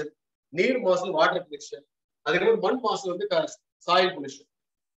ஏர் பொல்யூஷன், நீர் மாசுதல் வாட்டர் பொல்யூஷன், அதுக்கப்புறம் மண் மாசு சாயில் பொல்யூஷன்.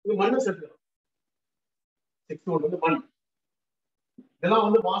 இது மண்ணு செலுத்தணும். மண்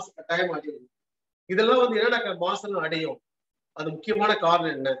இதெல்லாம் மாசு கட்டாயம் அடையும். இதெல்லாம் என்னென்ன மாசம் அடையும்? அது முக்கியமான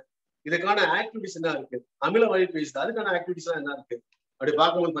காரணம் என்ன? இதுக்கான ஆக்டிவிட்டிஸ் என்ன இருக்கு? அமில வழி பேசுது, அதுக்கான ஆக்டிவிட்டிஸ் என்ன இருக்கு? அப்படி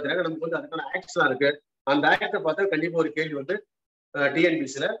பார்க்கும்போது பாத்தீங்கன்னா நமக்கு அதுக்கான ஆக்ட்ஸ் இருக்கு. அந்த ஆக்டை பார்த்தா கண்டிப்பா ஒரு கேள்வி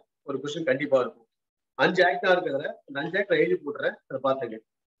டிஎன்பிசில ஒரு கொஸ்டின் கண்டிப்பா இருக்கும். 5 ஆக்டா இருக்கிறதுல அந்த 5 ஆக்டை எழுதி போட்டுறேன், அதை பார்த்துங்க.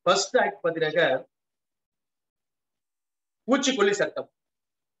 ஃபர்ஸ்ட் ஆக்ட் பாத்தீங்கன்னாக்க பூச்சிக்கொல்லி சட்டம்.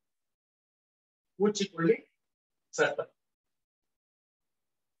 பூச்சிக்கொல்லி சட்டம்.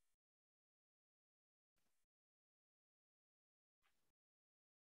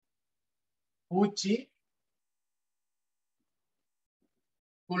 பூச்சி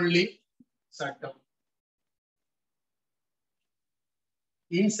புள்ளி சட்டம்.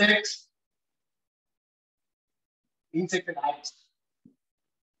 Insect act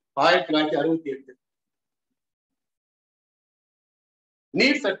 1968.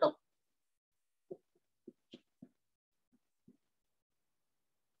 நீர் சட்டம்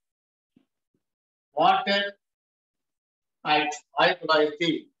வாட்டர் ஆக்ட்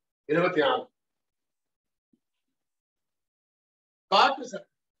 1924. காற்று சட்டம்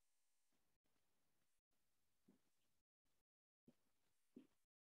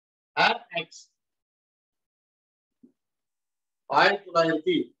ஏர் ஆக்ட்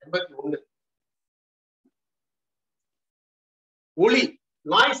 1981. ஒளி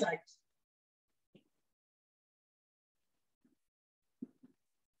நாய்ஸ் ஆக்ட்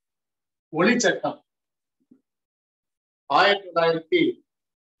ஒளி சட்டம்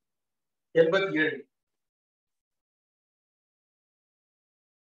 1987.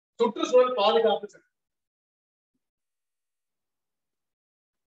 சுற்றுச்சூழல் பாதுகாப்பு சட்டம்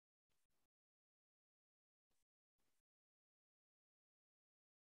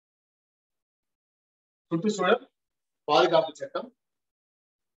சுற்றுச்சூழல் பாதுகாப்பு சட்டம்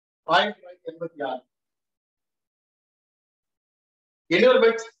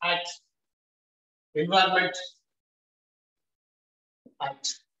 1986. என்விரான்மெண்ட்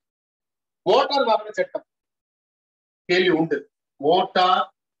ஆக்ட் மோட்டார் வாகன சட்டம் கேள்வி உண்டு. மோட்டார்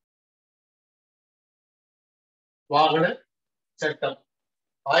வாகன சட்டம்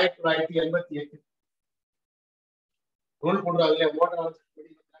 1988. ரூல் போடுறாங்க மோட்டார் வாகன சட்டம்.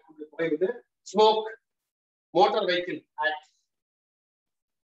 ஸ்மோக் மோட்டார் வெஹிக்கிள் ஆக்ட்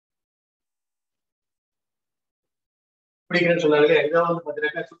பிடிக்கிறேன்னு சொன்னாங்க. இதான் வந்து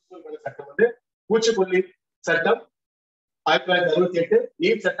பாத்தீங்கன்னா சுற்றுச்சூழல் சட்டம் வந்து பூச்சிக்கொல்லி சட்டம் 1968,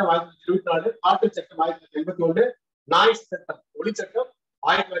 நீர் சட்டம் 1924, காற்று சட்டம் 1981, நாய்ஸ் சட்டம் ஒளி சட்டம்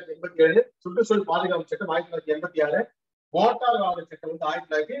 1987, சுற்றுச்சூழல் பாதுகாப்பு சட்டம் 1986, மோட்டார் வாகன சட்டம் வந்து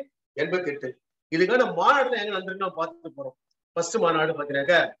 1988. இதுக்கான மாநாடுல எங்க நடந்திருக்கு நம்ம பார்த்துட்டு போறோம். ஃபர்ஸ்ட் மாநாடு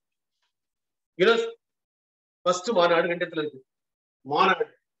பாத்தீங்கன்னாக்க ஃபர்ஸ்ட் மாநாடு 2 இடத்துல இருக்கு. மாநாடு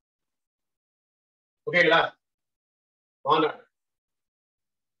ஓகேங்களா? மாநாடு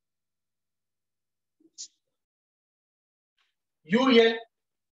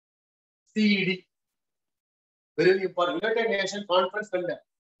UNCED, very important, United Nations Conference on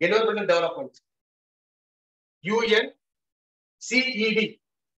Environmental Development. UNCED,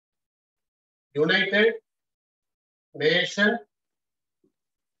 United Nations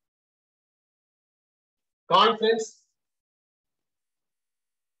Conference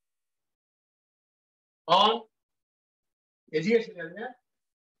on Education and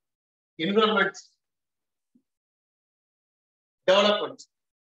Environment Development.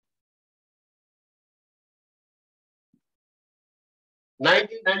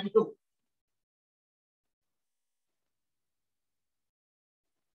 (1992).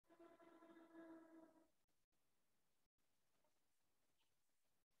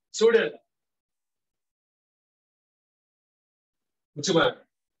 Sweden.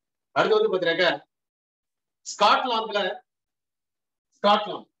 அடுத்து வந்து பாத்தீங்கன்னாக்க ஸ்காட்லாந்துல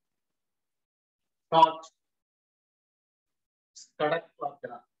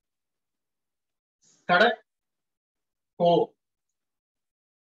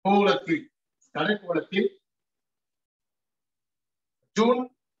கடற்கோளத்தில் ஜூன்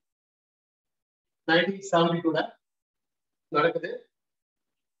 1972 நடக்குது.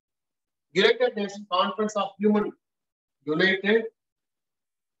 United Nations Conference of Human United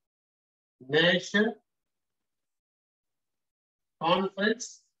Nations Conference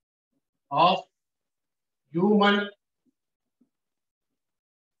of Human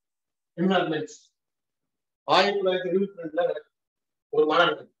Environment 1922 நடக்குது ஒரு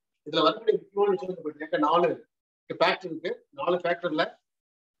மாநாடு. இதுல வரக்கூடிய முக்கியமான விஷயம் பார்த்தீங்கன்னாக்க 4 ஃபேக்டர் இருக்கு. 4 ஃபேக்டர்ல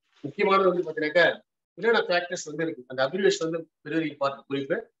முக்கியமானது வந்து பாத்தீங்கன்னாக்க என்னென்ன ஃபேக்டர்ஸ் வந்து இருக்கு அந்த அப்ரிவேஷன் வந்து பெரிய பார்த்து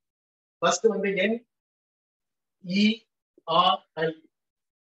குறிப்பு. ஃபர்ஸ்ட் வந்து NERI,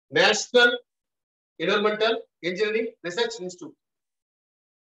 national environmental engineering research institute.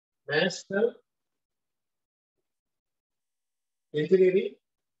 National engineering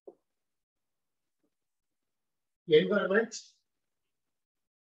environment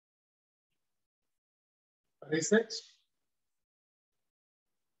research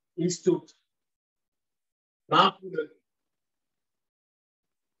institute Nagpur.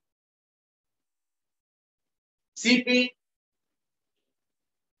 CPUNCED.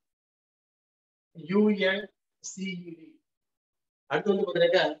 அடுத்து வந்து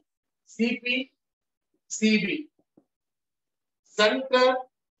பாத்தீங்கன்னா CPCB, central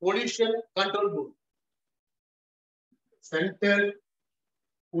pollution control board. Central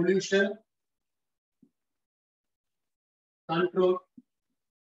Pollution Control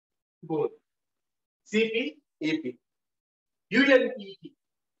Board. CPEP. UNEP.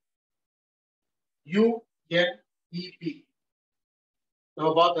 UNEP. நம்ம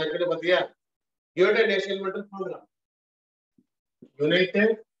பார்த்தோம் ஏற்கனவே பார்த்தியா? யுனைடெட் நேஷன் மட்டும் program.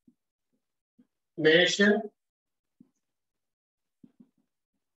 United nation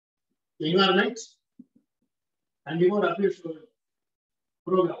environment and more affairs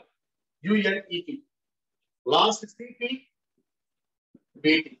program. UNEP. Last CTBT.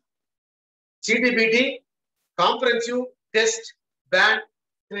 CTBT Comprehensive Test Ban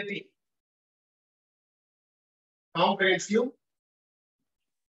Treaty. Comprehensive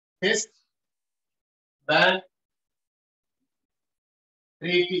Test Ban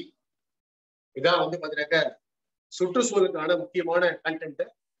Treaty. இதான் வந்து பாத்தீங்கன்னாக்க சுற்றுச்சூழலுக்கான முக்கியமான content.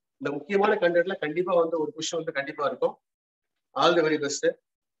 இந்த முக்கியமான கண்டென்ட்ல கண்டிப்பா வந்து ஒரு கொஸ்டின் வந்து கண்டிப்பா இருக்கும். All the very best.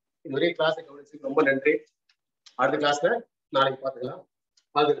 இதுவரை கிளாஸை கவனிச்சதுக்கு ரொம்ப நன்றி. அடுத்த கிளாஸ்ல நாளைக்கு பார்த்துக்கலாம்.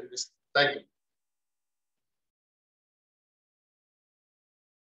 All the very best. Thank you.